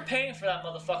 You're paying for that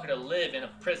motherfucker to live in a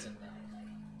prison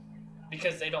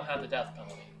because they don't have the death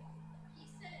penalty.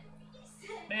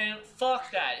 Man,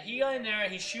 fuck that. He got in there.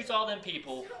 He shoots all them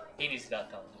people. He needs the death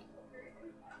penalty.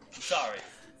 I'm sorry.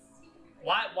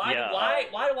 Why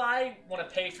do I want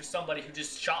to pay for somebody who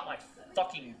just shot my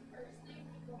fucking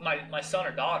my son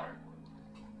or daughter?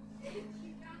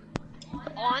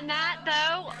 On that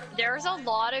though, there's a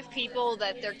lot of people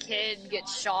that their kid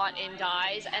gets shot and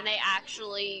dies, and they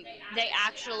actually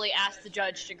ask the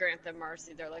judge to grant them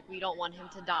mercy. They're like, we don't want him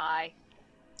to die.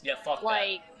 Yeah, fuck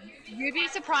like, that. You'd be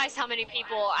surprised how many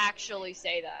people actually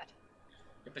say that.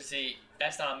 But see,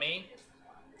 that's not me.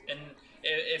 And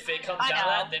if it comes down to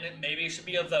that, then maybe it should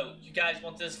be a vote. You guys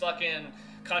want this fucking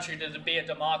country to be a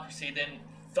democracy, then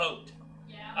vote.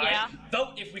 All right?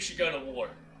 Vote if we should go to war.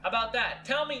 How about that?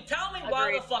 Tell me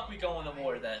why the fuck we going to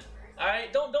war then? All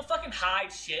right? Don't fucking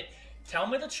hide shit. Tell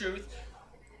me the truth.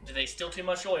 Do they steal too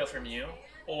much oil from you,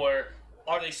 or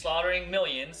are they slaughtering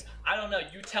millions? I don't know.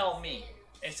 You tell me.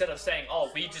 Instead of saying, "Oh,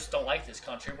 we just don't like this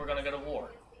country. We're gonna go to war."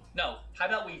 No. How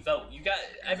about we vote?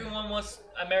 Everyone wants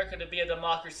America to be a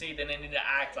democracy. Then they need to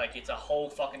act like it's a whole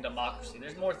fucking democracy.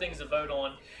 There's more things to vote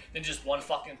on than just one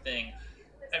fucking thing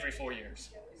every 4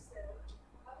 years.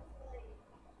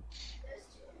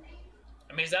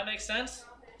 I mean, does that make sense?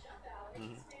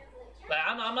 Mm-hmm. Like,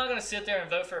 I'm not gonna sit there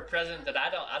and vote for a president that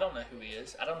I don't know who he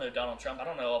is. I don't know Donald Trump. I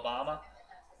don't know Obama.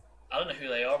 I don't know who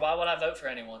they are. Why would I vote for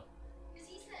anyone?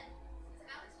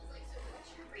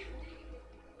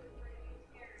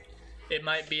 It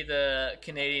might be the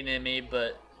Canadian in me,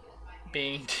 but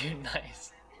being too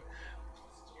nice.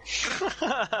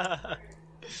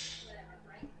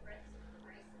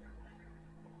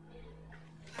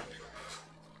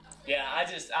 Yeah, I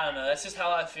don't know. That's just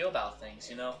how I feel about things,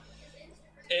 you know.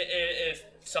 If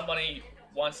somebody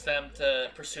wants them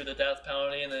to pursue the death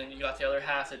penalty and then you got the other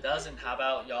half that doesn't, how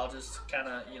about y'all just kind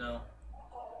of, you know,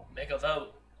 make a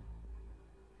vote?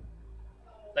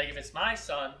 Like, if it's my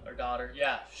son or daughter,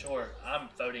 yeah, sure, I'm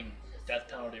voting death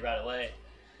penalty right away.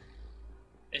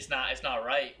 It's not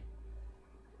right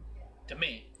to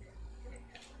me.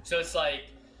 So it's like,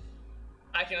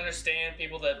 I can understand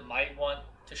people that might want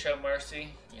to show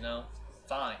mercy, you know,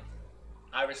 fine.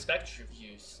 I respect your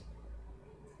views.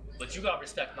 But you gotta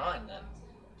respect mine then.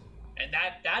 And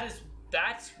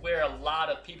that's where a lot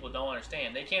of people don't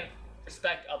understand. They can't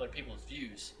respect other people's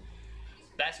views.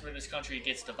 That's where this country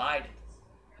gets divided.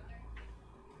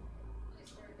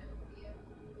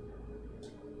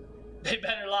 They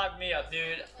better lock me up,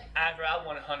 dude. I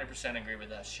 100% agree with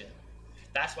that shit.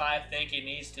 That's why I think it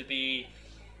needs to be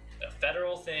a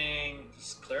federal thing,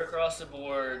 just clear across the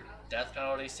board, death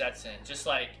penalty sets in. Just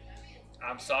like,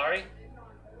 I'm sorry,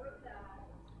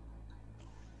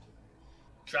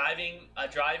 a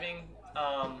driving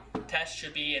test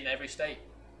should be in every state.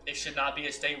 It should not be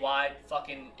a statewide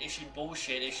fucking issued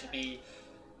bullshit. It should be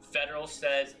federal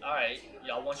says, alright,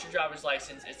 y'all want your driver's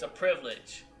license, it's a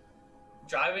privilege.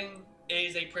 Driving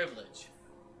is a privilege.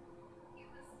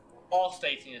 All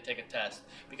states need to take a test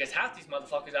because half these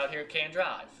motherfuckers out here can't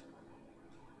drive.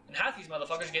 And half these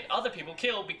motherfuckers get other people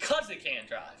killed because they can't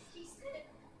drive.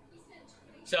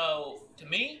 So, to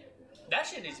me, that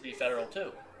shit needs to be federal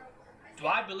too. Do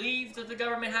I believe that the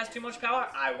government has too much power?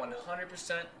 I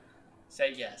 100%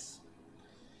 say yes.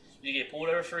 You get pulled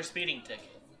over for a speeding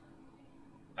ticket.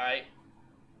 Alright?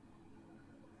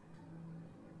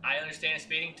 I understand a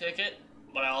speeding ticket,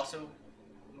 but I also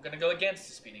am going to go against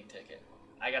the speeding ticket.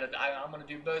 I'm going to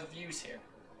do both views here.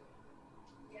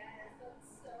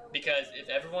 Because if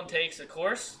everyone takes a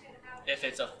course, if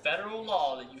it's a federal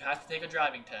law that you have to take a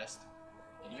driving test,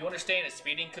 and you understand that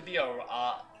speeding could be a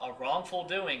wrongful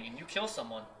doing, and you kill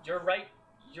someone, you're right.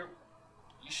 You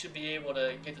should be able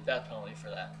to get the death penalty for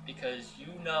that because you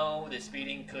know that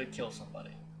speeding could kill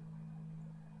somebody.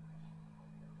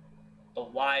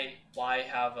 But why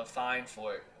have a fine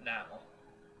for it now?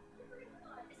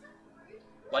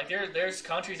 Like there's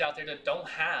countries out there that don't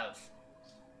have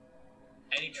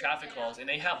any traffic laws and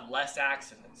they have less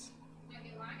accidents.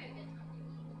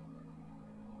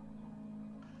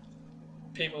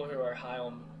 People who are high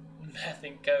on meth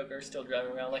and coke are still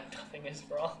driving around like nothing is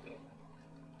wrong.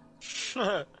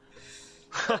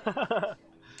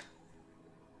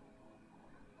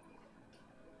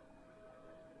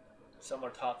 Some are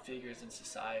top figures in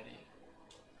society.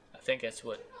 I think that's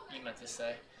what you meant to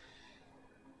say.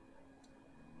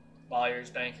 Lawyers,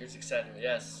 bankers, etc.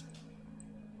 Yes.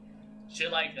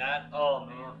 Shit like that. Oh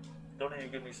man, don't even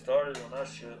get me started on that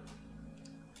shit.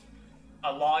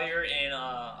 A lawyer and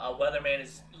a weatherman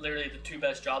is literally the two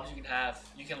best jobs you can have.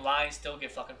 You can lie and still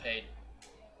get fucking paid.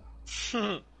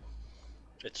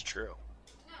 It's true.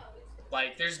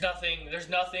 Like there's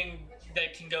nothing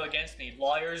that can go against me.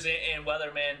 Lawyers and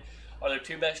weathermen are the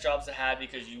two best jobs to have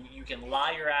because you can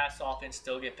lie your ass off and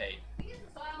still get paid.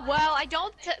 Well, I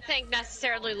don't think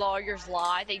necessarily lawyers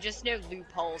lie. They just know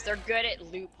loopholes. They're good at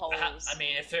loopholes. I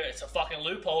mean, if it's a fucking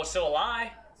loophole, it's still a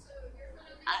lie.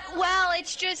 Well,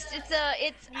 it's yeah,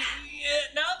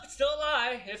 no, it's still a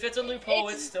lie. If it's a loophole,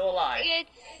 it's still a lie.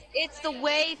 It's the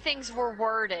way things were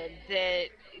worded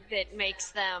that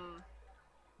makes them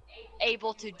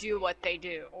able to do what they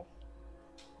do.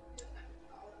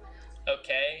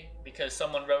 Okay, because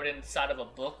someone wrote inside of a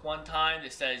book one time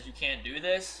that says you can't do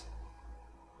this.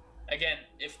 Again,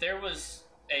 if there was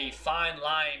a fine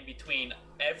line between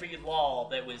every law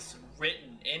that was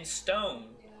written in stone,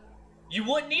 you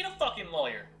wouldn't need a fucking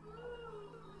lawyer.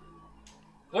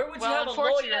 Where would you have a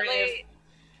lawyer if...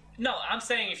 No, I'm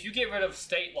saying if you get rid of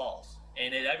state laws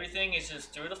and everything is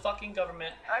just through the fucking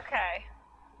government. Okay.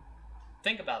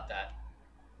 Think about that.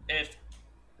 If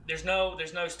there's no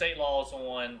state laws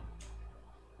on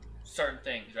certain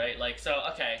things, right? Like, so,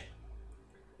 okay.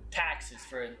 Taxes,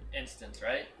 for instance,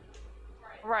 right?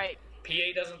 Right. PA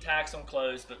doesn't tax on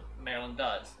clothes, but Maryland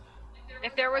does.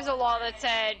 If there was a law that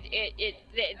said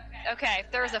okay,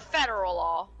 if there was a federal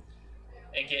law.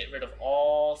 And get rid of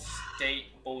all state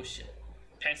bullshit.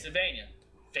 Pennsylvania,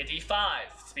 55.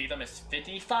 Speed limit is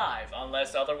 55,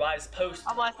 unless otherwise posted.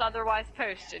 Unless otherwise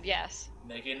posted, yes.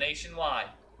 Make it nationwide.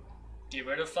 Get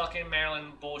rid of fucking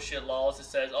Maryland bullshit laws that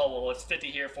says, oh, well, it's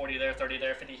 50 here, 40 there, 30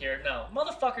 there, 50 here. No.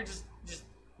 Motherfucker, just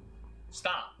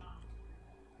stop.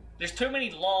 There's too many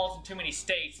laws in too many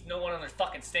states, no one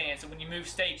understands, and when you move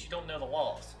states, you don't know the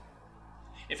laws.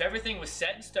 If everything was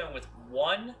set in stone with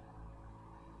one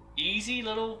easy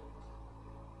little,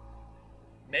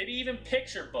 maybe even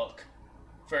picture book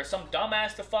for some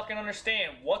dumbass to fucking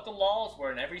understand what the laws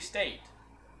were in every state,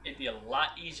 it'd be a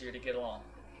lot easier to get along.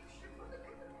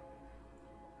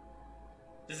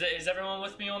 Is everyone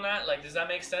with me on that? Like, does that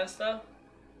make sense, though?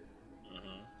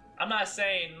 I'm not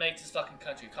saying make this fucking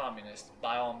country communist,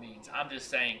 by all means. I'm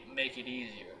just saying make it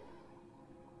easier.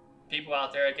 People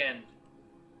out there, again,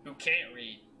 who can't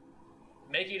read,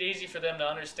 make it easy for them to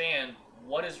understand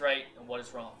what is right and what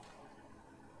is wrong.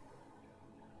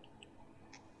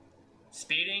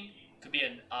 Speeding could be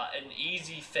an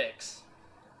easy fix.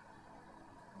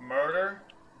 murder,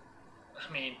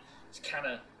 I mean, it's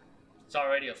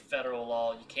already a federal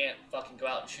law. You can't fucking go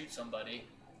out and shoot somebody.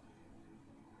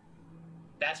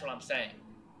 That's what I'm saying.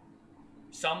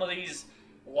 Some of these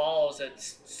laws that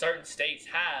certain states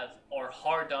have are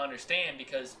hard to understand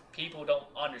because people don't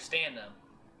understand them.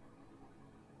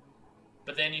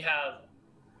 But then you have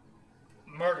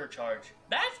murder charge.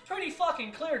 That's pretty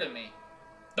fucking clear to me.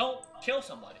 Don't kill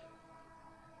somebody.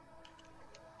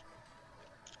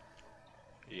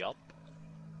 Yup.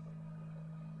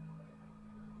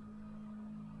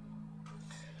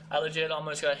 I legit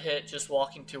almost got hit just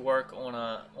walking to work on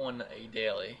a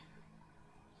daily.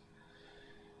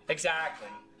 Exactly.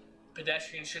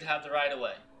 Pedestrians should have the right of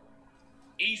way.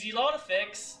 Easy law to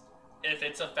fix if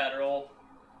it's a federal,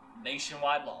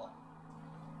 nationwide law.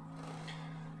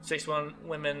 6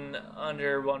 women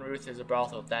under one roof is a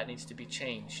brothel. That needs to be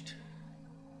changed.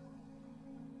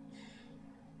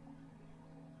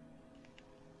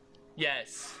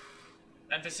 Yes.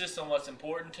 Emphasis on what's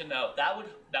important to know. That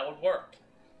would work.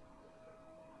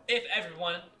 If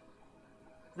everyone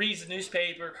reads the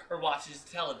newspaper or watches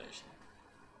the television.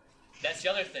 That's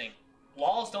the other thing.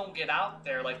 Laws don't get out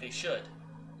there like they should.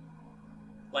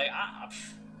 Like,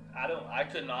 I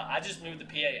could not. I just moved to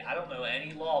PA. I don't know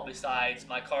any law besides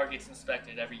my car gets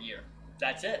inspected every year.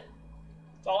 That's it.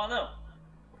 That's all I know.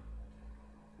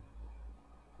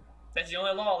 That's the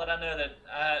only law that I know that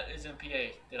is in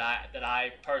PA that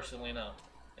I personally know,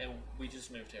 and we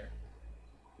just moved here.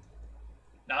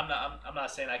 Now I'm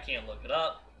not saying I can't look it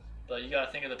up, but you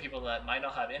gotta think of the people that might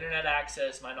not have internet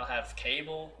access, might not have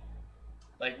cable.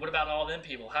 Like, what about all them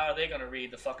people? How are they gonna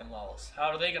read the fucking laws? How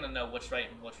are they gonna know what's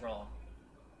right and what's wrong?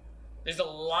 There's a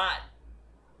lot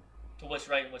to what's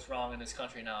right and what's wrong in this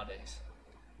country nowadays.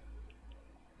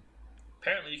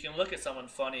 Apparently, you can look at someone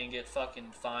funny and get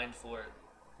fucking fined for it.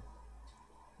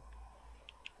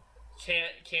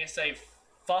 Can't say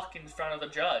fuck in front of the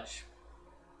judge.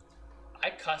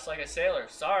 I cuss like a sailor.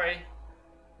 Sorry.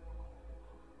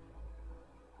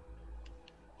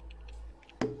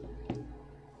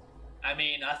 I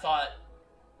mean, I thought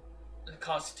the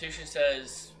Constitution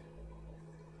says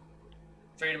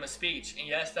freedom of speech. And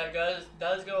yes, that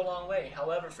does go a long way.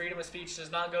 However, freedom of speech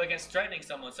does not go against threatening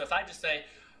someone. So if I just say,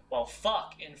 well,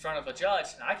 fuck, in front of a judge,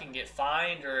 I can get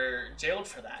fined or jailed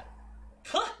for that.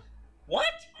 Huh? What?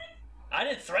 I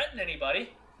didn't threaten anybody.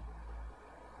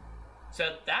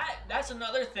 So that's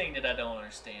another thing that I don't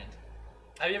understand.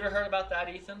 Have you ever heard about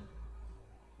that, Ethan?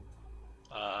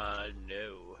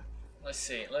 No. Let's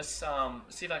see. Let's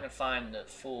see if I can find the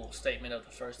full statement of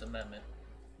the First Amendment.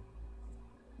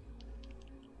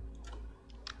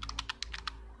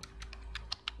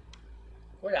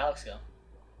 Where'd Alex go?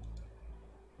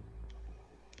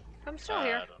 I'm still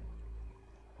here.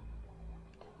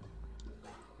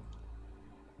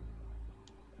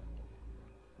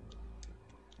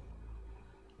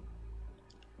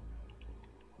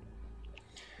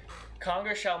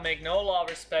 Congress shall make no law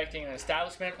respecting an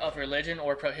establishment of religion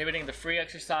or prohibiting the free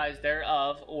exercise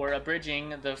thereof or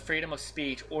abridging the freedom of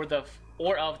speech or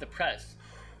of the press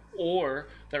or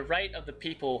the right of the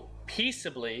people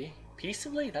peaceably,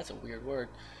 that's a weird word,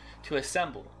 to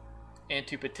assemble and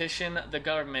to petition the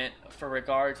government for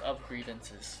regards of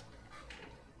grievances.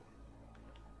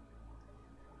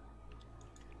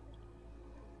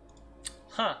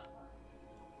 Huh.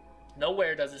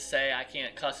 Nowhere does it say I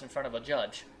can't cuss in front of a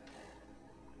judge.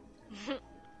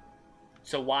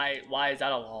 So why is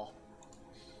that a law?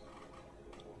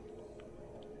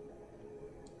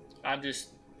 I'm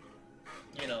just,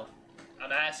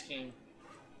 I'm asking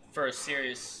for a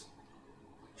serious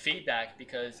feedback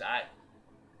because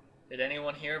did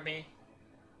anyone hear me?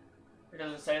 It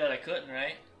doesn't say that I couldn't,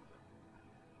 right?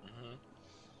 Mm-hmm.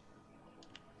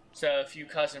 So if you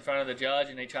cuss in front of the judge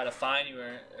and they try to fine you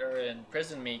or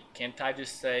imprison me, can't I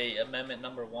just say Amendment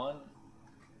number 1?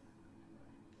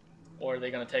 Or are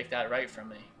they going to take that right from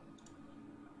me?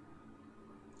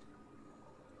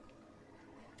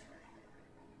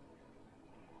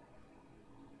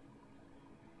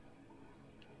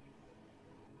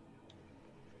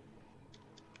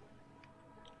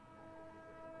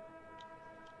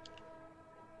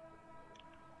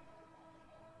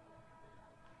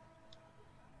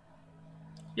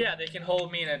 Yeah, they can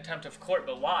hold me in contempt of court,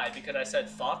 but why? Because I said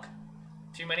fuck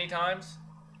too many times?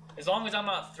 As long as I'm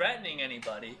not threatening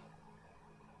anybody,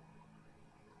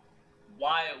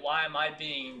 why am I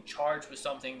being charged with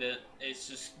something that is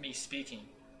just me speaking?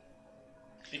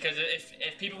 Because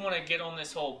if people want to get on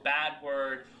this whole bad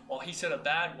word, well, he said a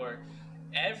bad word,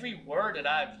 every word that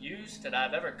I've used, that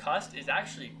I've ever cussed, is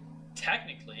actually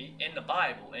technically in the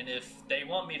Bible. And if they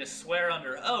want me to swear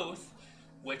under oath,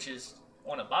 which is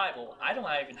on a Bible, I don't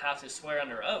even have to swear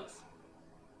under oath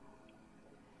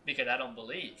because I don't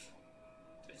believe.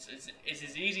 It's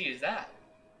as easy as that.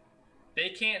 They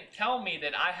can't tell me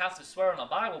that I have to swear on a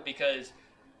Bible because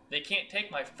they can't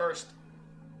take my First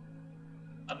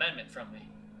Amendment from me.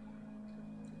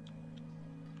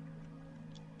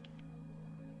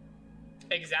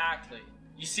 Exactly.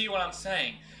 You see what I'm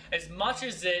saying? As much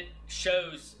as it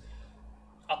shows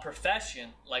a profession,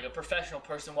 like a professional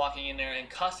person walking in there and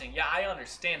cussing, yeah, I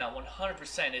understand that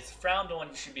 100%. It's frowned on.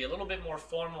 You should be a little bit more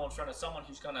formal in front of someone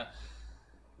who's going to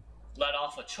let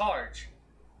off a charge.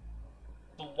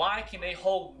 But why can they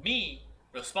hold me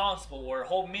responsible or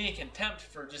hold me in contempt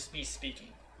for just me speaking?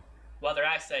 Whether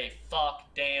I say fuck,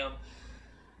 damn,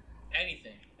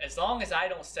 anything. As long as I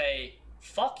don't say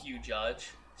fuck you,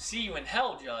 judge, see you in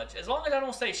hell, judge. As long as I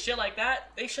don't say shit like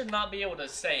that, they should not be able to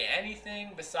say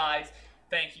anything besides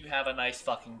thank you, have a nice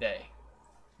fucking day.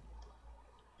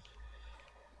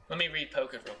 Let me read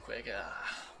Poker real quick.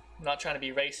 I'm not trying to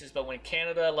be racist, but when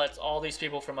Canada lets all these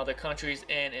people from other countries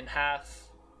in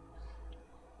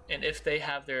and if they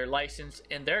have their license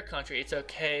in their country, it's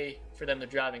okay for them to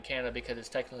drive in Canada because it's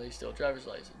technically still a driver's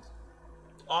license.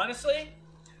 Honestly,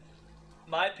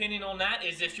 my opinion on that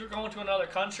is if you're going to another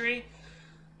country,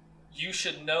 you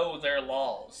should know their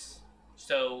laws.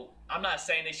 So I'm not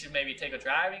saying they should maybe take a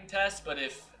driving test, but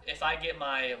if I get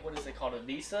my, what is it called, a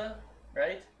visa,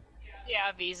 right?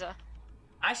 Yeah, visa.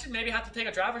 I should maybe have to take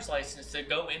a driver's license to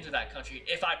go into that country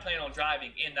if I plan on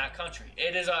driving in that country.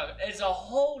 It's a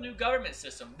whole new government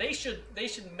system. They should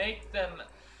make them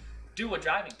do a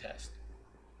driving test.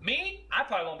 Me, I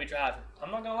probably won't be driving. I'm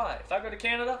not gonna lie. If I go to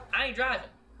Canada, I ain't driving.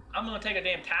 I'm gonna take a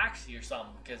damn taxi or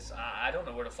something because I don't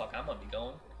know where the fuck I'm gonna be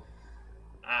going.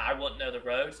 I wouldn't know the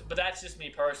roads, but that's just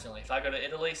me personally. If I go to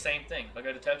Italy, same thing. If I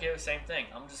go to Tokyo, same thing.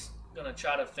 I'm just gonna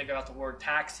try to figure out the word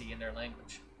taxi in their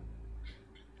language.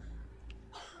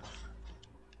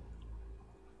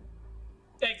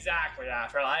 Exactly,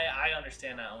 Afro. I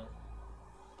understand that one.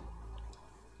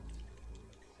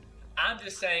 I'm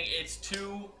just saying it's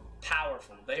too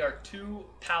powerful. They are too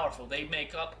powerful. They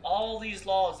make up all these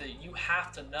laws that you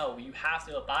have to know, you have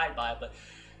to abide by, but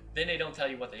then they don't tell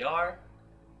you what they are,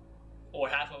 or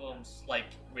half of them's like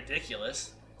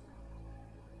ridiculous.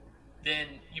 Then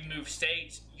you move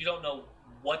states, you don't know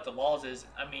what the laws is.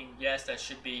 I mean, yes, that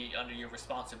should be under your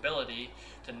responsibility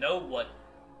to know what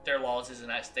their laws is in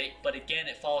that state, but again,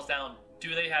 it falls down,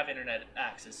 do they have internet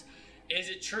access? Is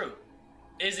it true?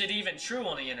 Is it even true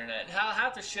on the internet?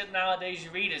 Half the shit nowadays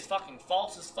you read is fucking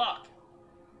false as fuck.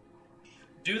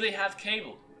 Do they have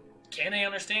cable? Can they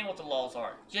understand what the laws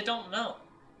are? You don't know.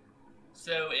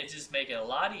 So it just make it a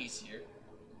lot easier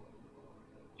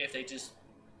if they just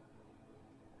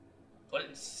put it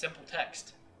in simple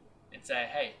text and say,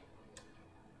 hey,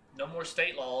 no more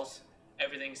state laws,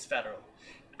 everything's federal.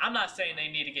 I'm not saying they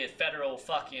need to get federal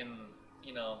fucking,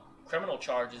 criminal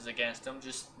charges against them.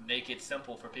 Just make it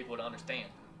simple for people to understand.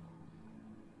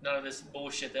 None of this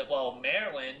bullshit that, well,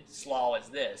 Maryland's law is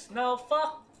this. No,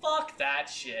 fuck that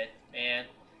shit, man.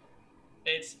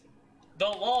 It's, the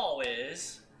law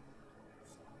is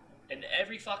in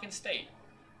every fucking state.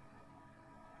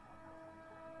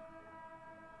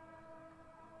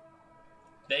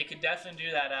 They could definitely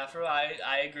do that, Afro.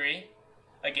 I agree.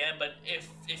 Again, but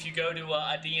if you go to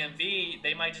a DMV,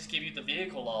 they might just give you the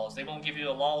vehicle laws. They won't give you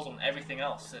the laws on everything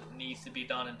else that needs to be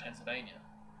done in Pennsylvania.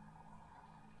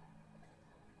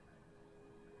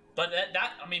 But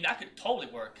that could totally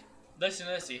work. Listen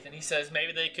to this, Ethan. He says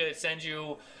maybe they could send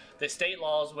you the state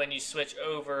laws when you switch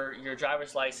over your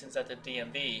driver's license at the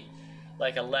DMV,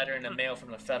 like a letter in the mail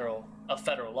from the federal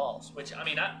laws. Which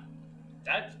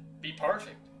that'd be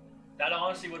perfect. That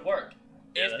honestly would work.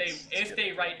 Yeah, if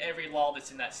they write every law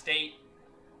that's in that state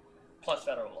plus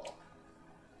federal law.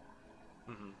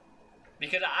 Mm-hmm.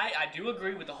 Because I do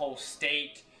agree with the whole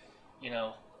state,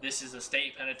 this is a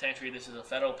state penitentiary, this is a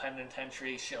federal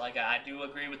penitentiary, shit like that. I do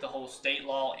agree with the whole state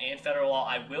law and federal law.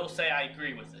 I will say I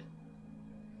agree with it.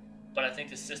 But I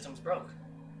think the system's broke.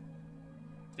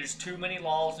 There's too many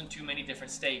laws in too many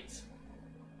different states.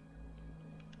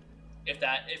 If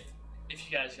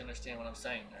you guys understand what I'm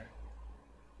saying there.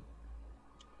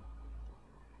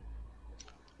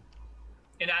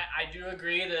 And I do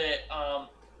agree that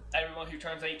everyone who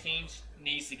turns 18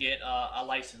 needs to get a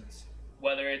license.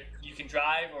 Whether you can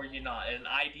drive or you're not, an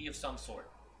ID of some sort.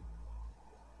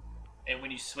 And when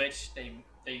you switch,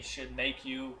 they should make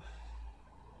you,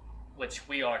 which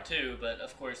we are too, but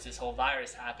of course this whole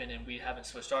virus happened and we haven't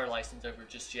switched our license over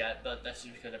just yet, but that's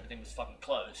just because everything was fucking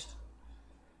closed.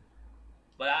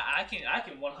 But I can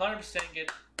 100%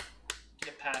 get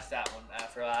past that one,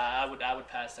 Afro. I would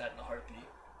pass that in a heartbeat.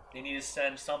 They need to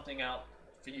send something out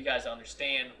for you guys to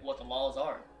understand what the laws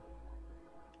are.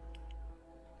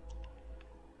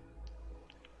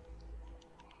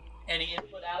 Any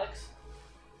input, Alex?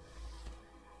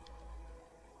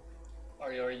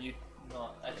 Are you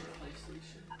not at your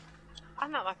PlayStation?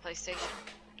 I'm at my PlayStation.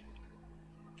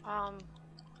 I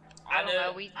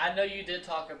know you did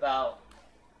talk about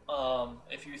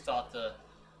if you thought the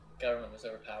government was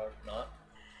overpowered or not.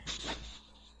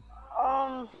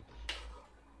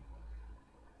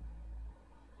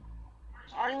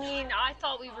 I mean, I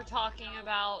thought we were talking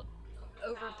about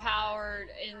overpowered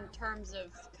in terms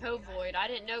of Cowboy. I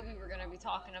didn't know we were going to be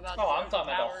talking about. Oh, I'm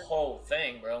talking about the whole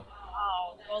thing, bro.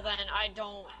 Oh, well then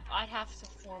I'd have to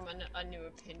form a new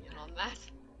opinion on that.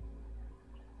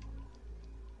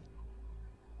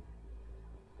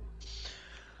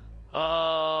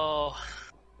 Oh,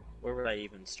 where would I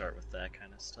even start with that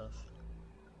kind of stuff?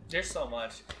 There's so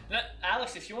much. Now,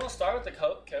 Alex, if you want to start with the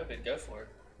COVID, go for it.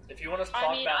 If you want to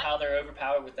talk about how they're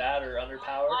overpowered with that or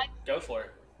underpowered, go for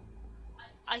it.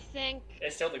 I think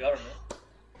it's still the government.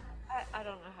 I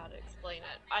don't know how to explain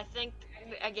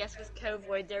it. I guess with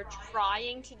Cowboy, they're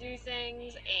trying to do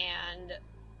things, and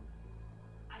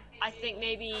I think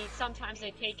maybe sometimes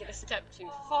they take it a step too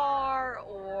far,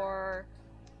 or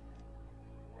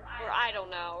I don't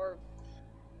know. Or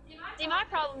see, my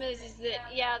problem is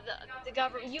that the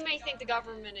government. You may think the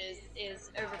government is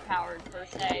overpowered per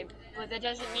se, but that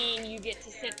doesn't mean you get to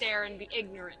sit there and be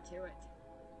ignorant to it.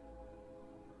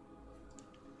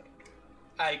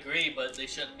 I agree, but they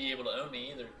shouldn't be able to own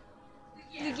me either.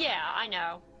 Yeah, I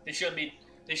know. They shouldn't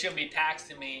be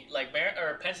taxing me like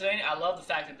Pennsylvania. I love the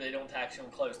fact that they don't tax you on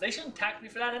clothes. They shouldn't tax me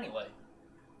for that anyway.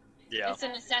 Yeah. It's a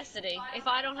necessity. If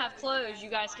I don't have clothes,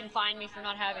 you guys can fine me for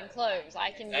not having clothes.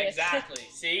 I can just... Exactly.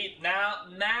 See,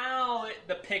 now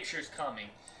the picture's coming.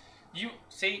 You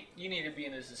need to be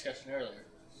in this discussion earlier.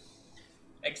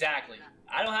 Exactly.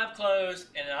 I don't have clothes,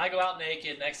 and then I go out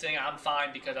naked. Next thing, I'm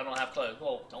fine because I don't have clothes.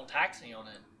 Well, don't tax me on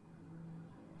it.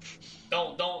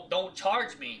 Don't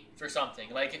charge me for something.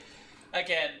 Like,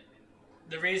 again,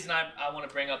 the reason I want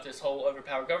to bring up this whole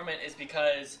overpowered government is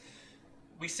because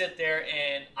we sit there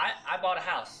and I bought a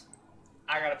house.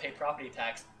 I got to pay property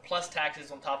tax, plus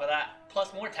taxes on top of that,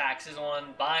 plus more taxes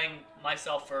on buying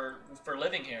myself for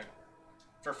living here,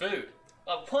 for food.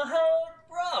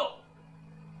 Bro,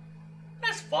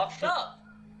 that's fucked up.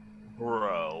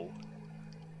 Bro.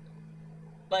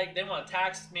 Like, they want to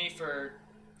tax me for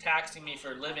taxing me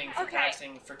for living, for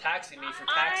taxing me for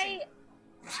taxing.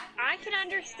 I can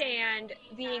understand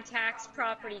being taxed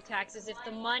property taxes if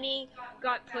the money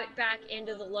got put back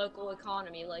into the local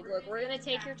economy. Like, look, we're going to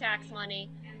take your tax money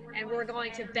and we're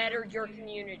going to better your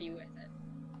community with it.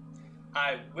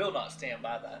 I will not stand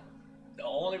by that. The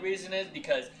only reason is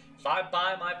because if I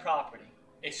buy my property,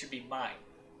 it should be mine.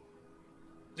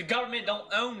 The government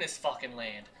don't own this fucking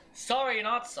land. Sorry or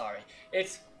not sorry.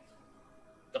 It's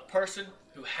the person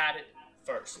who had it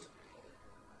first.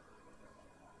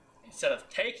 Instead of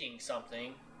taking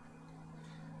something,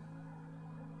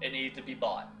 it needed to be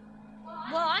bought.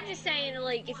 Well, I'm just saying,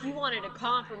 like, if you wanted to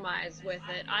compromise with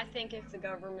it, I think if the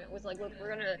government was like, look,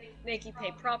 we're going to make you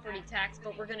pay property tax,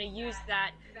 but we're going to use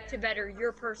that to better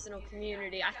your personal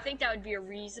community, I think that would be a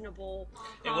reasonable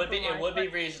compromise. It would be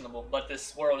reasonable, but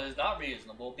this world is not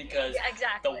reasonable because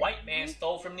the white man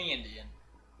stole from the Indian.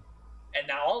 And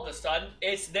now all of a sudden,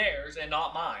 it's theirs and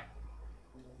not mine.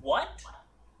 What?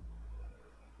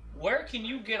 Where can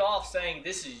you get off saying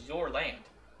this is your land?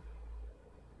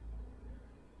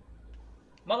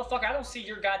 Motherfucker, I don't see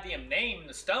your goddamn name in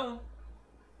the stone.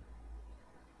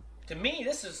 To me,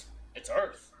 it's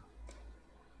Earth.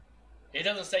 It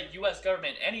doesn't say U.S.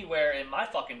 government anywhere in my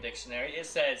fucking dictionary. It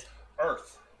says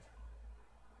Earth.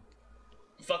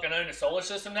 You fucking own the solar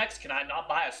system next? Can I not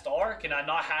buy a star? Can I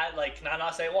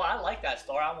not say, well, I like that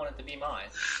star, I want it to be mine?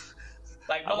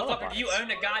 Like, motherfucker, do you own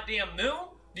the goddamn moon?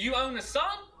 Do you own the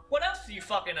sun? What else do you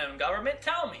fucking own, government?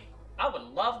 Tell me. I would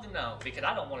love to know, because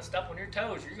I don't want to step on your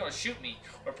toes or you're going to shoot me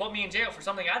or put me in jail for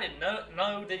something I didn't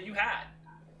know that you had.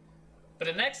 But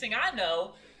the next thing I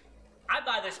know, I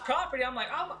buy this property, I'm like,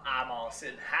 I'm all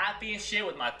sitting happy and shit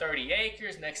with my 30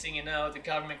 acres. Next thing you know, the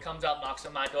government comes up, knocks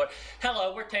on my door.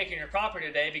 Hello, we're taking your property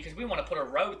today because we want to put a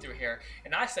road through here.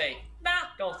 And I say, nah,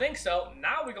 don't think so.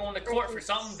 Now we're going to court for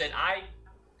something that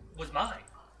was mine.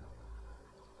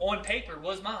 On paper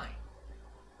was mine.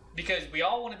 Because we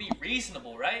all want to be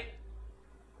reasonable, right?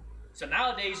 So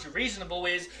nowadays, the reasonable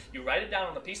is you write it down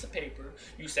on a piece of paper,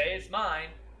 you say it's mine.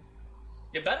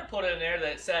 You better put it in there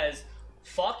that says,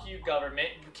 fuck you, government,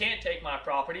 you can't take my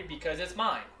property because it's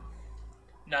mine.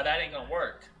 Now that ain't gonna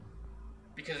work.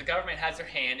 Because the government has their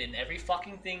hand in every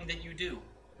fucking thing that you do.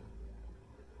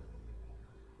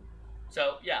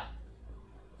 So, yeah.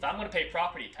 If I'm going to pay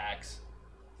property tax,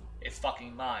 it's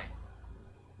fucking mine.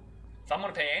 If I'm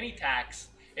going to pay any tax,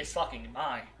 it's fucking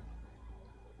mine.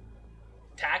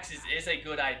 Taxes is a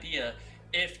good idea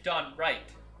if done right.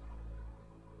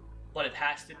 But it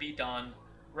has to be done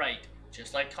right.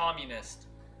 Just like communist.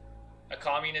 A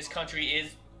communist country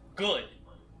is good,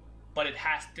 but it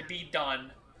has to be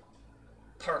done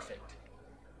perfect.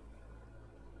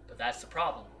 But that's the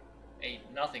problem.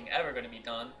 Ain't nothing ever going to be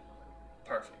done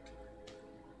perfect.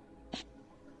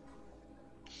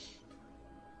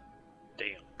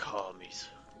 Damn commies.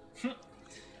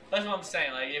 That's what I'm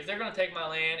saying. Like, if they're going to take my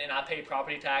land and I pay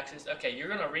property taxes, okay, you're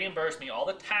going to reimburse me all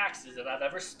the taxes that I've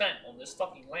ever spent on this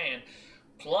fucking land,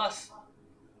 plus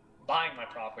buying my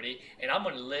property, and I'm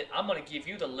going to give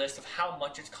you the list of how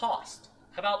much it's cost.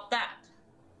 How about that?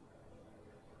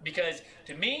 Because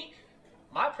to me,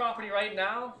 my property right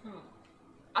now,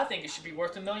 I think it should be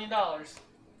worth $1 million.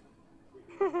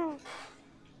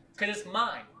 Because it's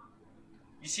mine.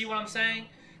 You see what I'm saying?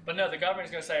 But no, the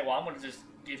government's going to say, well, I'm going to just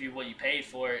give you what you paid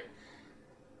for it,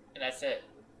 and that's it.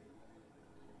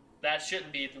 That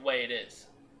shouldn't be the way it is.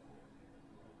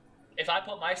 If I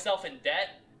put myself in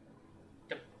debt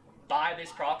to buy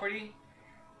this property,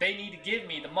 they need to give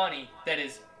me the money that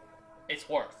it's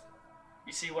worth.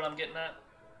 You see what I'm getting at?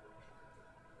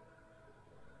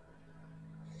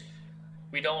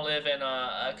 We don't live in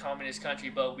a communist country,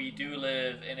 but we do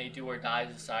live in a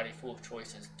do-or-die society full of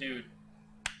choices. Dude.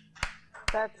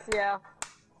 Yeah.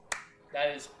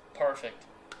 That is perfect.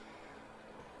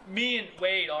 Me and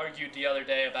Wade argued the other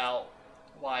day about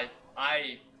why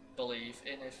I believe,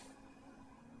 and if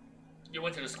you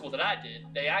went to the school that I did,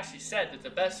 they actually said that the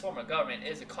best form of government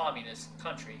is a communist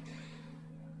country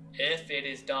if it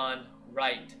is done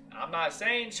right. I'm not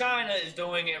saying China is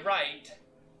doing it right.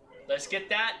 Let's get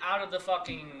that out of the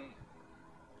fucking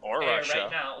Or air Russia.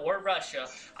 right now. Or Russia.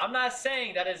 I'm not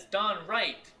saying that it's done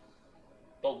right.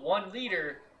 But one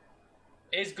leader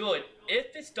is good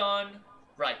if it's done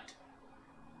right.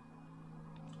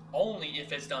 Only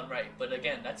if it's done right. But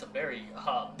again, that's a very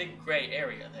big gray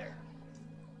area there.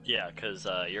 Yeah, because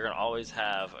you're going to always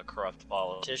have a corrupt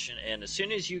politician, and as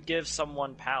soon as you give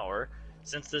someone power,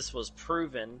 since this was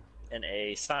proven in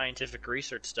a scientific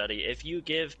research study, if you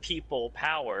give people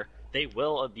power, they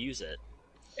will abuse it.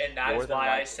 And that is why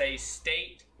I say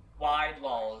statewide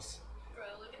laws Bro,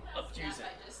 look at that abuse snap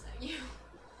it. I just sent you.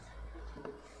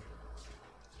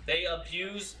 They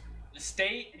abuse, the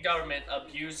state government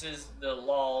abuses the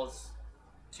laws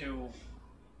too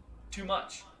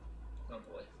much. Oh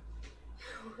boy.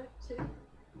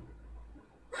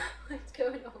 What's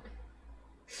going on?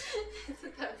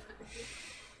 Isn't that funny?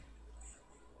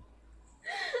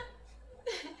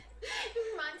 It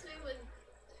reminds me when,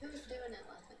 who was doing it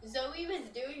last night? Zoe was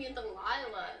doing it to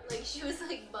Lila. Like, she was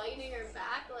like biting her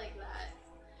back like that.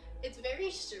 It's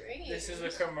very strange. This is a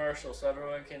commercial, so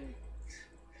everyone can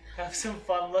have some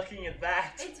fun looking at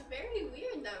that. It's very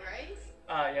weird though, right?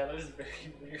 Yeah, that is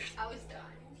very weird. I was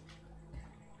dying.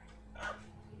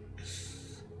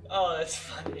 Oh, that's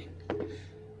funny.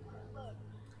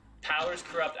 Powers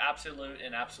corrupt absolute,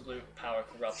 and absolute power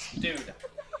corrupts. Dude,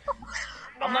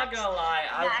 I'm not gonna lie,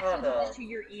 I've Max had will do a... that to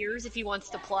your ears if he wants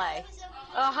to play.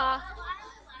 Uh-huh.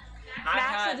 I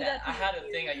had a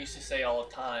thing I used to say all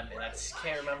the time, and I just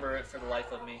can't remember it for the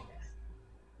life of me.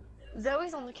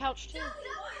 Zoe's on the couch too.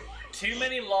 Too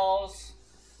many laws.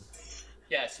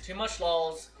 Yes, too much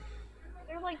laws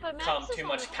They're like, but Max come is too on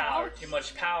much the power. couch. Too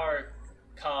much power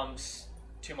comes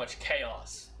too much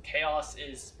chaos. Chaos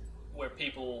is where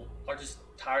people are just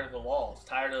tired of the laws,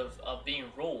 tired of being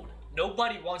ruled.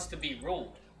 Nobody wants to be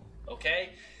ruled, okay?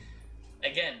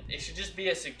 Again, it should just be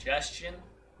a suggestion,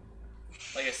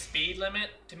 like a speed limit.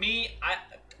 To me,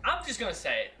 I'm just gonna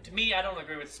say it. To me, I don't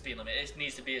agree with the speed limit. It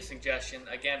needs to be a suggestion.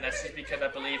 Again, that's just because I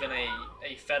believe in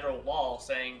a federal law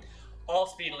saying all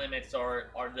speed limits are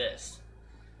this.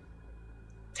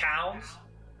 Towns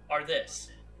are this.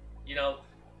 You know,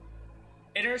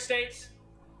 interstates,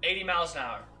 80 miles an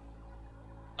hour.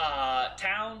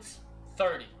 Towns,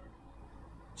 30.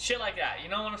 Shit like that. You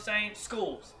know what I'm saying?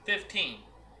 Schools, 15.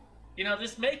 You know,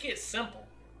 just make it simple.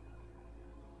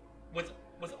 With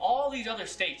all these other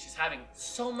states just having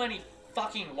so many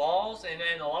fucking laws, and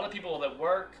a lot of people that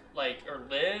work, like, or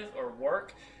live or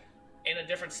work in a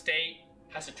different state,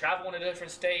 has to travel in a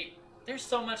different state, there's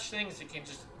so much things that can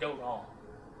just go wrong.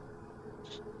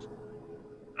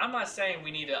 I'm not saying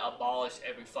we need to abolish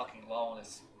every fucking law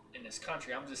in this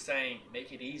country. I'm just saying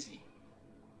make it easy.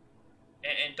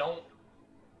 And don't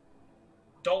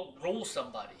rule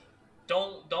somebody.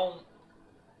 Don't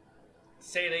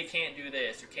say they can't do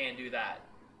this or can't do that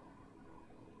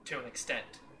to an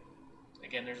extent.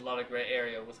 Again, there's a lot of gray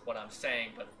area with what I'm saying,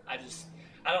 but I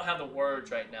don't have the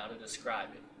words right now to describe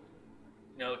it.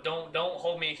 You know, don't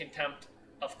hold me in contempt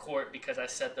of court because I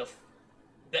said the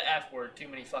F word too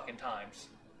many fucking times.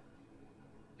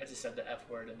 I just said the F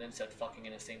word and then said fucking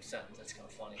in the same sentence. That's kind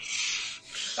of funny.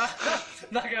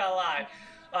 Not gonna lie.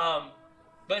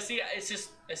 But see,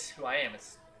 it's who I am.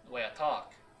 It's the way I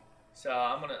talk. So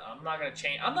I'm not gonna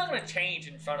change. I'm not gonna change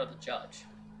in front of the judge.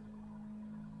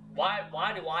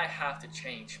 Why do I have to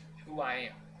change who I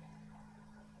am?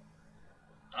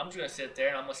 I'm just gonna sit there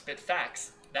and I'm gonna spit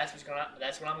facts. That's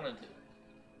what I'm gonna do.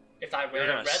 If I ran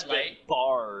a red light,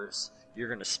 bars. You're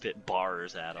gonna spit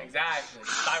bars at them. Exactly.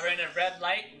 If I ran a red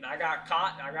light and I got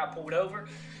caught and I got pulled over,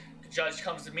 the judge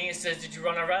comes to me and says, "Did you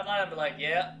run a red light?" I'd be like,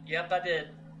 "Yep, I did.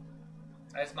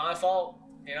 That's my fault.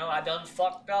 You know, I done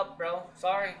fucked up, bro.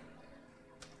 Sorry.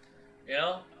 You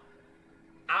know,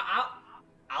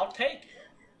 I'll take it.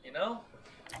 You know,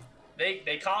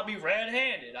 they caught me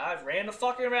red-handed. I ran the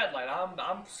fucking red light.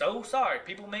 I'm so sorry.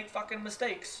 People make fucking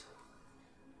mistakes."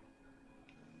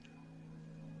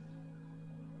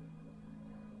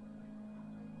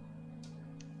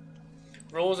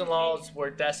 Rules and laws were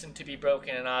destined to be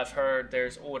broken, and I've heard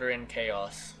there's order in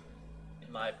chaos, in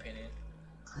my opinion.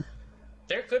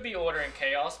 There could be order in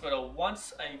chaos, but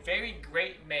once a very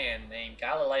great man named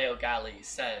Galileo Galilei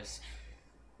says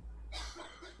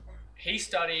he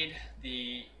studied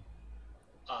the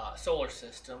solar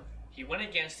system. He went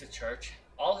against the church.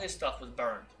 All his stuff was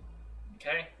burned.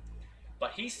 Okay?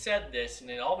 But he said this, and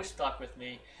it always stuck with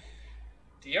me.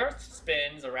 The earth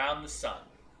spins around the sun.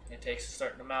 It takes a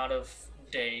certain amount of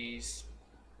days,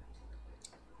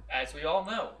 as we all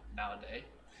know nowadays.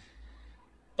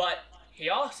 But he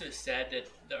also said that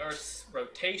the Earth's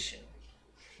rotation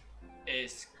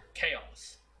is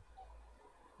chaos.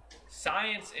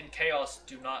 Science and chaos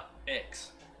do not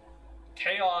mix.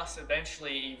 Chaos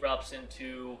eventually erupts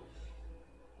into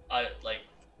a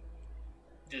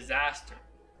disaster.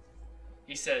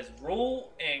 He says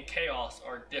rule and chaos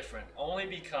are different only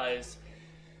because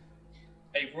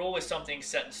a rule is something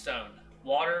set in stone.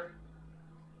 Water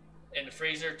in the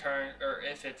freezer or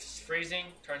if it's freezing,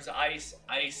 turns to ice.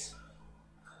 Ice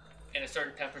in a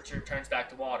certain temperature turns back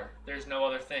to water. There's no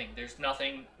other thing. There's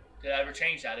nothing to ever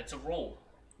change that. It's a rule.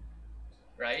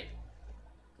 Right?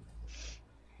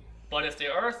 But if the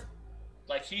Earth,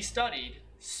 like he studied,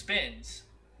 spins,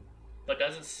 but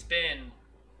doesn't spin,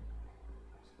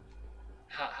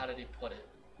 how did he put it?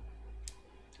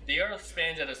 The Earth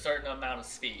spins at a certain amount of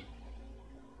speed.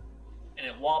 And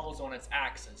it wobbles on its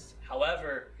axis.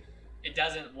 However, it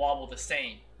doesn't wobble the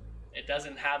same. It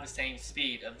doesn't have the same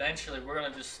speed. Eventually, we're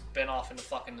gonna just spin off into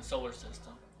fucking the solar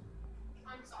system.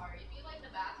 I'm sorry, if you like the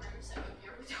bathroom soap,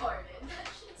 you're retarded. That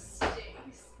shit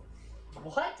stinks.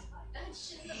 What? That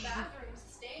shit in the bathroom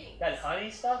stinks. That honey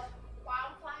stuff?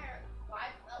 Wildfire.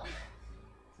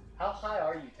 How high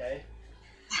are you, Tay?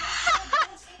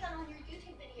 Don't say that on your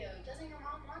YouTube video. Doesn't your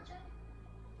mom watch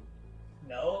it?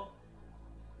 No.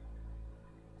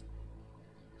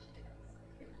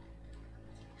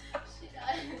 She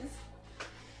does.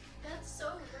 That's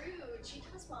so rude. She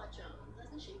does watch them,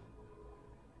 doesn't she?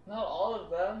 Not all of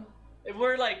them. If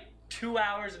we're like 2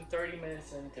 hours and 30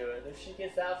 minutes into it, if she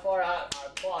gets that far, I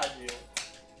applaud you.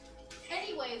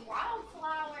 Anyway,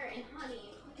 wildflower and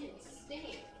honey fucking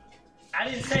stink. I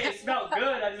didn't say it smelled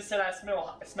good. I just said I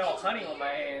smell honey on my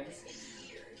hands.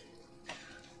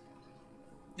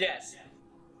 Yes,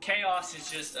 chaos is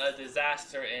just a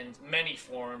disaster in many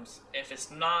forms. If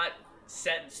it's not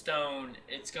set in stone,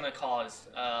 it's gonna cause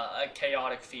a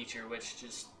chaotic feature, which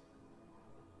just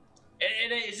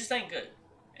it just ain't good.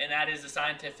 And that is a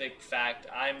scientific fact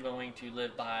I'm going to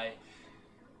live by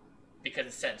because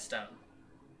it's set in stone.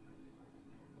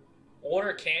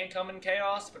 Order can come in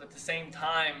chaos, but at the same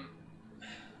time,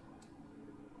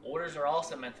 orders are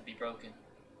also meant to be broken.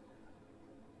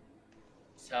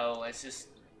 So it's just,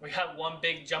 we have one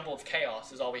big jumble of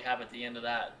chaos is all we have at the end of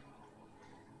that.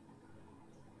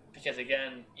 Because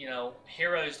again, you know,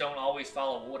 heroes don't always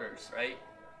follow orders, right?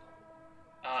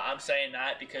 I'm saying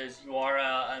that because you are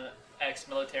an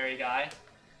ex-military guy.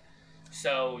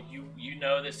 So you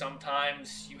know that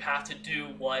sometimes you have to do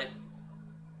what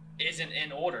isn't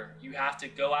in order. You have to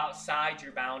go outside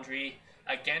your boundary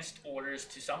against orders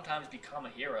to sometimes become a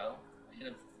hero. And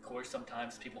of course,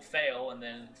 sometimes people fail, and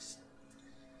then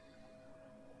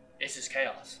it's just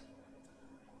chaos.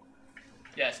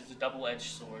 Yes, it's a double-edged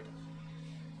sword.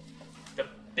 The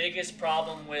biggest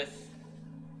problem with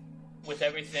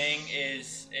everything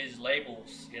is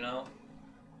labels, you know?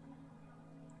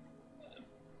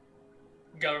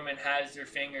 Government has their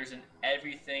fingers in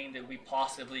everything that we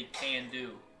possibly can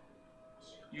do.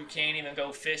 you can't even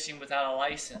go fishing without a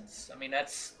license. I mean,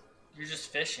 you're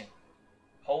just fishing.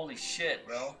 Holy shit,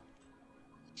 bro.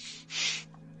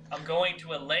 I'm going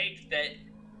to a lake that,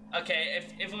 okay,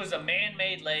 if it was a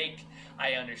man-made lake,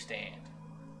 I understand.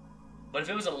 But if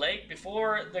it was a lake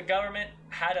before the government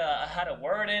had a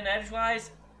word in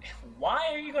edgewise, why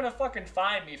are you gonna fucking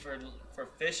fine me for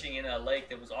fishing in a lake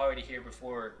that was already here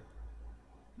before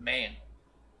man?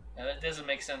 Now that doesn't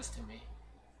make sense to me.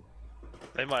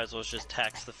 They might as well just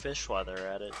tax the fish while they're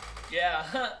at it.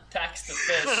 Yeah, tax the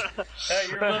fish. Hey,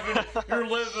 you're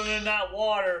living in that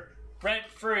water rent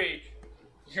free.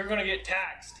 You're gonna get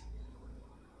taxed.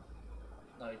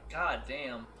 Like, god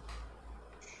damn.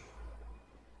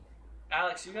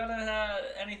 Alex, you got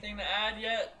anything to add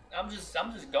yet? I'm just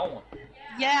going.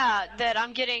 Yeah, that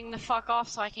I'm getting the fuck off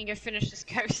so I can go finish this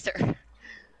coaster.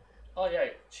 Oh yeah,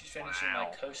 she's finishing my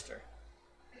coaster.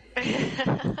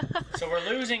 So we're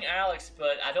losing Alex,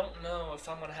 but I don't know if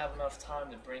I'm gonna have enough time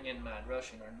to bring in Mad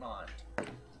Russian or not.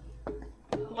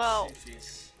 Well,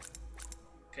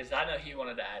 because I know he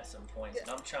wanted to add some points, and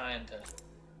I'm trying to.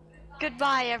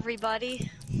 Goodbye, everybody.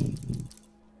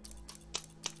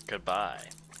 Goodbye.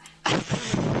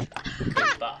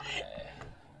 Goodbye.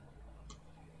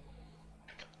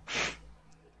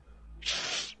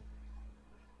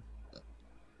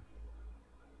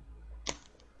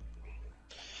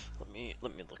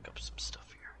 Let me look up some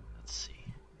stuff here. Let's see.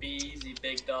 Be easy,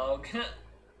 big dog.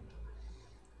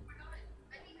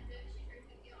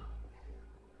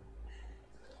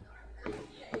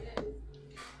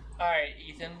 Alright,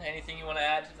 Ethan, anything you want to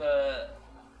add to the...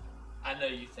 I know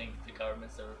you think the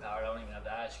government's overpowered. I don't even have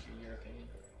to ask you your opinion.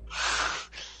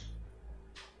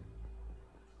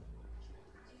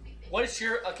 What is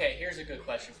your... Okay, here's a good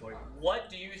question for you. What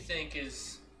do you think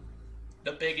is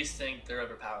the biggest thing they're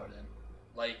overpowered in?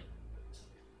 Like,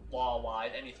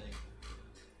 law-wide, anything.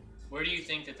 Where do you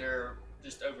think that they're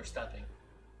just overstepping?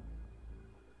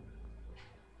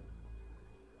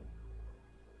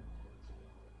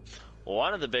 Well,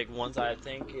 one of the big ones I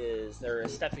think is they're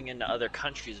stepping into other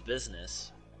countries'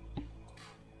 business.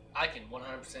 I can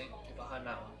 100% get behind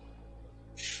that one.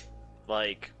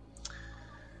 Like,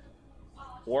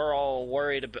 we're all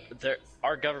worried about...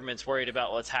 Our government's worried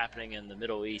about what's happening in the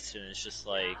Middle East, and it's just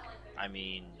like, I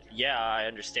mean, yeah, I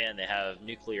understand they have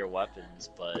nuclear weapons,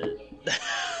 but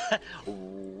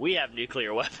we have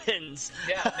nuclear weapons.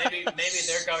 Yeah, maybe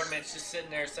their government's just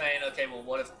sitting there saying, okay, well,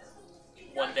 what if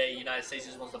one day the United States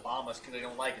just wants to bomb us because they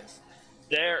don't like us?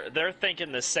 They're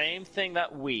thinking the same thing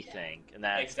that we think, and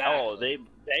that exactly. Oh, they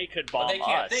could bomb us. But they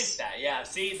can't think that. Yeah,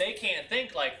 see, they can't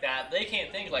think like that. They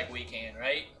can't think like we can,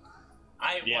 right?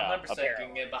 I 100%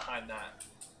 can get behind that,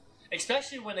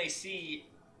 especially when they see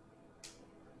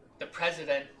the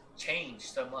president change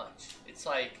so much. It's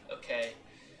like, okay,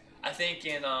 I think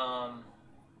in I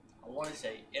want to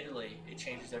say Italy, it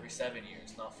changes every 7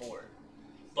 years, not 4.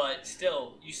 But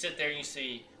still, you sit there and you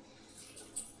see,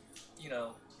 you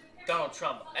know, Donald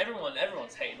Trump.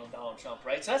 Everyone's hating on Donald Trump,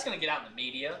 right? So that's going to get out in the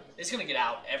media. It's going to get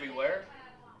out everywhere,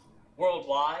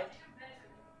 worldwide.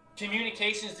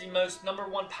 Communication is the most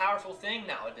 #1 powerful thing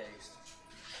nowadays.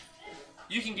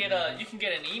 You can get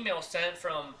an email sent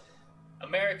from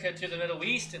America to the Middle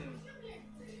East in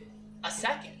a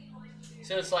second.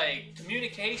 So it's like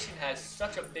communication has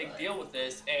such a big deal with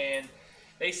this, and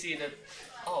they see that,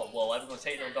 oh, well, everyone's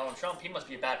hating on Donald Trump. He must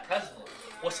be a bad president.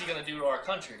 What's he going to do to our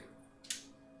country?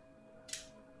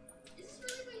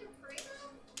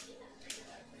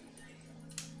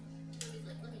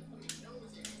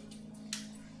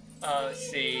 Let's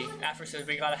see. Afro says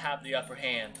we gotta have the upper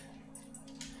hand.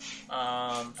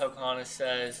 Pocahontas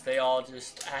says they all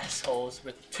just assholes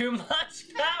with too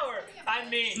much power. I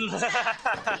mean,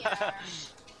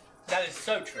 that is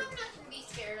so true. Be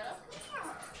scared of.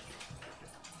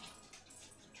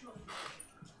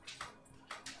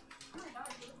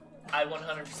 I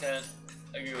 100%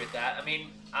 agree with that. I mean,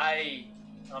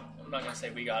 I'm not gonna say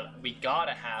we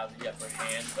gotta have the upper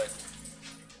hand, but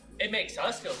it makes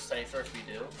us feel safer if we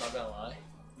do. Not gonna lie,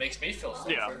 it makes me feel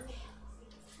safer. Yeah.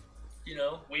 You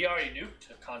know, we already nuked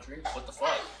a country. What the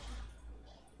fuck?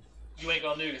 You ain't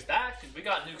gonna nuke us back because we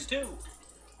got nukes too.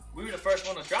 We were the first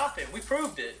one to drop it. We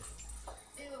proved it.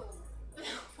 Ew.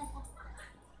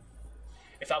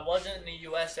 If I wasn't in the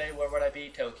USA, where would I be?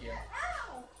 Tokyo.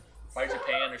 Probably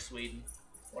Japan or Sweden.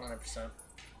 100%.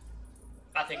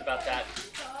 I think about that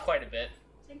quite a bit.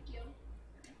 Thank you.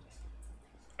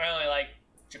 I only like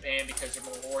Japan because they're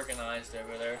more organized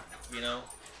over there, you know?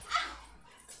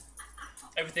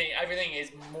 Everything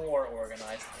is more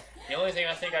organized. The only thing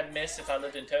I think I'd miss if I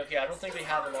lived in Tokyo, I don't think they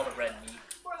have a lot of red meat.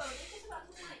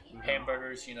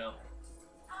 Hamburgers, you know.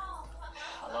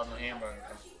 I I love my hamburger.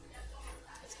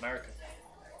 It's America.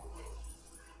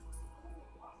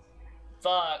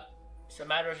 Fuck. So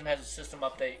Mad Russian has a system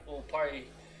update. We'll probably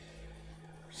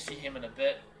see him in a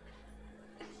bit.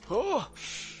 Oh.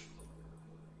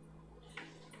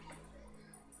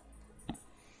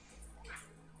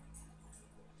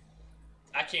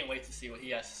 I can't wait to see what he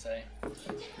has to say.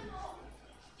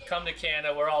 Come to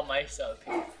Canada, we're all nice up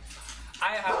here.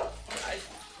 I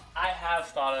have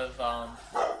thought of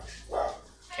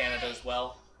Canada as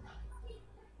well.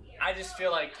 I just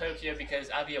feel like Tokyo because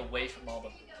I'd be away from all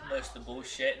the most of the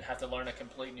bullshit and have to learn a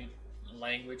complete new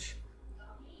language.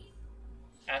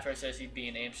 After it says he'd be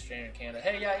in Amsterdam in Canada.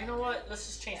 Hey, yeah, you know what? Let's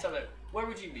just change something. Where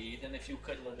would you be, Ethan, if you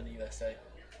couldn't live in the USA?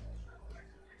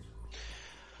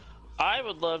 I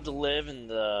would love to live in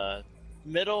the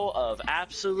middle of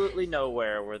absolutely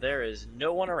nowhere where there is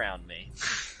no one around me.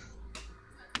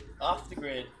 Off the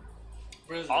grid.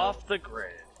 Brazil. Off the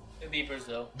grid. It'd be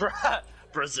Brazil.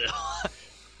 Brazil.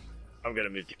 I'm gonna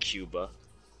move to Cuba.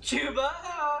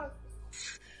 Cuba!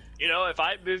 You know, if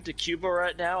I moved to Cuba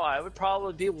right now, I would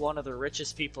probably be one of the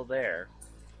richest people there.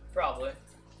 Probably.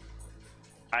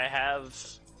 I have...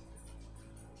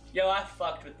 Yo, I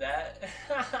fucked with that.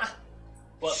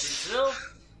 What, Brazil?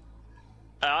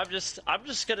 I'm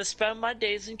just gonna spend my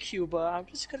days in Cuba. I'm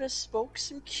just gonna smoke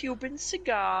some Cuban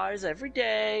cigars every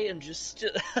day and just...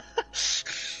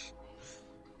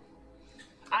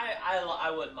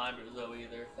 I wouldn't mind Brazil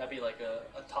either. That'd be like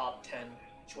a top 10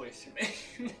 choice for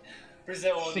me.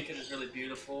 Brazil only because it's really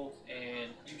beautiful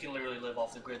and you can literally live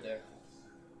off the grid there.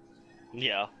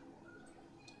 Yeah.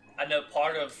 I know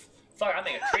part of... Fuck, I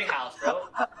make a treehouse, bro.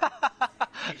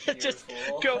 Just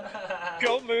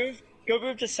go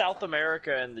move to South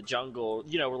America and the jungle.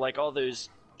 You know, where like all those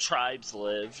tribes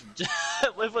live.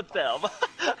 Live with them.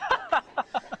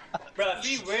 Bro,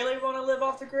 if you really want to live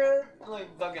off the grid, like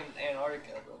fucking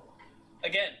Antarctica, bro.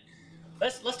 Again,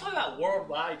 let's talk about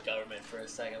worldwide government for a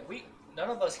second. None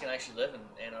of us can actually live in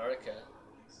Antarctica.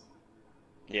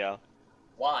 Yeah.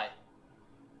 Why?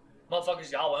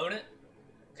 Motherfuckers, y'all own it?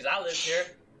 Because I live here.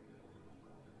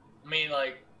 I mean,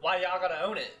 like, why y'all gotta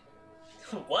own it?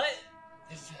 What?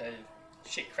 This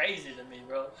shit crazy to me,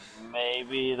 bro.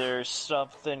 Maybe there's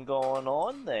something going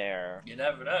on there. You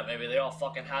never know. Maybe they all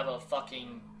fucking have a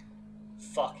fucking...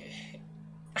 Fuck it.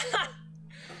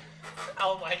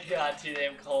 Oh my god, too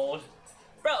damn cold.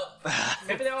 Bro,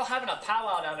 maybe they're all having a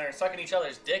powwow down there and sucking each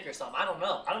other's dick or something. I don't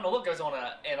know. I don't know what goes on in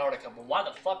Antarctica, but why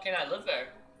the fuck can't I live there?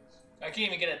 I can't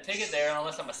even get a ticket there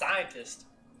unless I'm a scientist.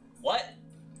 What?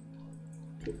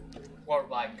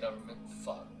 Worldwide government.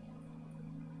 Fuck.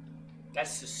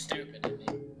 That's just stupid to me.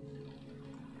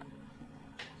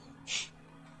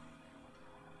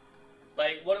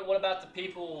 Like, what about the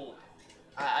people...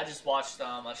 I just watched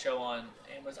a show on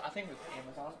Amazon. I think it was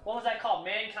Amazon. What was that called?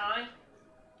 Mankind?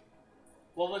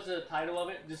 What was the title of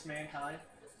it? Just Mankind?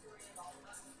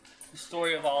 The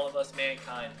story of all of us,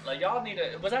 Mankind. Like, y'all need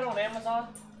to... Was that on Amazon?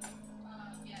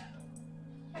 Yeah.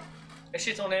 That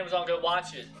shit's on Amazon. Go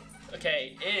watch it.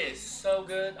 Okay, it is so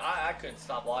good. I couldn't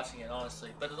stop watching it,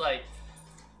 honestly. But, like,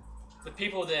 the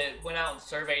people that went out and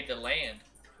surveyed the land...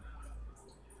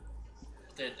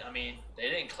 I mean, they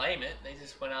didn't claim it. They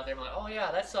just went out there and were like, oh yeah,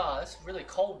 that's really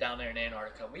cold down there in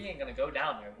Antarctica. We ain't gonna go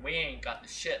down there. We ain't got the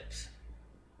ships.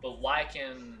 But why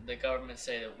can the government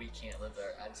say that we can't live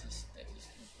there? It just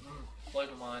blows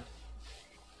my mind.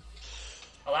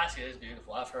 Alaska is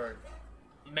beautiful. I've heard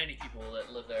many people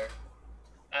that live there.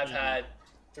 I've had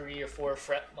 3 or 4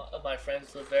 of my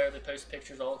friends live there. They post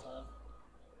pictures all the time.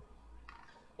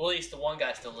 Well, at least the one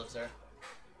guy still lives there.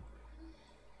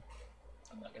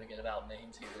 I'm not gonna get about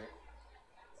names either.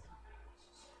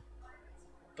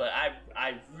 But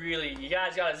I really, you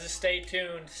guys gotta just stay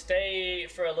tuned. Stay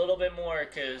for a little bit more,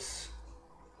 because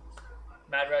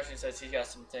Mad Russian says he's got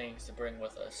some things to bring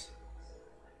with us.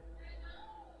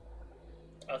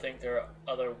 I think there are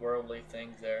otherworldly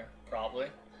things there, probably.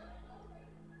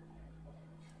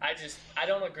 I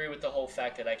don't agree with the whole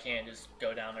fact that I can't just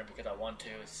go down there because I want to.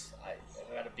 I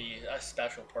gotta be a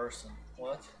special person.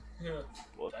 What?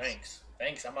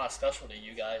 Thanks, I'm not special to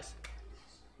you guys.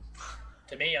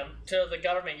 To me, to the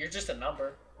government, you're just a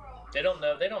number. They don't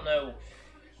know.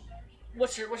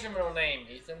 What's your middle name,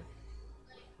 Ethan?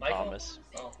 Michael? Thomas.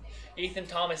 Oh. Ethan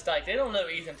Thomas Dyke. They don't know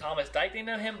Ethan Thomas Dyke. They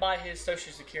know him by his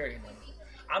social security number.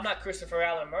 I'm not Christopher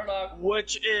Allen Murdock.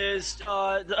 Which is,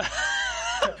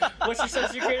 What's your social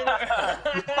security number?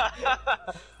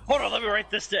 Hold on, let me write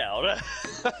this down.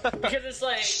 Because it's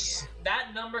like,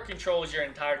 that number controls your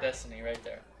entire destiny right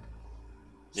there.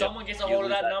 Yep. Someone gets a hold of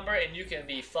that number and you can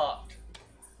be fucked.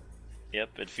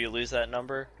 Yep, if you lose that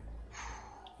number,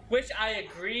 Which I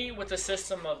agree with the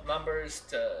system of numbers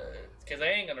because they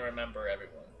ain't gonna remember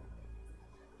everyone.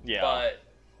 Yeah. But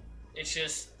it's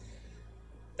just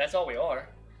that's all we are,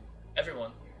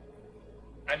 everyone.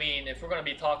 I mean, if we're gonna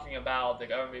be talking about the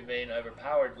government being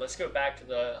overpowered, let's go back to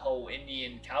the whole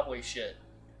Indian cowboy shit.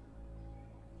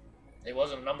 It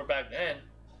wasn't a number back then.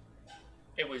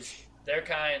 It was their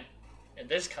kind and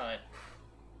this kind.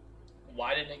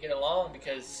 Why didn't they get along?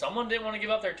 Because someone didn't want to give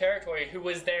up their territory who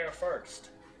was there first.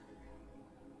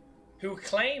 Who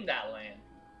claimed that land.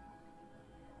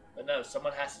 But no,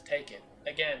 someone has to take it.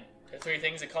 Again, the three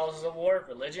things that causes a war: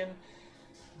 religion,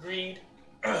 greed,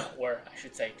 or I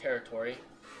should say territory,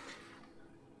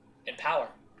 and power.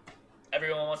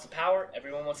 Everyone wants the power,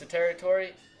 everyone wants the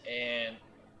territory, and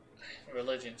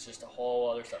religion's just a whole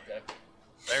other subject.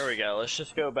 There we go. Let's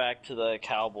just go back to the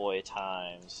cowboy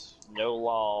times. No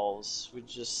laws.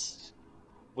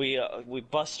 We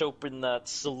bust open that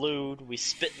saloon. We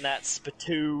spit in that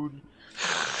spittoon.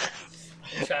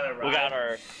 We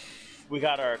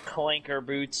got our clanker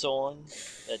boots on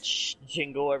that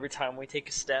jingle every time we take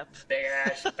a step. Big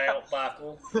ass belt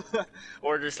buckle.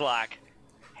 Or just like,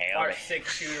 howdy. Our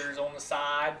 6-shooters on the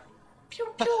side.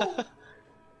 Pew pew.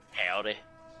 Howdy.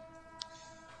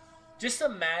 Just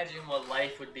imagine what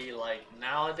life would be like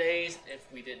nowadays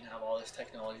if we didn't have all this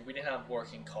technology. We didn't have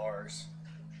working cars.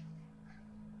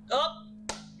 Oh!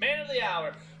 Man of the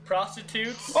hour.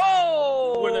 Prostitutes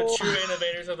were the true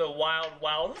innovators of the wild,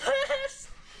 wild west.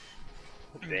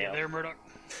 Damn. There, Murdock.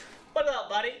 What up,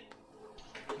 buddy?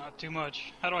 Not too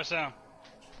much. How do I sound?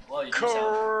 Well, you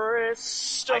Christopher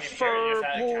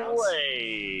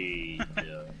Blade.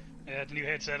 Yeah, the new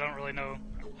headset. I don't really know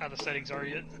how the settings are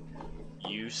yet.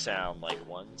 You sound like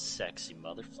one sexy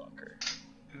motherfucker.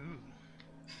 Ooh.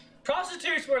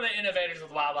 Prostitutes were the innovators of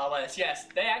the Wild Wild West. Yes,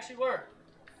 they actually were.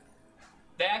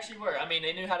 They actually were. I mean,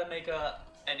 they knew how to make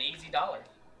an easy dollar.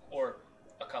 Or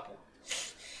a couple.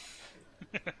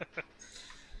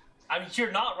 I mean,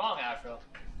 you're not wrong, Afro.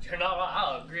 You're not wrong.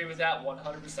 I'll agree with that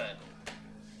 100%.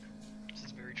 This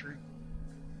is very true.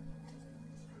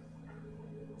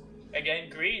 Again,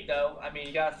 greed, though. I mean,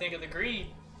 you gotta think of the greed.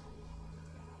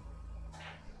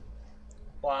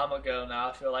 Well, I'm gonna go now.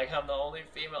 I feel like I'm the only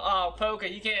female. Oh, Poker,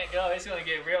 you can't go. It's gonna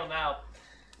get real now.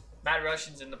 Mad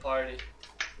Russian's in the party.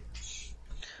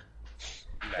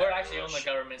 We're actually on the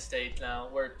government stage now.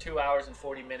 We're 2 hours and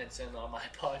 40 minutes in on my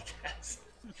podcast.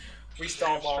 We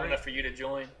stalled long enough for you to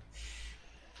join.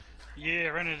 Yeah,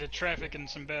 ran into traffic and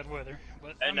some bad weather.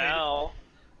 But now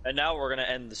we're gonna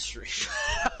end the stream.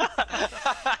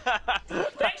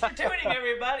 Thanks for tuning,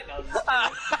 everybody. No,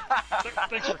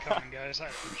 thanks for coming, guys. I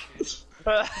appreciate it.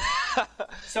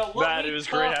 So Matt, it was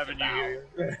great having you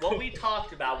here. What we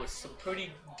talked about was some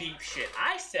pretty deep shit.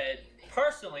 I said,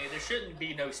 personally, there shouldn't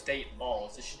be no state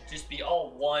laws. It should just be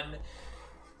all one,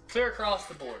 clear across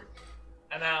the board.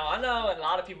 And now, I know a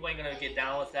lot of people ain't going to get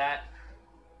down with that,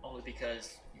 only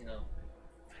because, you know,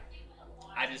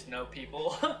 I just know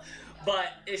people.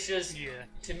 But it's just,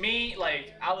 to me,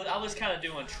 like, I was kind of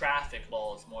doing traffic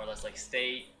laws, more or less, like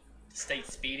state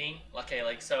speeding. Okay,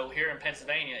 like, so here in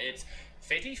Pennsylvania, it's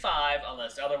 55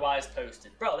 unless otherwise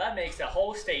posted. Bro, that makes the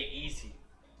whole state easy.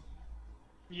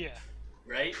 Yeah.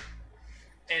 Right?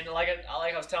 And like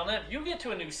I was telling them, you get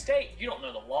to a new state, you don't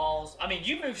know the laws. I mean,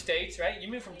 you moved states, right? You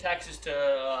moved from Texas to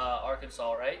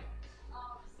Arkansas, right?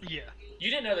 Yeah.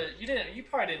 You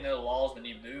probably didn't know the laws when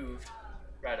you moved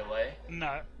right away.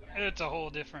 No, it's a whole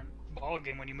different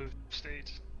ballgame when you move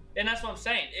states. And that's what I'm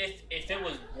saying. If it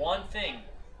was one thing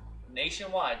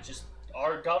nationwide, just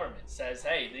our government says,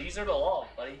 hey, these are the laws,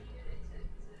 buddy.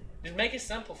 Just make it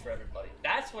simple for everybody.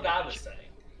 That's what I was saying.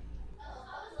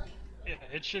 Yeah,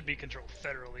 it should be controlled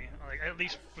federally, like at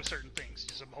least with certain things.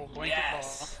 Just a whole blanket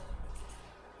law.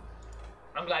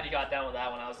 I'm glad you got down with that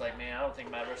one. I was like, man, I don't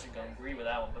think Matt Russian's gonna agree with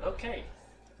that one, but okay.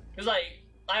 It was like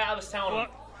I was telling him,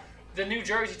 the New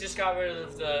Jersey just got rid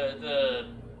of the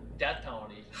death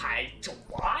penalty.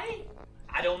 Why?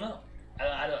 I don't know.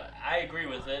 I agree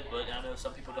with it, but I know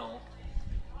some people don't.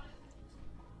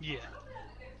 Yeah.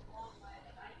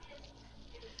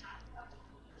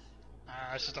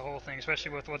 It's just the whole thing,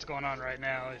 especially with what's going on right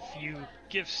now. If you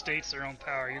give states their own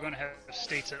power, you're going to have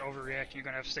states that overreact, and you're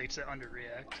going to have states that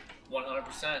underreact.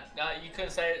 100%. You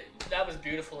couldn't say it. That was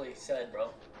beautifully said,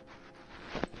 bro.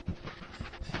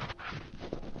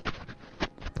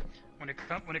 When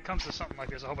it comes to something like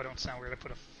this, I hope I don't sound weird. I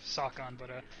put a sock on, but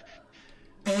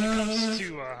when it comes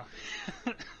to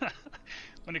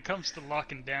when it comes to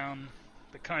locking down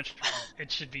the country,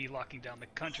 it should be locking down the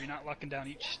country, not locking down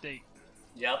each state.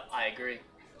 Yep, I agree.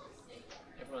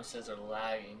 Everyone says they're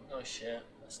lagging. Oh shit,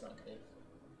 that's not good.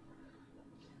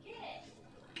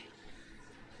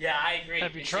 Yeah, I agree.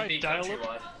 Have you It tried should be dial-up?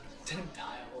 countrywide.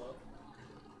 Dial-up.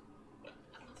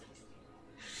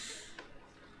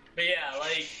 But yeah,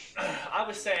 like I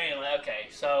was saying, like, okay,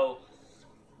 so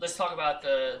let's talk about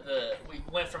the we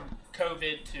went from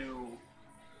COVID to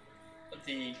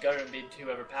the government being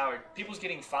too overpowered. People's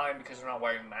getting fined because they're not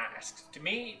wearing masks. To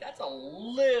me, that's a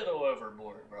little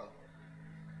overboard, bro.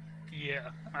 Yeah,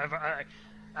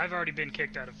 I've already been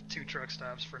kicked out of 2 truck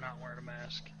stops for not wearing a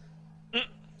mask.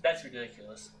 That's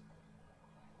ridiculous.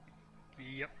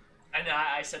 Yep. And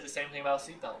I said the same thing about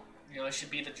seatbelt. You know, it should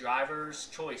be the driver's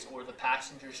choice or the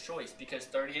passenger's choice because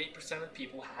 38% of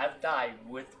people have died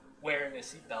with wearing a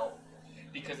seatbelt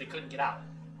because they couldn't get out.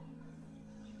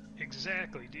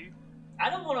 Exactly, dude.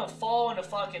 I don't want to fall in a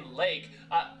fucking lake,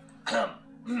 a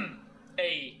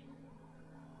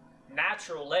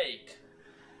natural lake,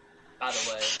 by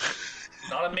the way,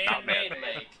 not a man-made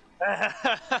lake.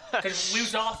 Because we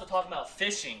was also talking about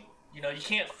fishing. You know, you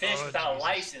can't fish without a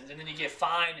license, and then you get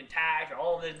fined and tagged, and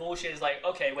all of this bullshit. Is like,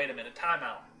 okay, wait a minute, time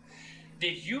out.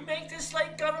 Did you make this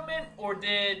lake, government, or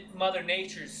did Mother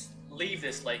Nature leave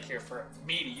this lake here for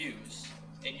me to use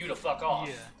and you to fuck off?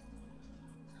 Yeah.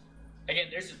 Again,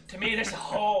 there's a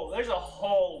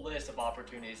whole list of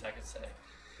opportunities I could say.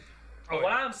 But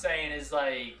what I'm saying is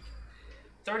like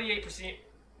 38%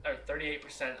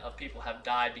 of people have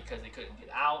died because they couldn't get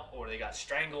out or they got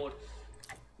strangled.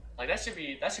 Like that should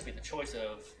be the choice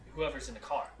of whoever's in the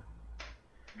car.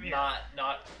 Yeah.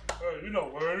 Not you know,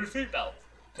 wear your seatbelt.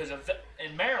 Because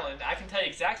in Maryland, I can tell you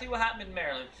exactly what happened in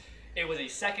Maryland. It was a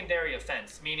secondary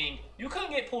offense, meaning you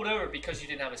couldn't get pulled over because you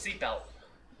didn't have a seatbelt.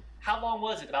 How long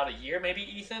was it? About a year, maybe,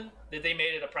 Ethan? That they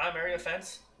made it a primary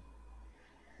offense?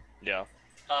 Yeah.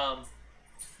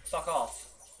 Fuck off.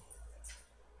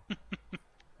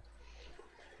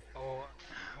 Oh,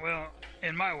 well,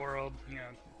 in my world, you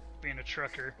know, being a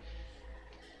trucker,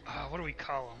 what do we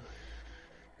call them?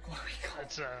 What do we call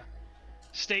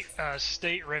It's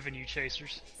state revenue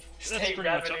chasers. State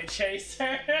revenue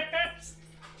chasers.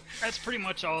 That's pretty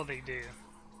much all they do.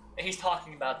 He's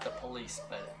talking about the police,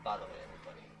 but by the way,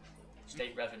 everybody,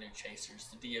 state revenue chasers,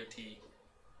 the DOT.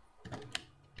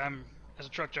 As a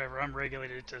truck driver, I'm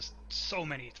regulated to so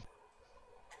many.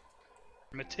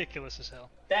 Meticulous as hell.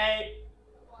 Babe,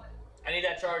 I need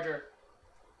that charger.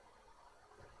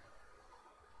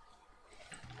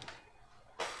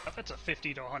 That's a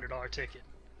 $50 to $100 ticket.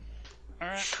 All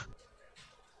right.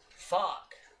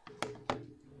 Fuck.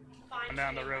 I'm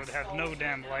down the road, have no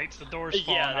damn lights. The door's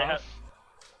falling Yeah, off.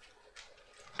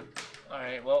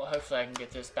 Alright, well, hopefully I can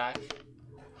get this back.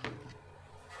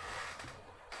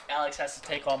 Alex has to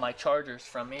take all my chargers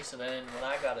from me, so then when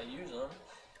I gotta use them,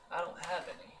 I don't have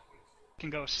any. Can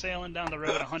go sailing down the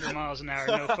road 100 miles an hour,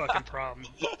 no fucking problem.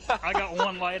 I got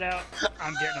one light out,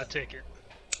 I'm getting a ticket.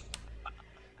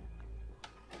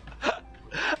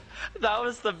 That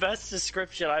was the best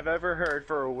description I've ever heard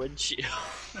for a windshield.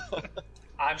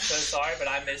 I'm so sorry, but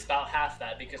I missed about half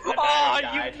that because my battery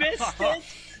died. You missed it!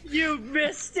 You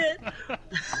missed it!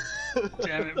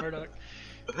 Damn it, Murdock.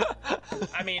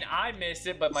 I mean, I missed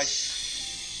it, but my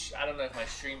I don't know if my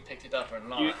stream picked it up or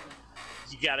not.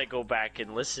 You gotta go back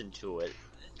and listen to it.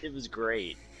 It was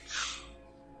great.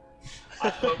 I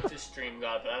hope the stream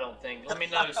got it, but I don't think. Let me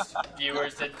know,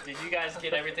 viewers, did you guys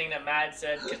get everything that Mad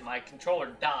said? Because my controller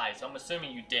died, so I'm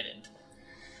assuming you didn't.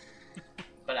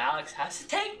 But Alex has to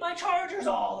take my chargers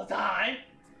all the time.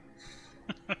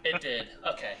 It did.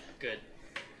 Okay, good.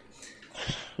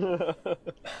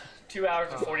 2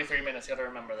 hours and 43 minutes, gotta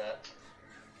remember that.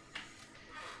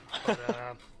 But,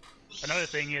 another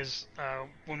thing is,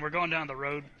 when we're going down the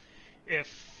road,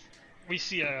 if we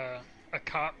see a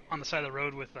cop on the side of the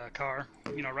road with a car,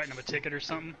 you know, writing him a ticket or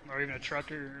something, or even a truck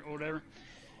or whatever,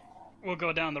 we'll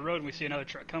go down the road and we see another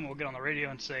truck come, we'll get on the radio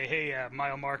and say, hey,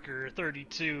 mile marker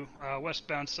 32,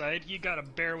 westbound side, you got a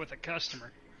bear with a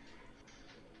customer.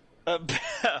 A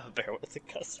bear with a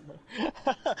customer.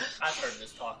 I've heard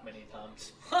this talk many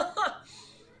times.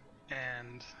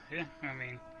 And, yeah, I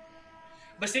mean...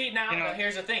 But see, now,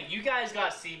 here's the thing. You guys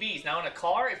got CBs. Now, in a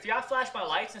car, if I flash my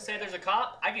lights and say there's a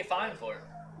cop, I get fined for it.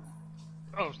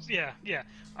 Oh, yeah.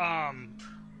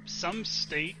 Some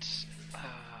states,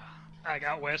 like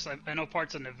out west, I know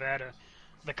parts of Nevada,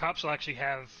 the cops will actually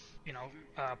have, you know,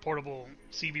 portable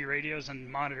CB radios and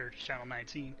monitor channel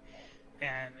 19.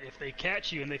 And if they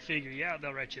catch you and they figure you out,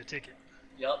 they'll write you a ticket.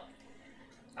 Yep.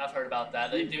 I've heard about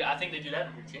that. They do. I think they do that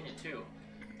in Virginia, too.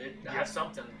 They have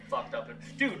something fucked up.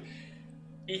 Dude,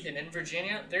 Ethan, in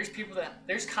Virginia, there's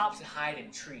cops that hide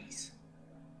in trees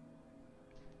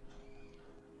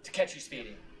to catch you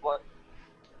speeding. What?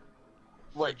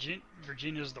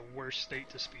 Virginia's the worst state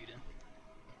to speed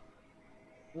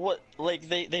What? Like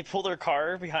they pull their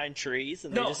car behind trees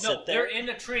and they just sit there? They're in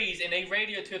the trees and they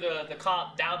radio to the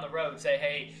cop down the road, say,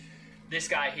 "Hey, this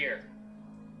guy here."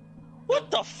 What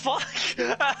the fuck?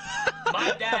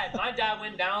 My dad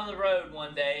went down the road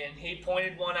one day and he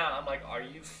pointed one out. I'm like, "Are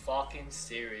you fucking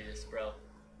serious, bro?"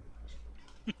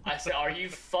 I said, "Are you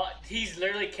He's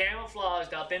literally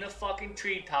camouflaged up in a fucking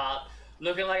treetop,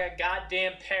 looking like a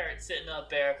goddamn parrot sitting up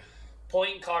there,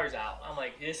 pointing cars out." I'm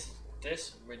like, this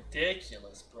is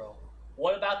ridiculous, bro.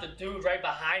 What about the dude right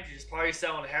behind you? He's probably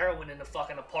selling heroin in the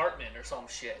fucking apartment or some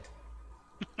shit.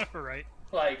 Right.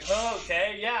 Like,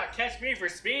 okay, yeah, catch me for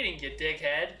speeding, you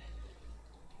dickhead.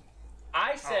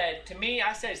 I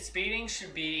said speeding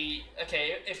should be,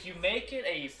 okay, if you make it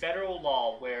a federal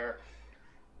law where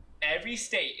every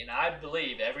state, and I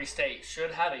believe every state,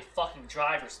 should have a fucking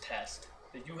driver's test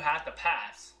that you have to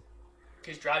pass.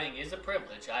 Because driving is a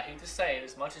privilege. I hate to say it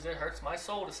as much as it hurts my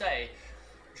soul to say.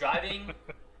 Driving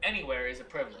anywhere is a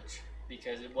privilege.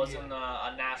 Because it wasn't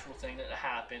a natural thing that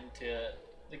happened to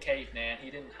the caveman.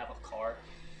 He didn't have a car.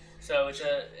 So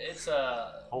it's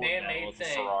a man-made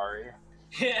thing. Ferrari.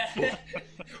 Yeah.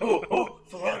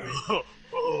 Ferrari.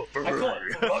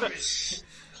 Ferrari. Ferrari.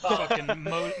 Fucking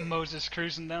Moses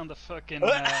cruising down the fucking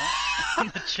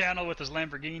the channel with his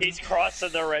Lamborghini. He's crossing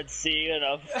the Red Sea in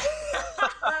a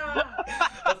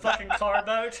fucking car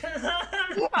boat.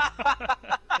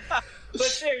 But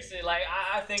seriously, like,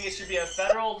 I think it should be a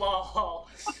federal law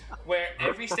where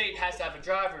every state has to have a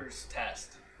driver's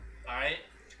test. Alright?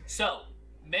 So,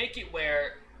 make it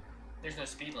where there's no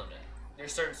speed limit.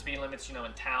 There's certain speed limits, in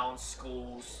towns,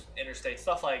 schools, interstate,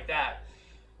 stuff like that.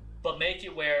 But make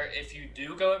it where if you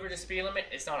do go over the speed limit,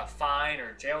 it's not a fine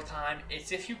or jail time.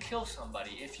 It's if you kill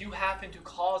somebody. If you happen to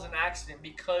cause an accident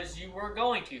because you were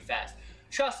going too fast.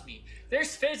 Trust me,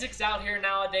 there's physics out here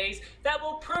nowadays that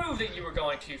will prove that you were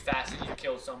going too fast and you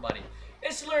killed somebody.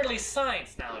 It's literally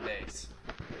science nowadays.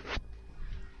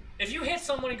 If you hit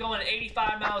somebody going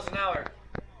 85 miles an hour,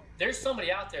 there's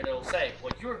somebody out there that will say,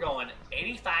 well, you were going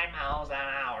 85 miles an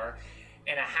hour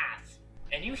and a half.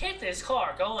 And you hit this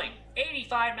car going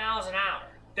 85 miles an hour.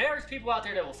 There's people out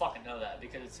there that will fucking know that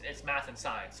because it's math and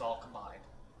science all combined.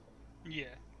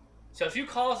 Yeah. So if you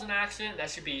cause an accident, that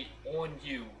should be on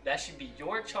you. That should be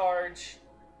your charge.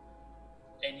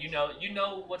 And you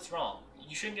know what's wrong.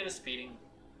 You shouldn't get a speeding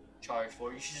charge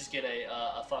for it. You should just get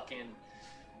a fucking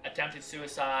attempted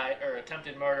suicide or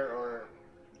attempted murder or,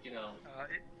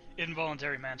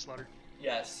 involuntary manslaughter.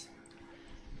 Yes.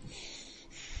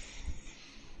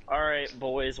 Alright,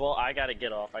 boys. Well, I gotta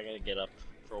get off. I gotta get up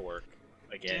for work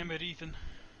again. Damn it, Ethan.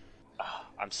 Oh,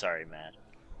 I'm sorry, man.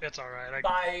 That's alright.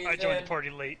 Bye, I joined the party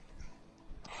late.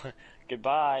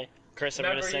 Goodbye. Chris, I'm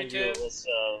Remember, gonna send you a list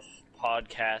of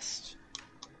podcast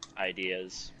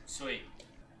ideas Sweet.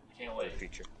 Can't for the wait.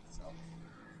 future. So.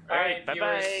 Alright,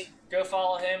 bye-bye. viewers, go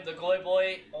follow him, the Gloy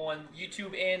Boy, on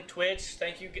YouTube and Twitch.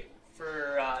 Thank you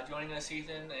for joining us,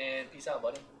 Ethan, and peace out,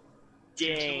 buddy.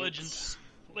 Thanks. Legends.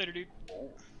 Later, dude.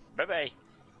 Bye-bye.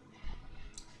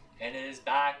 And it is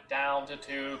back down to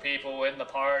 2 people in the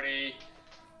party.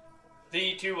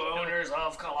 The 2 owners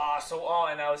of Colossal. Oh,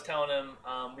 and I was telling him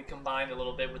we combined a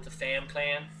little bit with the Fam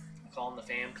Clan. I call them the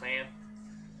Fam Clan.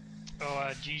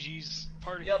 Oh, Gigi's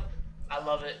party? Yep. I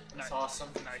love it. It's Nice. awesome.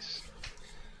 Nice.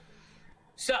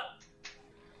 So,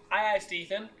 I asked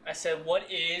Ethan, I said, what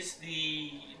is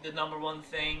the number one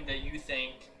thing that you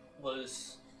think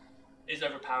is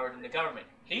overpowered in the government?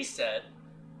 He said,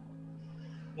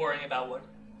 worrying about what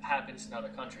happens in other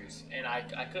countries. And I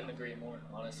couldn't agree more,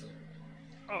 honestly.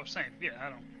 Oh, same.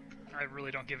 Yeah, I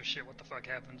really don't give a shit what the fuck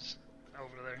happens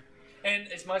over there.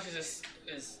 And as much as this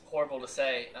is horrible to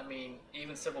say, I mean,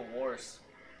 even civil wars,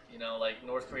 like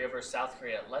North Korea versus South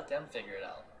Korea, let them figure it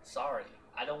out. Sorry.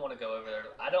 I don't want to go over there.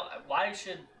 Why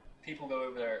should people go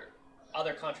over there,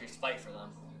 other countries fight for them?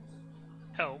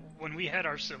 Hell, when we had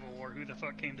our civil war, who the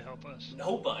fuck came to help us?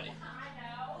 Nobody.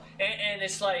 And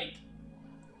it's like,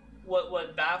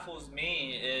 what baffles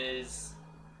me is,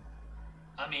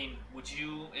 I mean,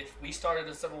 if we started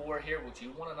a civil war here, would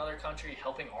you want another country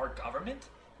helping our government?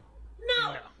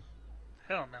 No.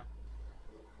 Hell no.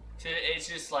 So it's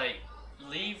just like,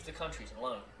 leave the countries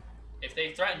alone. If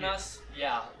they threaten us,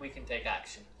 yeah, we can take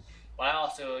action. But I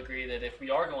also agree that if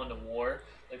we are going to war,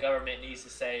 the government needs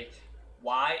to say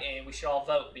why, and we should all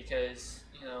vote because,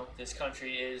 this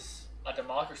country is a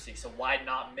democracy, so why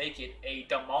not make it a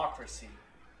democracy?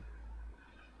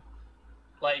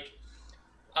 Like,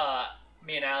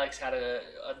 me and Alex had a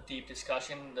deep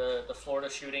discussion, the Florida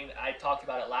shooting. I talked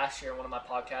about it last year in one of my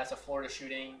podcasts, a Florida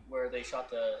shooting where they shot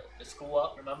the school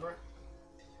up, remember?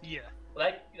 Yeah.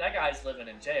 Well, that guy's living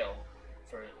in jail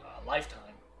for a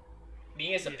lifetime.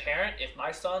 me as a parent, if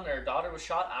my son or daughter was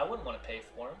shot, I wouldn't want to pay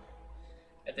for him.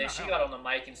 And then she got on the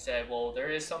mic and said, well, there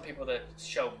is some people that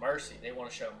show mercy. They want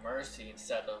to show mercy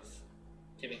instead of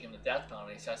giving him the death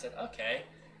penalty. So I said, okay,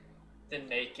 then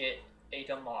make it a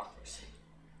democracy.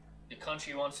 The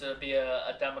country wants to be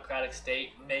a democratic state,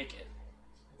 make it.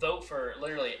 Vote for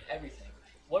literally everything.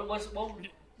 What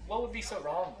would be so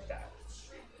wrong with that?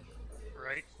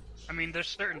 Right. I mean, there's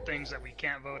certain things that we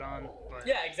can't vote on, but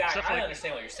yeah, exactly. I like,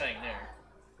 understand what you're saying there.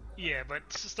 Yeah, but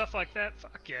stuff like that,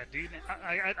 fuck yeah, dude.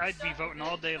 I'd be voting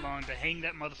all day long to hang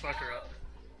that motherfucker up.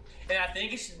 And I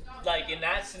think it should, like, in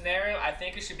that scenario, I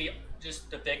think it should be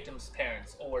just the victim's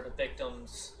parents or the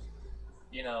victim's,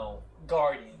 you know,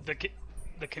 guardian.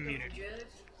 The community.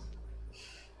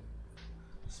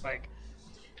 Like,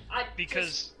 I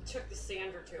because just took the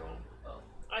sander to him. Oh.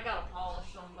 I gotta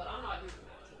polish them, but I'm not doing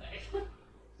that today.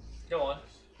 Go on.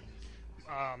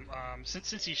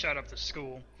 Since he shot up the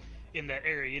school in that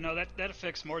area, you know, that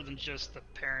affects more than just the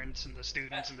parents and the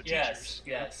students and the teachers.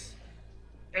 Yes.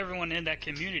 Everyone in that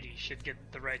community should get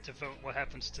the right to vote what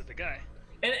happens to the guy.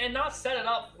 And not set it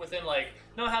up within, like,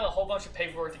 not have a whole bunch of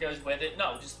paperwork that goes with it.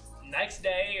 No, just next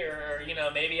day or, you know,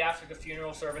 maybe after the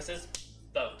funeral services,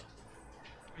 vote.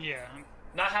 Yeah.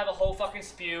 Not have a whole fucking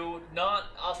spew, not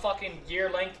a fucking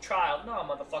year-length trial. No,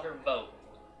 motherfucker, vote.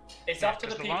 It's up to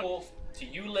the people to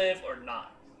you live or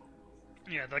not.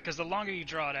 Yeah, because the longer you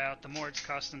draw it out, the more it's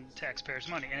costing the taxpayers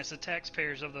money. And it's the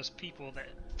taxpayers of those people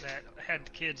that had the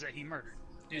kids that he murdered.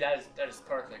 Dude, that is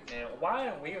perfect, man. Why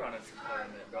aren't we running for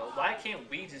president, bro? Why can't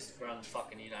we just run the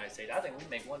fucking United States? I think we'd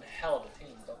make one hell of a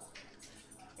team, bro.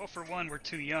 Well, for one, we're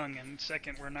too young, and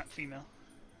second, we're not female.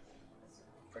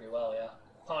 Pretty well, yeah.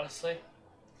 Honestly.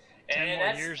 10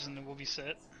 more years and then we'll be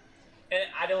set. And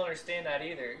I don't understand that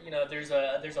either. You know, there's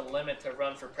a limit to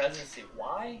run for presidency.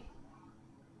 Why?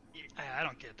 I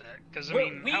don't get that. Because, I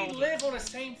we mean, live on the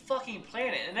same fucking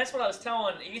planet. And that's what I was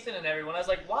telling Ethan and everyone. I was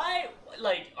like, why?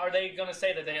 Like, are they going to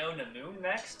say that they own the moon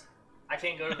next? I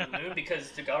can't go to the moon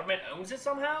because the government owns it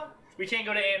somehow? We can't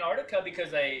go to Antarctica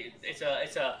because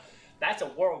that's a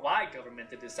worldwide government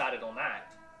that decided on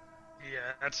that.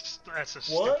 Yeah, that's a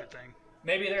stupid thing.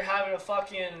 Maybe they're having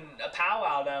a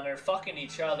powwow down there, fucking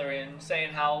each other and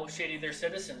saying how shitty their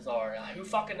citizens are. Who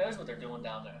fucking knows what they're doing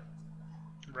down there?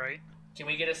 Right. Can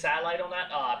we get a satellite on that?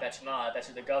 Oh, I bet you not. I bet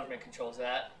you the government controls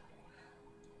that.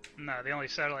 No, the only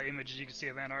satellite images you can see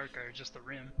of Antarctica are just the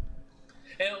rim.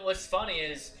 And what's funny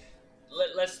is,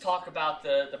 let's talk about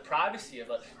the privacy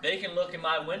of it. They can look in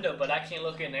my window, but I can't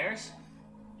look in theirs.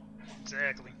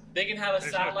 Exactly. They can have a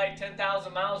satellite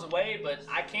 10,000 miles away, but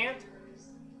I can't.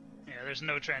 Yeah, there's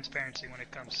no transparency when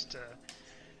it comes to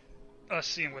us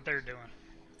seeing what they're doing.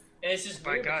 And it's just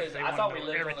weird because I thought we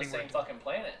lived on the same fucking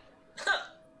planet.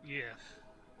 Yeah.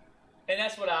 And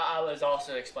that's what I was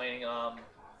also explaining.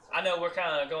 I know we're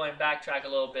kind of going backtrack a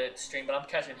little bit, stream, but I'm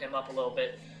catching him up a little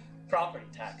bit. Property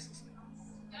taxes.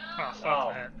 Oh,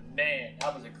 fuck that. Man,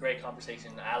 that was a great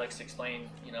conversation. Alex explained,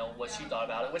 you know, what she thought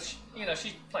about it, which, you know,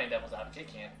 she's playing devil's advocate,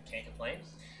 can't complain.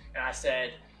 And I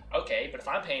said, okay, but if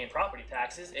I'm paying property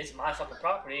taxes, it's my fucking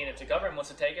property, and if the government wants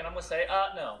to take it, I'm gonna say,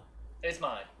 no, it's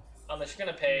mine. Unless you're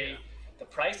gonna pay the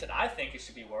price that I think it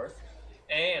should be worth,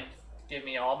 and give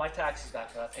me all my taxes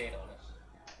back that I paid on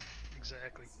it.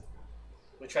 Exactly.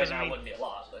 Which right now wouldn't be a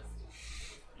lot, but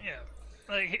yeah.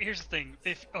 Like, here's the thing: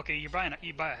 if you buy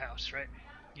a house, right?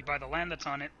 You buy the land that's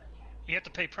on it. You have to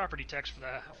pay property tax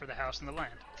for the house and the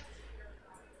land.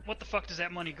 What the fuck does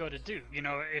that money go to do? You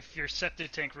know, if your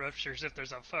septic tank ruptures, if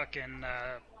there's a fucking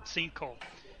sinkhole,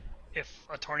 if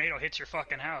a tornado hits your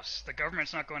fucking house, the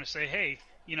government's not going to say, hey,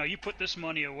 you know, you put this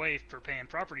money away for paying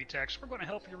property tax, we're going to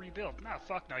help you rebuild. No,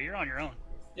 fuck no, you're on your own.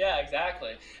 Yeah,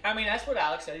 exactly. I mean, that's what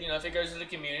Alex said. You know, if it goes to the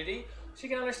community, she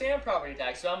can understand property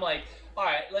tax. So I'm like, all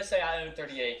right, let's say I own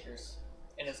 30 acres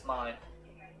and it's mine.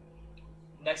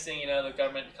 Next thing you know, the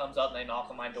government comes up and they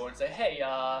knock on my door and say, hey,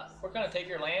 we're going to take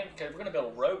your land because we're going to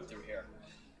build a road through here.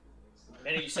 The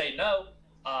minute you say no,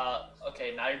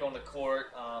 okay, now you're going to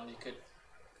court. You could...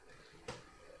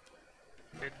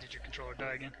 Did your controller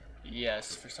die again?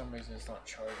 Yes, for some reason it's not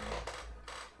charging.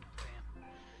 Damn.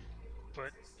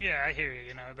 But, yeah, I hear you,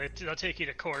 you know, they'll take you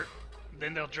to court,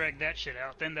 then they'll drag that shit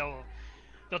out, then they'll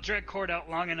drag court out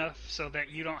long enough so that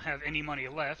you don't have any money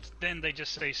left, then they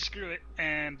just say screw it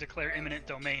and declare eminent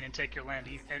domain and take your land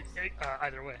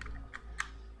either way.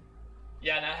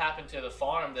 Yeah, and that happened to the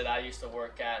farm that I used to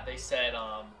work at. They said,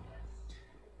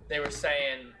 they were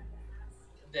saying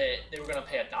that they were going to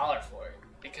pay $1 for it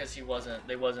because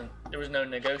there was no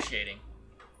negotiating.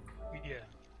 Yeah.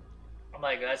 I'm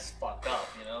like, that's fucked up,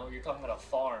 you know? You're talking about a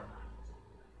farm.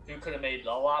 Who could have made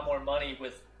a lot more money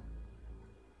with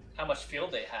how much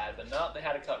field they had, but no, they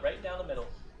had to cut right down the middle.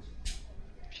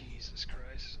 Jesus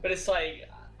Christ. But it's like,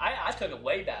 I took it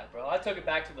way back, bro. I took it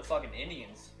back to the fucking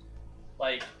Indians.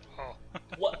 Like, Oh.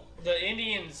 what the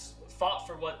Indians fought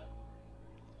for what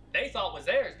they thought was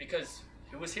theirs because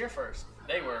who was here first?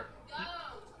 They were.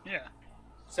 Yeah.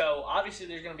 So obviously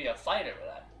there's going to be a fight over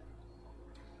that.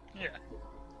 Yeah.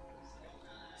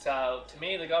 So to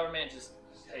me, the government just,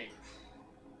 hey,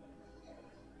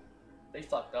 they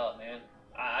fucked up, man.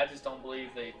 I just don't believe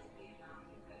they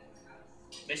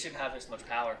shouldn't have this much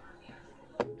power.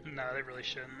 No, they really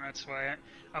shouldn't. That's why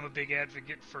I'm a big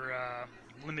advocate for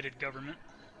limited government.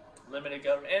 Limited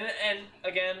government, and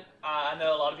again, I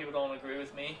know a lot of people don't agree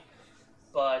with me,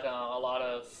 but a lot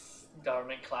of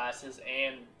government classes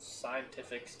and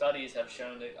scientific studies have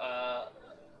shown that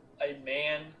a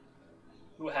man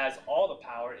who has all the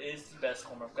power is the best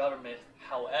form of government.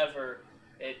 However,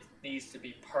 it needs to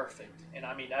be perfect, and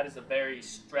I mean that is a very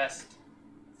stressed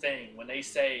thing when they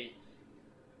say,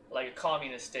 like a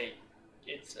communist state,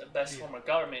 it's the best form of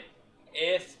government.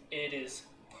 If it is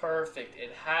perfect,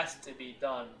 it has to be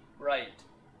done right.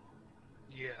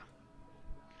 Yeah.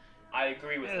 I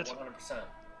agree with it 100%.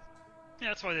 Yeah,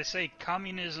 that's why they say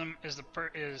communism is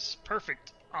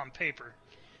perfect on paper,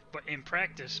 but in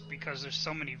practice, because there's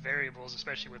so many variables,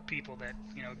 especially with people that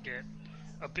get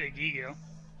a big ego,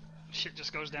 shit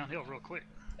just goes downhill real quick.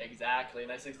 Exactly, and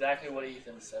that's exactly what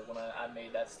Ethan said when I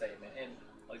made that statement. And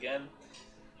again,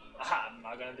 I'm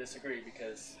not going to disagree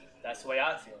because that's the way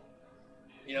I feel.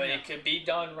 It could be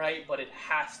done right, but it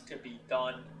has to be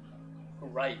done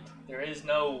right. There is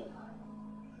no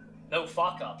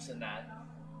fuck-ups in that.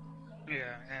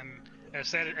 Yeah, and as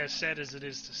sad as it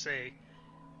is to say,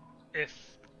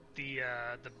 if the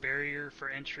barrier for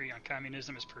entry on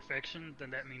communism is perfection, then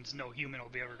that means no human will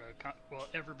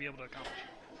ever be able to accomplish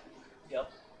it.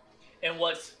 Yep. And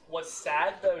what's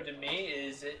sad though to me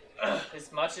is it,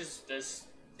 as much as this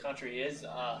country is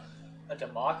a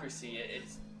democracy,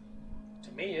 it's,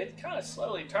 to me, it's kind of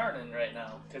slowly turning right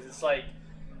now, because it's like,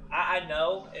 I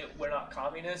know we're not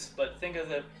communists, but think of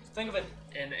it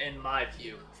in my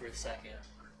view for a second.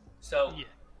 So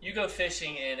you go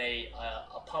fishing in a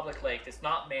public lake that's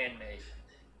not man-made,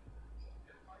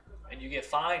 and you get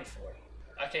fined for it.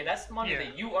 Okay, that's money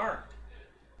that you earned.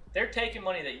 They're taking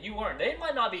money that you earned. They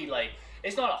might not be like,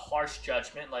 it's not a harsh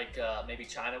judgment like maybe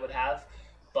China would have,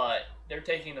 but they're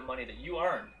taking the money that you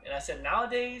earned. And I said,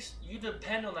 nowadays, you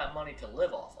depend on that money to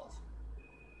live off of.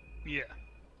 Yeah.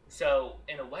 So,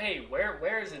 in a way,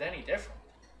 where is it any different?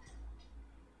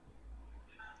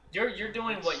 You're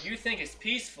doing what you think is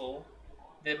peaceful,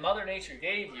 that Mother Nature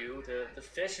gave you, the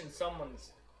fish in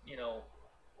someone's,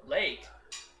 lake,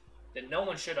 that no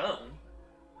one should own.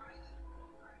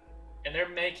 And they're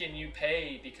making you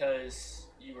pay because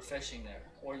you were fishing there,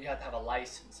 or you have to have a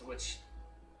license, which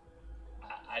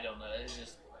I don't know. It's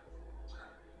just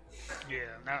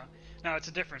Now it's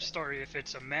a different story if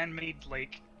it's a man-made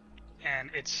lake and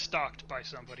it's stocked by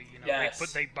somebody.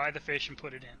 Yes. They buy the fish and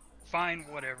put it in. Fine,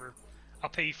 whatever. I'll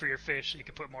pay you for your fish. You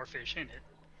can put more fish in it.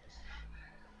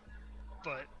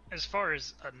 But as far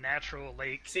as a natural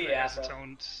lake that has its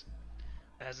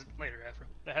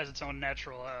own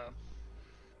natural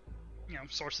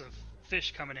source of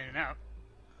fish coming in and out,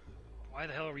 why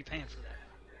the hell are we paying for that?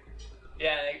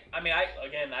 Yeah, I mean,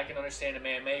 I can understand a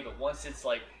man-made, but once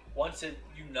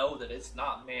you know that it's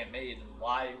not man-made, then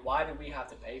why do we have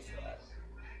to pay for that?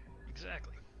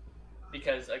 Exactly.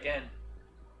 Because again,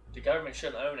 the government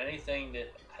shouldn't own anything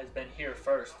that has been here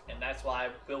first, and that's why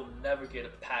we'll never get a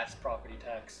past property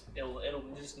tax. It'll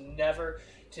just never.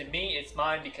 To me, it's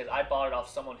mine because I bought it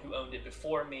off someone who owned it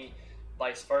before me.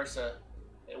 Vice versa,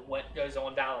 it goes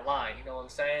on down the line. You know what I'm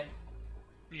saying?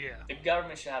 Yeah. The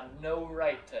government should have no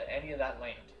right to any of that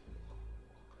land.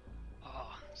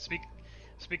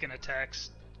 Speaking of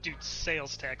tax, dude,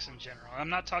 sales tax in general. I'm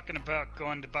not talking about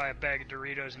going to buy a bag of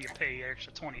Doritos and you pay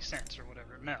extra 20 cents or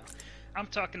whatever. No. I'm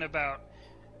talking about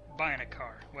buying a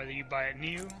car. Whether you buy it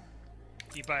new,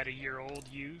 you buy it a year old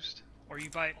used, or you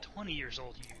buy it 20 years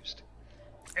old used.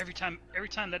 Every time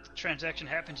that transaction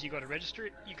happens, you go to register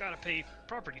it, you gotta pay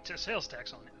sales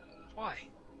tax on it. Why?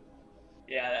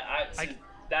 Yeah,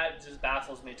 that just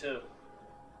baffles me too.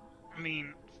 I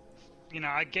mean,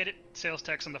 I get it, sales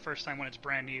tax on the first time when it's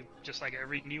brand new, just like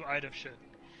every new item should.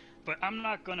 But I'm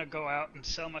not gonna go out and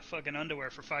sell my fucking underwear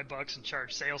for $5 and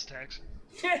charge sales tax.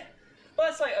 Well,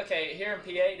 it's like, okay, here in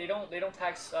PA, they don't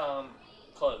tax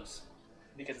clothes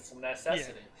because it's a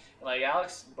necessity. Yeah. Like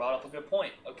Alex brought up a good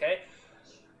point. Okay,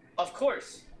 of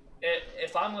course,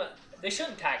 they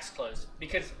shouldn't tax clothes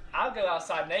because I'll go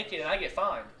outside naked and I get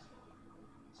fined.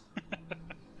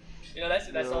 You know, that's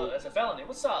a felony.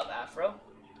 What's up, Afro?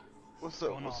 What's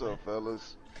up? What's up,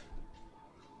 fellas?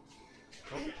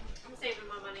 I'm saving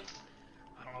my money.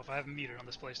 I don't know if I have a meter on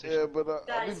this PlayStation. Yeah, but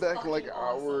I'll be is back in like an fucking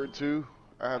hour or awesome. two.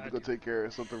 I have to go take care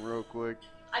of something real quick.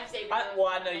 I'm saving. Well,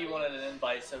 I know you wanted an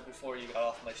invite, so before you got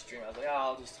off my stream, I was like,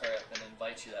 I'll just hurry up and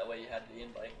invite you. That way you had the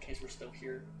invite in case we're still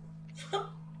here.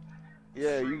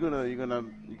 Yeah, you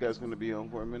guys gonna be on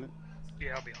for a minute?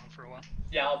 Yeah, I'll be on for a while.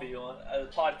 Yeah, I'll be on.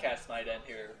 The podcast might end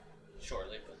here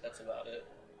shortly, but that's about it.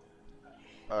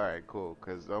 All right, cool.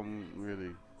 Cause I'm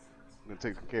really gonna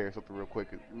take care of something real quick.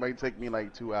 It might take me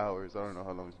like 2 hours. I don't know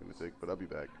how long it's gonna take, but I'll be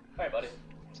back. All right, buddy.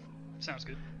 Sounds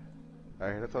good. All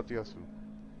right, I'll talk to y'all soon.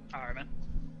 All right, man.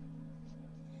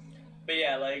 But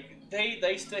yeah, like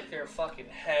they stick their fucking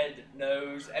head,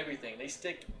 nose, everything. They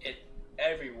stick it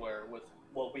everywhere with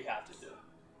what we have to do,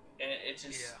 and it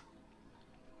just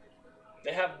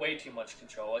they have way too much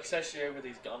control, especially over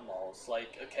these gun laws.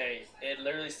 Like, okay, it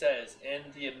literally says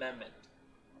in the amendment.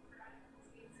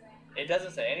 It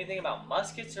doesn't say anything about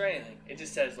muskets or anything. It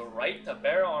just says the right to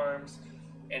bear arms,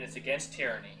 and it's against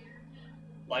tyranny.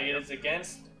 Like, it is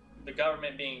against the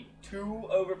government being too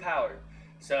overpowered.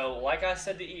 So, like I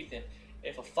said to Ethan,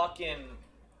 if a fucking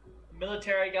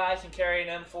military guy can carry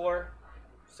an M4,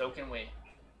 so can we.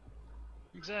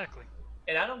 Exactly.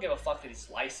 And I don't give a fuck that he's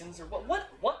licensed or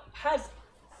what has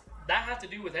that have to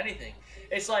do with anything?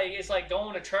 It's like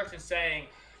going to church and saying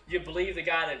you believe the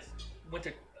guy that went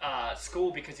to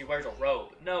school because he wears a robe.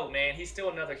 No, man, he's still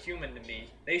another human to me.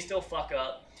 They still fuck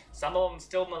up. Some of them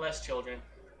still molest children.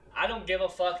 I don't give a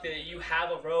fuck that you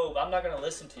have a robe. I'm not going to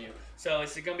listen to you. So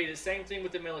it's going to be the same thing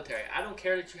with the military. I don't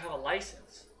care that you have a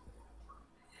license.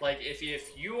 Like, if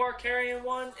you are carrying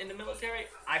one in the military,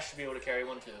 I should be able to carry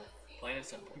one too. Plain and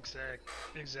simple.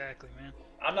 Exactly, man.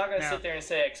 I'm not going to sit there and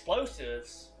say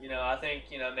explosives. You know, I think,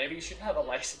 maybe you should have a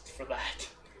license for that.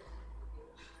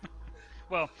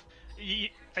 Well,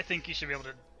 I think you should be able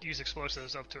to use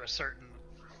explosives up to a certain,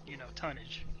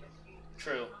 tonnage.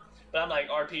 True. But I'm like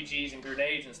RPGs and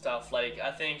grenades and stuff, like,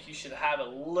 I think you should have a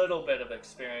little bit of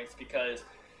experience because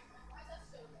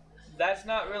that's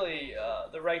not really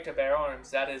the right to bear arms.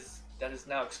 That is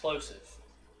now explosive.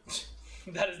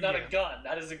 That is not a gun.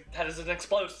 That is an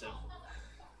explosive.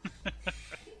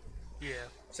 Yeah.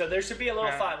 So there should be a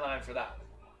little fine line for that.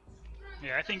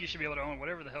 Yeah, I think you should be able to own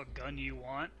whatever the hell gun you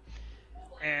want.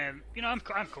 And, I'm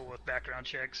cool with background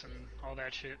checks and all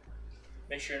that shit.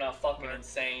 Make sure you're not fucking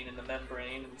insane in the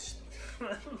membrane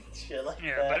and shit like that.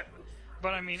 Yeah,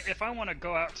 but I mean, if I want to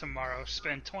go out tomorrow,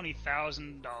 spend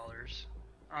 $20,000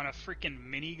 on a freaking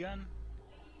minigun,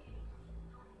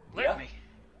 let me.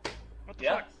 What the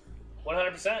fuck?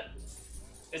 100%.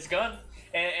 It's a gun.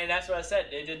 And that's what I said.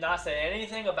 It did not say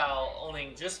anything about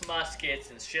owning just muskets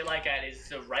and shit like that. It's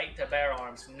the right to bear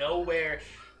arms. Nowhere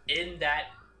in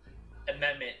that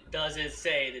amendment does it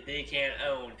say that they can't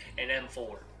own an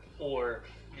M4 or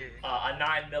a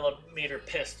 9mm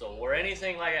pistol or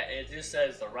anything like that. It just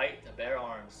says the right to bear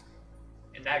arms,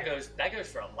 and that goes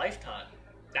for a lifetime.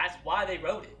 That's why they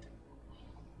wrote it.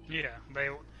 Yeah,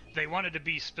 they wanted to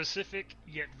be specific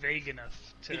yet vague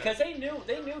enough to. Because they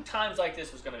knew times like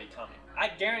this was going to be coming. I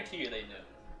guarantee you they knew.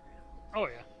 Oh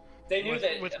yeah. They knew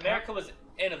that America was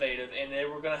innovative and they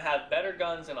were going to have better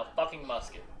guns than a fucking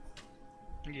musket.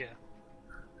 Yeah.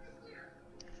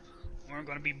 We weren't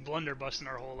going to be blunderbusting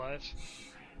our whole lives.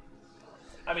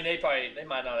 I mean, they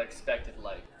might not have expected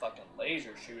like fucking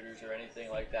laser shooters or anything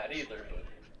like that either, but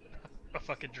a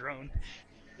fucking drone.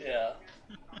 Yeah.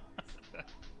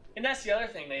 And that's the other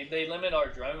thing, they limit our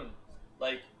drone.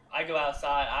 Like, I go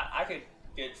outside, I could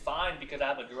get fined because I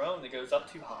have a drone that goes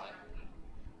up too high.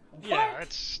 What? Yeah,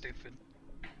 that's stupid.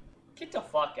 Get the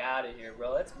fuck out of here,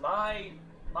 bro. That's my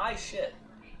shit.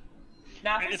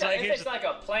 Now, if it's like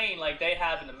a plane like they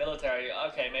have in the military,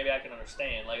 okay, maybe I can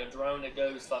understand. Like a drone that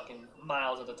goes fucking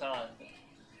miles at a time.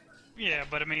 Yeah,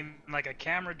 but I mean, like a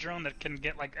camera drone that can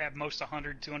get like at most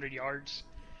 100, 200 yards.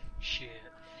 Shit.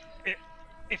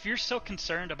 If you're so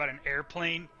concerned about an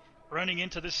airplane running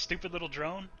into this stupid little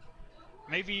drone,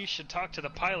 maybe you should talk to the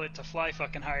pilot to fly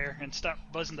fucking higher and stop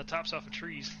buzzing the tops off of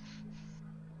trees.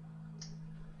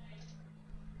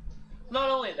 Not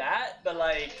only that, but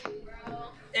like,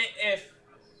 if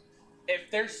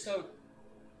they're so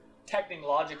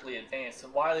technologically advanced,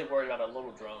 then why are they worried about a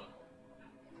little drone?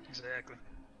 Exactly.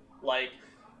 Like,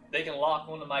 they can lock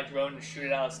onto my drone and shoot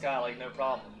it out of the sky like no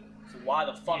problem. So why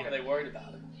the fuck are they worried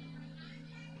about it?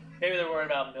 Maybe they're worried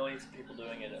about millions of people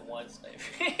doing it at once,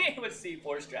 maybe. With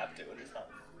C4 strapped to it or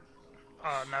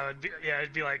something. No,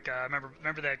 it'd be like,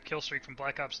 remember that kill streak from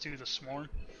Black Ops 2, The Sworn?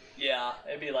 Yeah,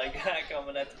 it'd be like that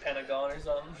coming at the Pentagon or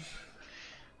something.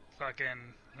 fucking,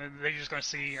 they're just gonna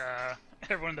see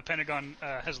everyone in the Pentagon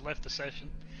has left the session.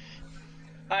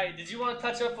 Hi, did you want to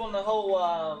touch up on the whole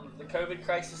the COVID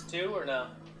crisis too, or no?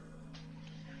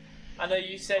 I know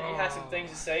you said you had some things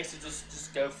to say, so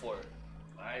just go for it.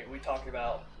 All right, we talked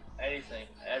about anything,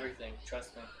 everything.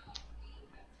 Trust me.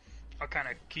 I'll kind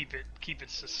of keep it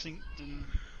succinct and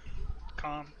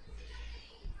calm.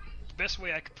 The best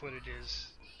way I could put it is,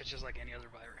 it's just like any other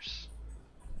virus.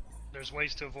 There's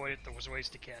ways to avoid it. There's ways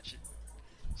to catch it.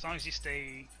 As long as you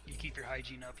keep your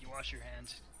hygiene up, you wash your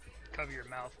hands, cover your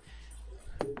mouth.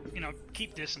 You know,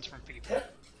 keep distance from people.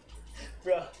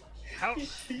 Bro, how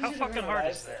fucking hard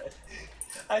is that?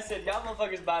 I said, y'all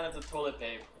motherfuckers buying up the toilet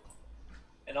paper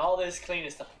and all this cleaning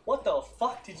stuff. What the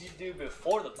fuck did you do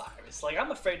before the virus? Like,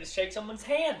 I'm afraid to shake someone's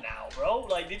hand now, bro.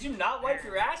 Like, did you not wipe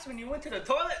your ass when you went to the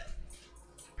toilet?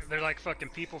 They're like fucking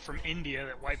people from India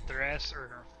that wipe their ass, or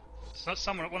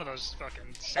one of those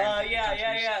fucking.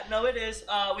 Yeah. No, it is.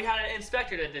 We had an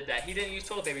inspector that did that. He didn't use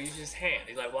toilet paper. He used his hand.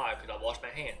 He's like, why? Because I wash my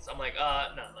hands. I'm like,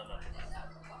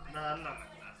 no.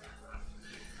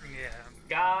 Yeah.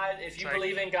 God, if you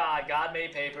believe in God, God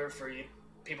made paper for you,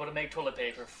 people to make toilet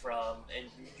paper from, and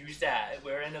you use that.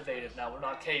 We're innovative now. We're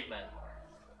not cavemen.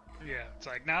 Yeah, it's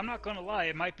like, now I'm not gonna lie,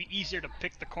 it might be easier to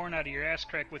pick the corn out of your ass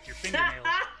crack with your fingernails.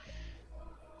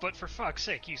 But for fuck's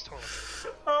sake, use toilet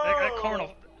paper.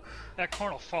 Oh. That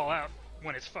corn will fall out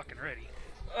when it's fucking ready.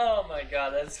 Oh my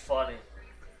god, that's funny.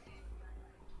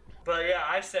 But yeah,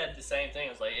 I said the same thing.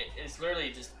 It's like, it's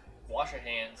literally just wash your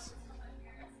hands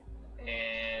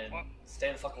and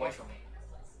stay the fuck away from me.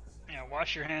 Yeah,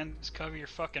 wash your hands, cover your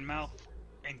fucking mouth,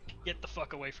 and get the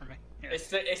fuck away from me. Yeah.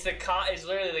 It's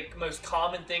literally the most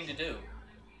common thing to do.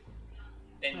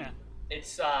 And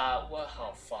it's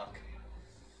oh fuck.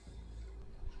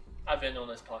 I've been on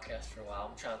this podcast for a while.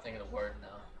 I'm trying to think of the word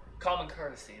now. Common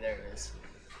courtesy. There it is.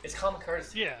 It's common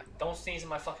courtesy. Yeah. Don't sneeze in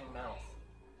my fucking mouth.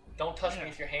 Don't touch me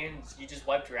with your hands. You just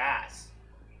wiped your ass,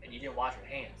 and you didn't wash your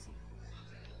hands.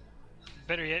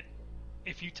 Better yet,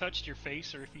 if you touched your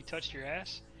face or if you touched your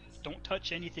ass, don't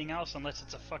touch anything else unless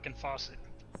it's a fucking faucet.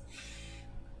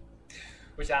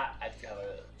 Which I have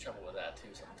trouble with that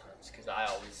too sometimes, because I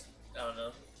don't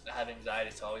know, I have anxiety,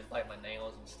 so I always bite my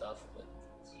nails and stuff. But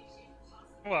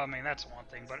well, I mean, that's one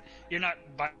thing, but you're not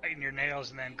biting your nails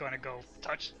and then going to go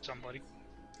touch somebody.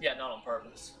 Yeah, not on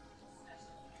purpose.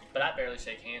 But I barely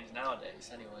shake hands nowadays,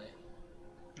 anyway.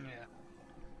 Yeah.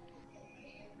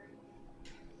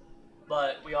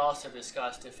 But we also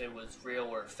discussed if it was real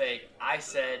or fake. I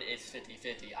said it's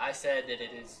 50-50. I said that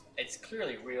it's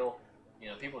clearly real. You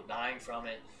know, people dying from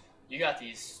it. You got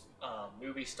these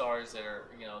movie stars that are,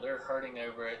 you know, they're hurting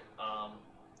over it.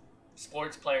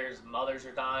 Sports players' mothers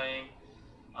are dying.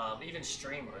 Even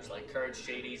streamers, like Courage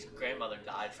JD's grandmother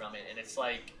died from it. And it's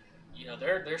like, you know,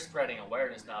 they're spreading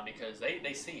awareness now because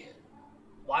they see it.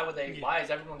 Why would they? Yeah. Why is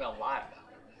everyone gonna lie about it?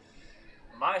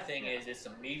 My thing is, it's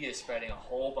the media spreading a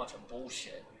whole bunch of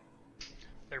bullshit.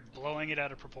 They're blowing it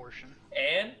out of proportion.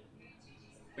 And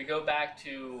we go back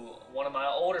to one of my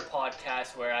older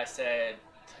podcasts where I said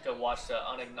to go watch the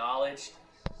Unacknowledged.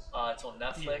 It's on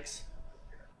Netflix. Yeah.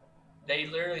 They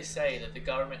literally say that the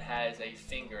government has a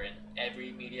finger in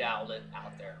every media outlet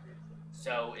out there.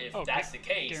 So if that's the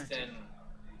case, guaranteed. Then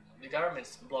the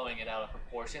government's blowing it out of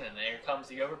proportion, and there comes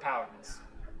the overpoweredness.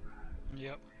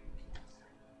 Yep.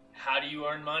 How do you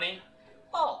earn money?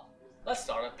 Oh, let's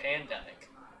start a pandemic.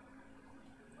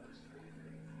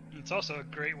 It's also a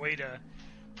great way to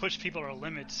push people to a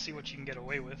limit to see what you can get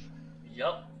away with.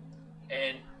 Yep.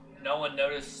 And no one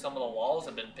noticed some of the laws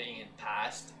have been being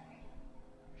passed.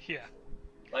 Yeah.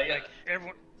 Like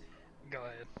everyone. Go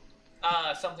ahead.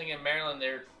 Something in Maryland,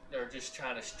 they're just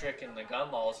trying to stricken the gun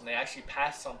laws, and they actually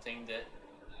passed something that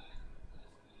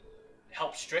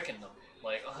helped stricken them.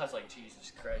 Like, I was like,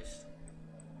 Jesus Christ.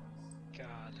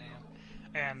 God damn.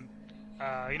 And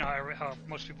you know how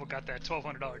most people got that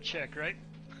 $1,200 check, right?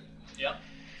 Yep.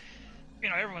 You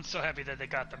know, everyone's so happy that they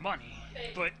got the money,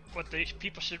 but what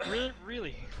people should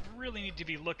really need to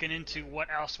be looking into what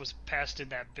else was passed in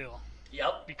that bill.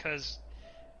 Yep. Because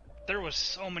there was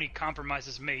so many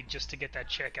compromises made just to get that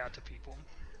check out to people.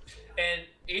 And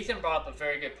Ethan brought up a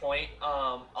very good point.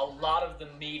 A lot of the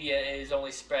media is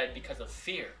only spread because of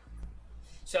fear.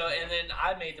 So, and then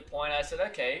I made the point, I said,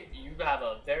 okay, you have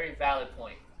a very valid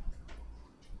point.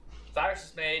 Virus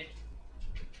is made,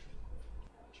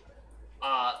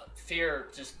 fear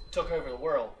just took over the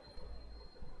world.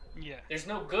 Yeah. There's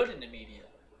no good in the media.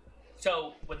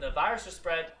 So, when the virus was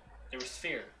spread, there was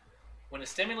fear. When the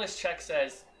stimulus check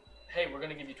says, hey, we're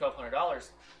going to give you $1,200,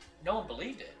 no one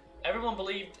believed it. Everyone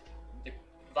believed the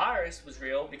virus was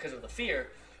real because of the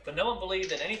fear. But no one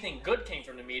believed that anything good came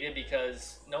from the media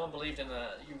because no one believed in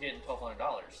you getting $1,200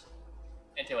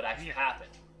 until it actually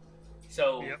happened.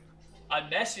 So a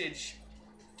message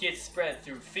gets spread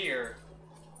through fear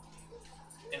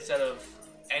instead of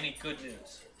any good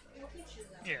news.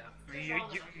 Yeah,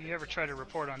 you ever try to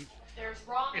report on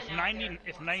if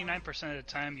 99% of the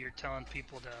time you're telling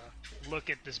people to look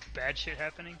at this bad shit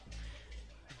happening,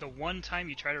 the one time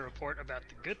you try to report about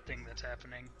the good thing that's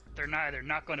happening, they're either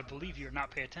not going to believe you or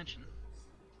not pay attention.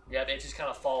 Yeah, it just kind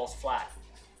of falls flat.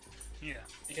 Yeah.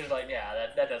 Because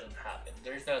that doesn't happen.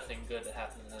 There's nothing good that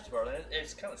happens in this world. And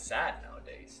it's kind of sad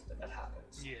nowadays that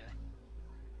happens. Yeah.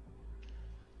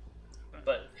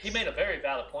 But he made a very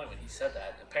valid point when he said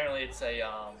that. Apparently it's a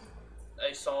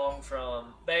song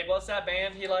from... Babe, what's that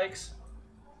band he likes?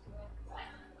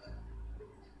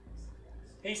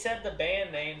 He said the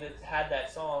band name that had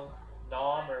that song,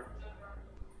 Nom, or...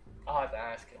 I'll have to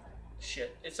ask him.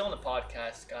 Shit. It's on the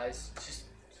podcast, guys. Just...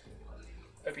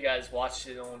 Hope you guys watched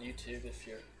it on YouTube if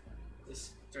you're...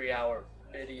 This 3-hour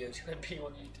video is going to be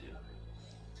on YouTube.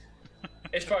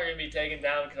 It's probably going to be taken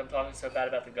down because I'm talking so bad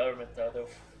about the government, though. They'll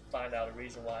find out a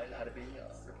reason why it had to be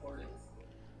reported.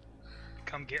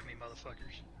 Come get me,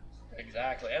 motherfuckers.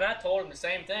 Exactly. And I told him the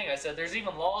same thing. I said, there's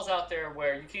even laws out there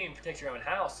where you can't even protect your own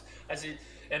house. I said,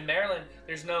 in Maryland,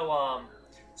 there's no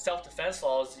self-defense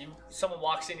laws. Someone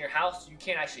walks in your house, you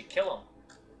can't actually kill them.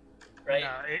 Right?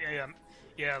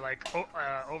 Yeah, like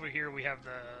over here we have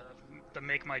the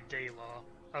Make My Day law.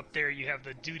 Up there you have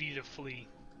the duty to flee.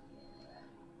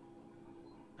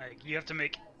 Like, you have to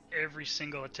make every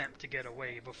single attempt to get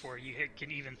away before you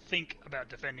can even think about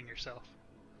defending yourself.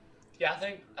 Yeah,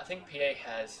 I think PA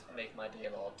has Make My Day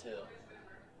law too.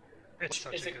 It's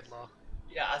such a good law.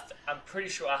 Yeah, I'm pretty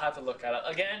sure I have to look at it.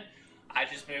 Again, I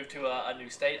just moved to a new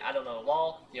state. I don't know the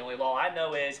law. The only law I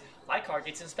know is my car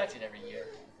gets inspected every year.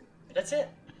 But that's it.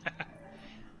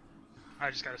 I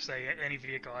just gotta say, any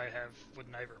vehicle I have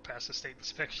would never pass a state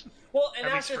inspection. Well, and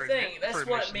that's the thing. That's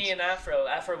what me and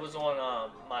Afro was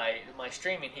on my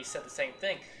streaming. He said the same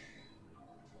thing.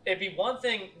 It'd be one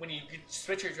thing when you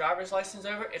switch your driver's license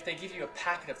over if they give you a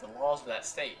packet of the laws of that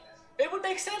state. It would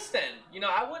make sense then. You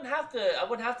know, I wouldn't have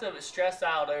to stress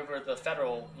out over the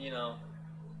federal,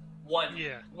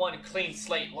 one clean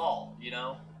slate law,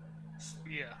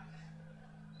 Yeah.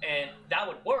 And that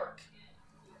would work.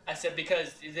 I said,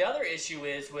 because the other issue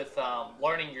is with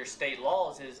learning your state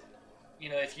laws is,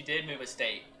 if you did move a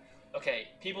state, okay,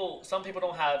 some people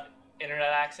don't have internet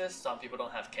access, some people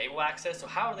don't have cable access, so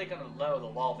how are they going to know the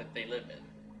law that they live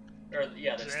in? Or,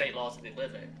 the state laws that they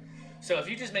live in. So if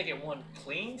you just make it one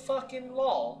clean fucking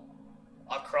law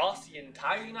across the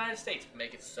entire United States, it would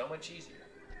make it so much easier.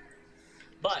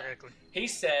 But he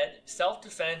said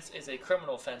self-defense is a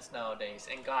criminal offense nowadays,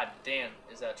 and god damn,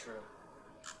 is that true.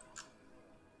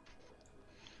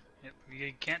 Yep,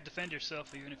 you can't defend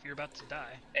yourself even if you're about to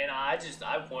die. And I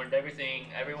warned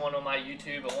everyone on my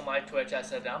YouTube, on my Twitch. I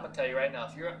said, I'm gonna tell you right now,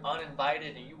 if you're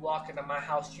uninvited and you walk into my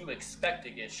house, you expect to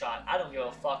get shot. I don't give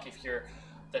a fuck if you're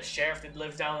the sheriff that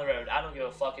lives down the road. I don't give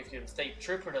a fuck if you're the state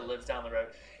trooper that lives down the road.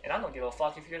 And I don't give a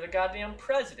fuck if you're the goddamn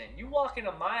president. You walk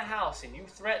into my house and you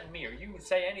threaten me or you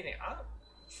say anything,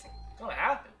 it's gonna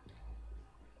happen.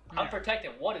 I'm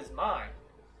protecting what is mine.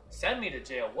 Send me to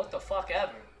jail. What the fuck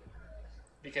ever.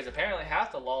 Because apparently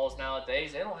half the laws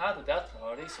nowadays, they don't have the death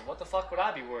penalty, so what the fuck would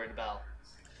I be worried about?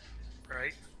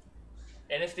 Right.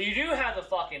 And if you do have the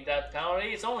fucking death penalty,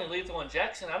 it's only lethal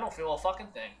injection. I don't feel a fucking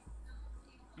thing.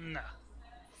 Nah.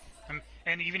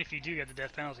 And even if you do get the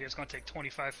death penalty, it's going to take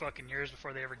 25 fucking years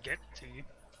before they ever get to you.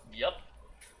 Yep.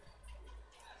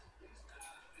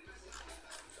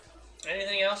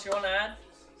 Anything else you want to add?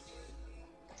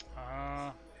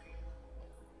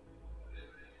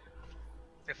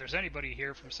 If there's anybody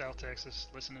here from South Texas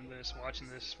listening to this, watching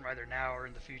this, either now or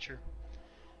in the future,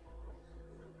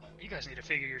 you guys need to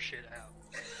figure your shit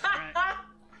out.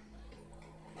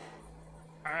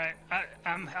 Alright,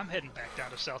 I'm heading back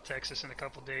down to South Texas in a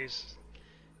couple days,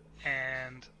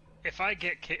 and if I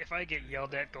get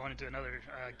yelled at going into another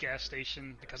gas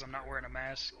station because I'm not wearing a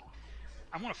mask,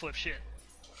 I'm gonna flip shit.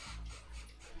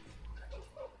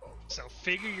 So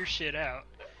figure your shit out.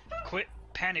 Quit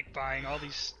panic buying all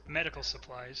these medical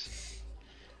supplies.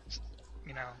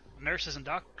 Nurses and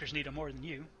doctors need them more than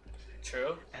you.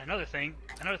 True. And another thing,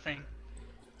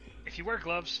 if you wear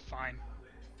gloves, fine,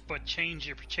 but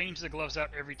change the gloves out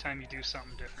every time you do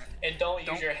something different. And don't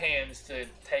use your hands to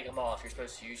take them off. You're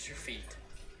supposed to use your feet.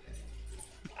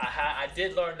 I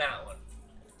did learn that one.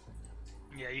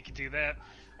 Yeah, you can do that,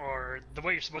 or the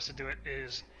way you're supposed to do it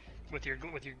is with your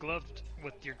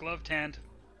gloved hand.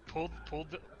 pull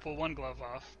one glove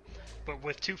off, but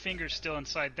with 2 fingers still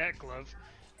inside that glove,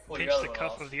 Pull pinch your other the one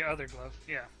cuff off. of the other glove,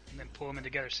 and then pull them in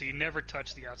together so you never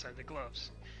touch the outside of the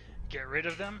gloves. Get rid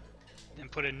of them, then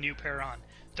put a new pair on.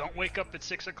 Don't wake up at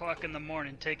 6 o'clock in the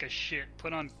morning, take a shit,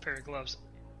 put on a pair of gloves,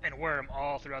 and wear them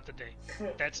all throughout the day.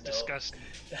 That's No. disgusting.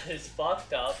 That is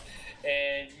fucked up,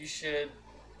 and you should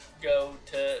go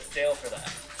to jail for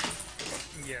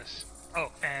that. Yes.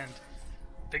 Oh, and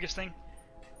biggest thing,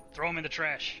 throw them in the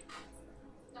trash.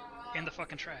 In the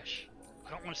fucking trash. I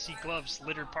don't want to see gloves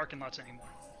littered parking lots anymore.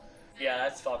 Yeah,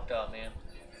 that's fucked up, man.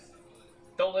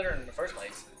 Don't litter in the first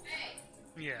place.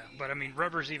 Yeah, but I mean,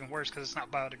 rubber's even worse because it's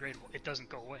not biodegradable. It doesn't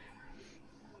go away.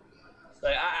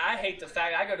 Like, I hate the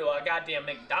fact I go to a goddamn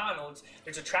McDonald's,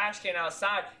 there's a trash can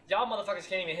outside, y'all motherfuckers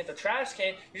can't even hit the trash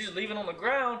can, you just leave it on the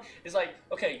ground. It's like,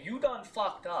 okay, you done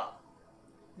fucked up.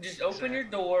 Just open your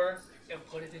door and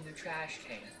put it in the trash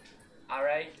can.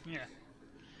 Alright? Yeah.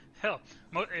 Hell,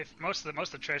 most of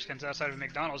the trash cans outside of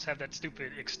McDonald's have that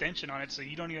stupid extension on it, so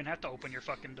you don't even have to open your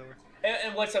fucking door.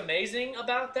 And what's amazing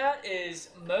about that is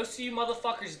most of you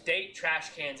motherfuckers date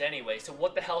trash cans anyway, so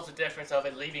what the hell's the difference of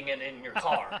it leaving it in your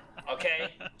car?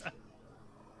 Okay?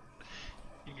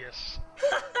 Yes.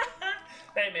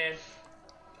 Hey man,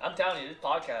 I'm telling you, this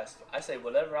podcast, I say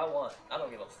whatever I want. I don't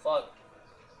give a fuck.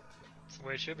 That's the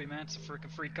way it should be, man. It's a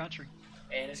freaking free country.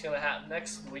 And it's gonna happen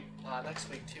next week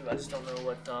too. I just don't know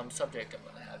what subject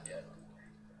I'm gonna have yet.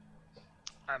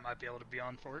 I might be able to be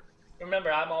on for it.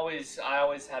 Remember, I always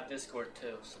have Discord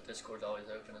too, so Discord's always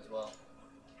open as well.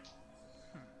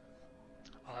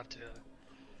 I'll have to.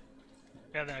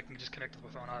 Yeah, then I can just connect to my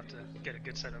phone. I'll have to get a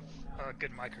good set of a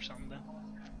good mic or something then.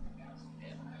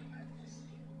 Yeah.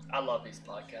 I love these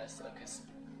podcasts though, cause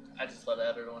I just let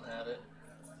everyone have it.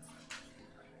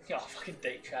 Y'all fucking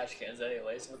date trash cans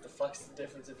anyways. What the fuck's the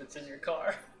difference if it's in your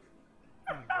car?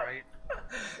 Right.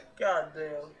 God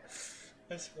damn.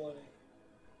 That's funny.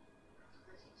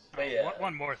 But yeah.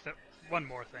 One more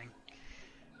thing.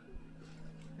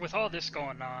 With all this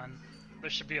going on, there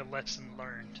should be a lesson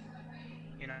learned.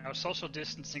 You know, social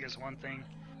distancing is one thing.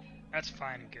 That's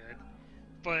fine and good.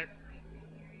 But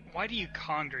why do you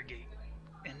congregate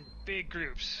in big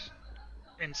groups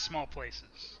in small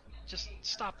places? Just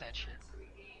stop that shit.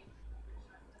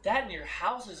 That and your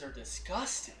houses are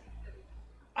disgusting.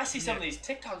 I see some of these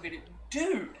TikTok videos.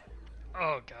 Dude!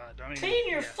 Oh god, I mean, Clean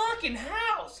your fucking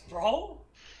house, bro!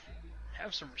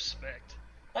 Have some respect.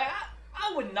 Like,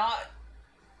 I would not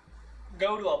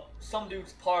go to some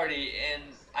dude's party and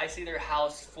I see their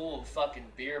house full of fucking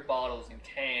beer bottles and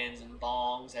cans and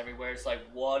bongs everywhere. It's like,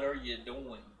 what are you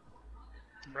doing?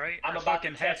 Right? I'm Or about to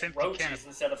fucking catch half-empty roaches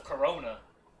instead of Corona.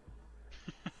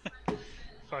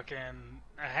 Fucking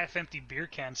a half-empty beer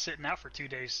can sitting out for 2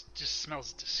 days just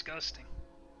smells disgusting.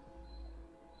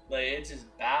 Like, it just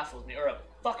baffles me. Or a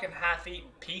fucking half-eaten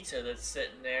pizza that's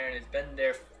sitting there and it's been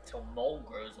there till mold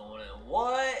grows on it.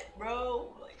 What,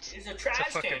 bro? Like, it's a trash It's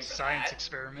a fucking can for science that.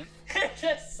 experiment. It's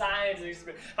a science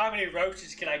experiment. How many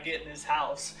roaches can I get in this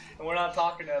house? And we're not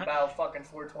talking about fucking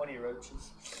 420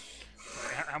 roaches.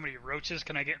 How many roaches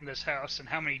can I get in this house, and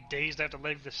how many days do I have to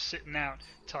leave this sitting out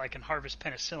till I can harvest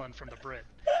penicillin from the bread?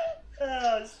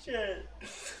 Oh shit!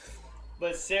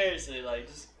 But seriously, like,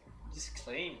 just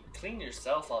clean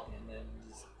yourself up, and then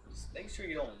just make sure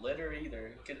you don't litter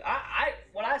either. Cause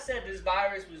when I said this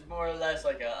virus was more or less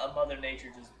like a Mother Nature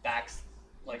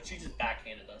she just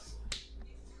backhanded us.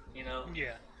 You know?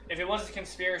 Yeah. If it was a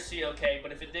conspiracy, okay,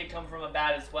 but if it did come from a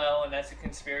bat as well, and that's a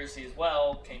conspiracy as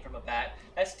well, came from a bat,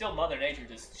 that's still Mother Nature.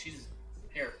 She's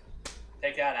here,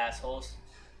 take that, assholes,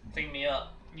 clean me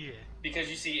up. Yeah. Because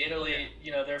you see Italy,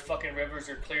 you know, their fucking rivers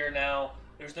are clear now.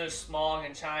 There's no smog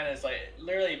in China. It's like,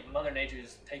 literally, Mother Nature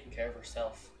is taking care of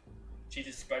herself. She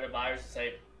just spread a virus and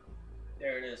say,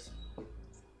 there it is.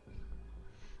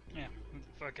 Yeah.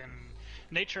 Fucking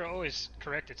nature always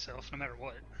correct itself, no matter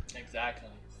what. Exactly.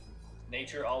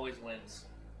 Nature always wins.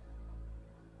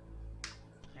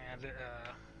 And,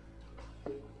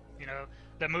 you know,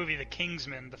 the movie The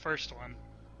Kingsman, the first one,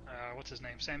 what's his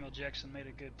name? Samuel Jackson made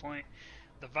a good point.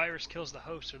 The virus kills the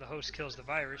host, or the host kills the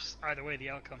virus. Either way, the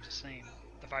outcome's the same.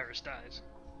 The virus dies.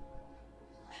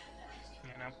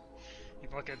 You know? You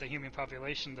look at the human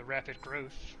population, the rapid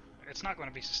growth, it's not going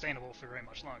to be sustainable for very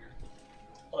much longer.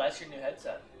 Well, that's your new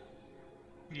headset.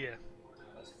 Yeah.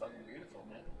 That's fucking beautiful,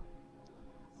 man.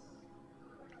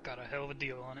 Got a hell of a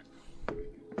deal on it.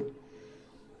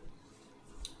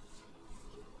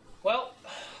 Well,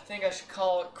 I think I should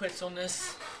call it quits on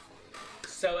this.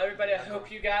 So everybody, I hope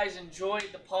you guys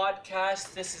enjoyed the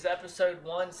podcast. This is episode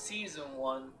 1, season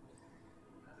 1.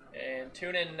 And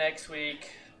tune in next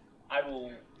week. I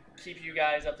will keep you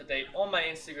guys up to date on my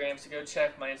Instagram, so go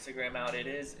check my Instagram out. It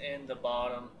is in the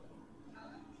bottom.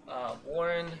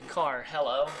 Warren Carr,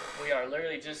 hello. I'm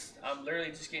literally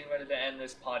just getting ready to end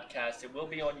this podcast. It will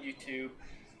be on YouTube.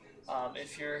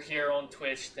 If you're here on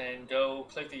Twitch, then go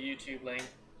click the YouTube link,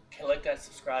 click that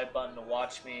subscribe button to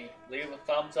watch me. Leave a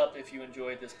thumbs up if you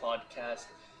enjoyed this podcast.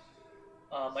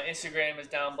 My Instagram is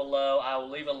down below. I will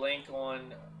leave a link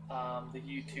on the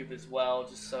YouTube as well,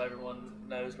 just so everyone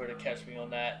knows where to catch me on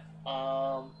that.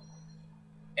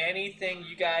 Anything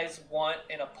you guys want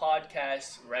in a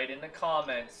podcast, write in the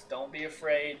comments. Don't be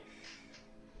afraid.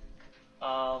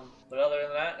 But other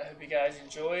than that, I hope you guys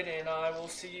enjoyed, and I will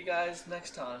see you guys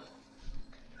next time.